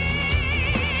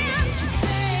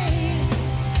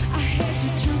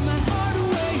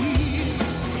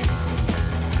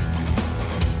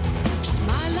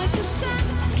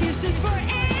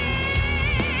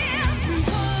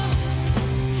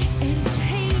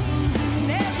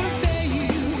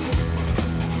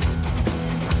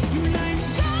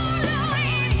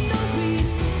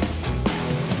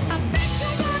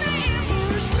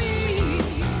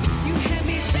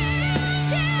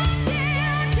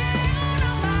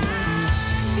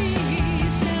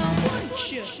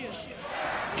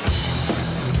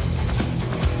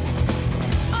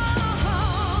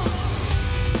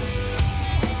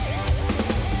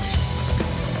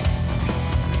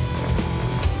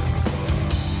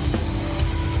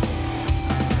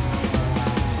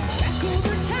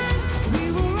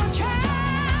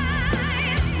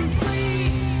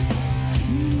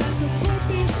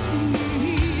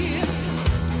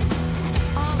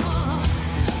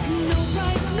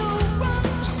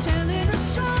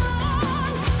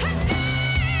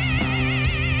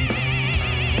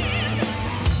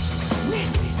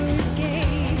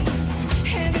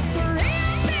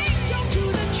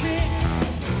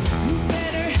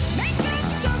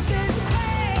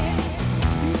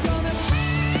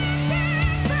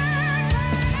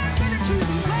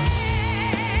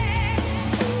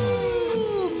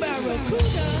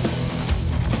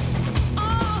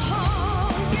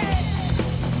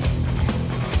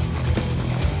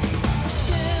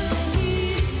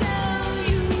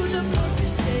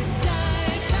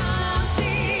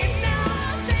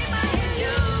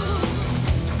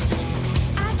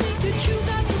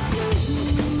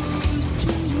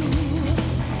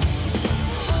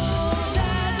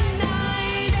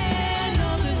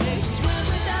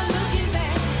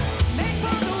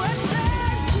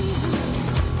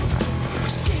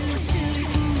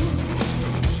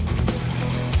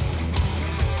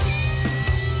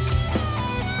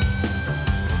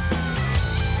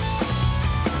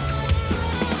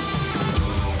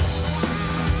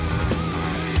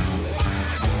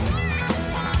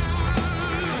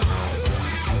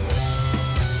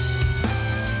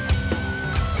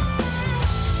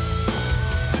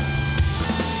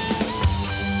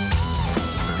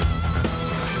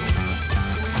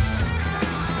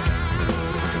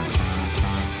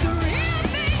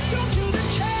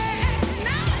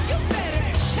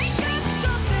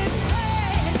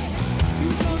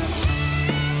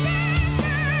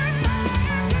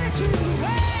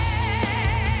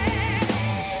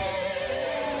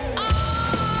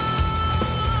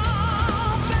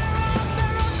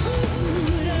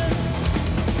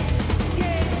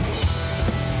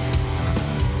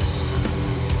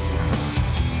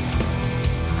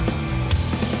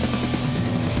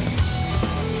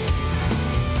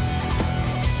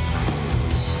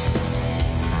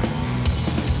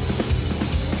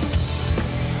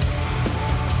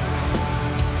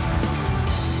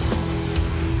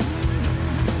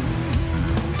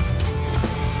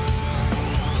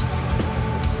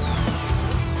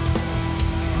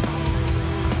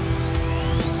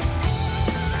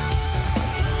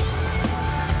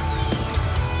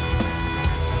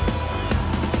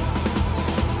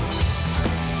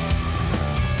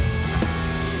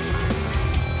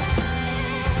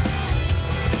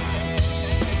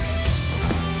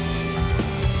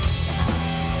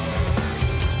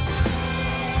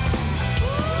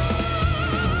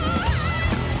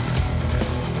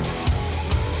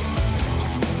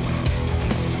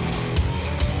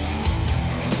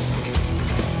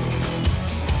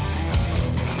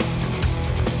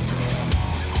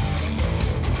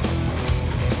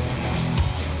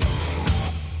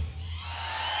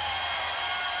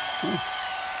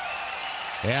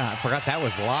forgot that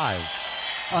was live.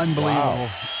 Unbelievable.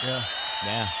 Yeah.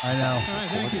 Yeah. I know. All right,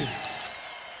 thank you.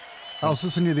 I was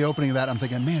listening to the opening of that. I'm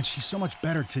thinking, man, she's so much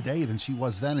better today than she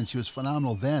was then, and she was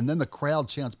phenomenal then. Then the crowd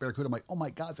chants Barracuda. I'm like, oh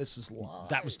my God, this is live.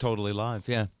 That was totally live.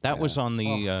 Yeah, that was on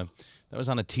the that was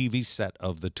on a TV set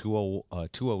of the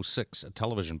 206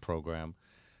 television program,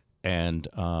 and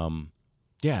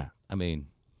yeah, I mean,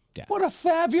 yeah. What a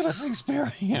fabulous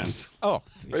experience. Oh,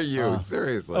 for you,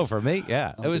 seriously. Oh, for me,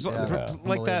 yeah. It was like that.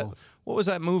 Unbelievable. What was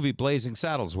that movie, Blazing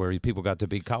Saddles, where people got to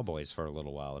be cowboys for a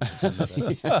little while? I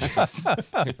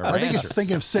think it's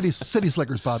thinking of City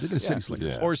Slickers, Bob. They did City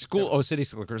Slickers. Or City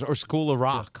Slickers, or School of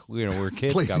Rock. You know, where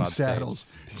kids Blazing got on Saddles.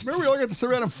 stage. Remember we all got to sit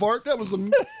around and fart? That was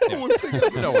You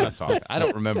know what I'm talking. I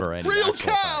don't remember any. Real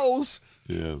actual cows.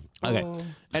 Yes. Okay.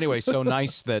 Anyway, so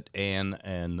nice that Ann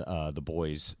and the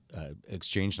boys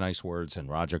exchanged nice words, and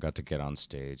Roger got to get on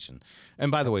stage.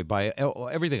 And by the way, by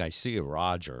everything I see of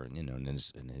Roger, you know, and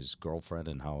his girlfriend,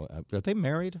 and how are they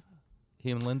married?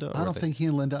 He and Linda? I don't think he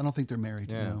and Linda. I don't think they're married.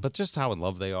 Yeah, No. but just how in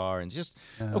love they are, and just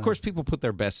of course people put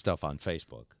their best stuff on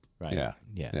Facebook, right?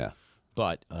 Yeah.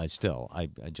 But still,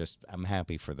 I'm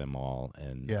happy for them all,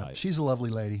 and Yeah, she's a lovely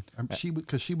lady. She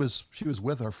was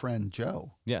with our friend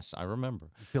Joe. Yes, I remember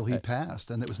Until he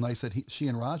passed, and it was nice that she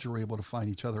and Roger were able to find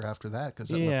each other after that because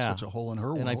it left such a hole in her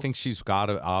world. And I think she's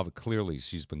clearly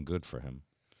she's been good for him.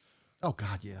 Oh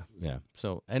God, yeah. Yeah.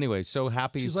 So anyway, so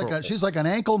happy. She's like an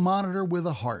ankle monitor with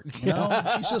a heart. You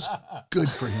know, she's just good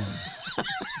for him.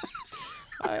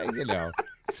 You know.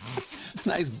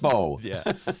 Nice bow. Yeah.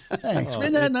 Thanks.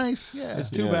 Isn't that nice? Yeah. It's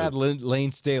too bad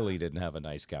Lane Staley didn't have a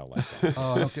nice cow like that.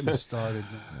 Oh, don't get me started.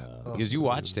 Because you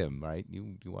watched him, right?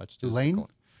 You watched his Lane? decline.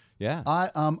 Yeah.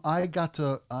 I got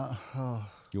to.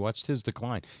 You watched his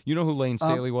decline. You know who Lane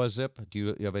Staley was, Zip?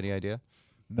 Do you have any idea?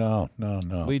 No.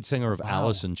 Lead singer of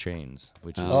Alice in Chains,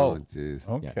 which is geez.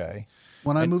 Okay.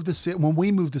 When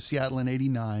we moved to Seattle in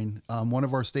 '89, one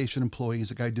of our station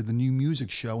employees, a guy who did the new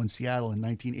music show in Seattle in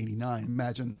 1989.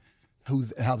 Imagine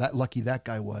how that lucky that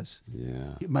guy was.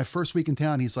 Yeah. My first week in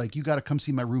town, he's like, "You got to come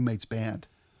see my roommate's band,"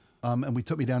 and we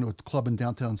took me down to a club in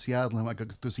downtown Seattle, and I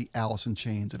got to see Alice in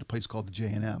Chains at a place called the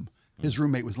J&M. His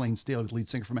roommate was Lane Staley, the lead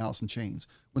singer from Alice in Chains,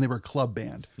 when they were a club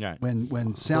band. Yeah. When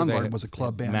Soundgarden was a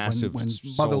club band. Massive. When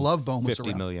Mother Love Bone was 50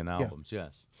 around. million albums.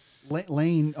 Yes.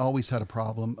 Lane always had a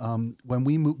problem. When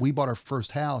we bought our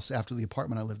first house after the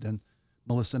apartment I lived in,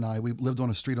 Melissa and I, we lived on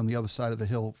a street on the other side of the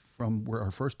hill from where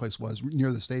our first place was,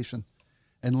 near the station.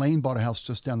 And Lane bought a house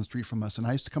just down the street from us. And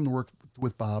I used to come to work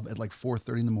with Bob at like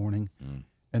 4:30 in the morning.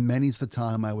 And many's the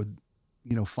time I would,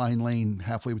 find Lane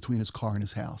halfway between his car and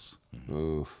his house,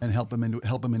 and help him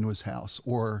into his house,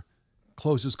 or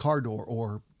close his car door,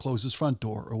 or close his front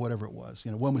door, or whatever it was.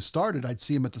 When we started, I'd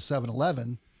see him at the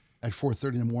 7-Eleven at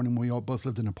 4:30 in the morning. We all both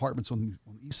lived in apartments on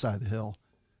the east side of the hill.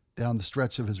 Down the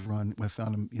stretch of his run, I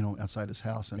found him, outside his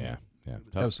house, and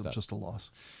that was just a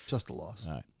loss. Just a loss.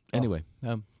 All right. Anyway,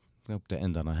 I hope to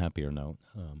end on a happier note.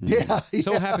 So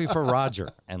Yeah. happy for Roger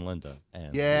and Linda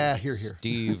and here.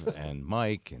 Steve and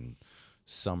Mike and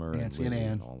Summer Nancy and and Lizzie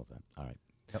Ann. and all of that. All right.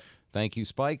 Yep. Thank you,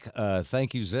 Spike.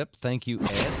 Thank you, Zip. Thank you,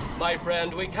 Ed. My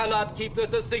friend, we cannot keep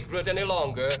this a secret any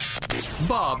longer.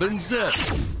 Bob and Zip.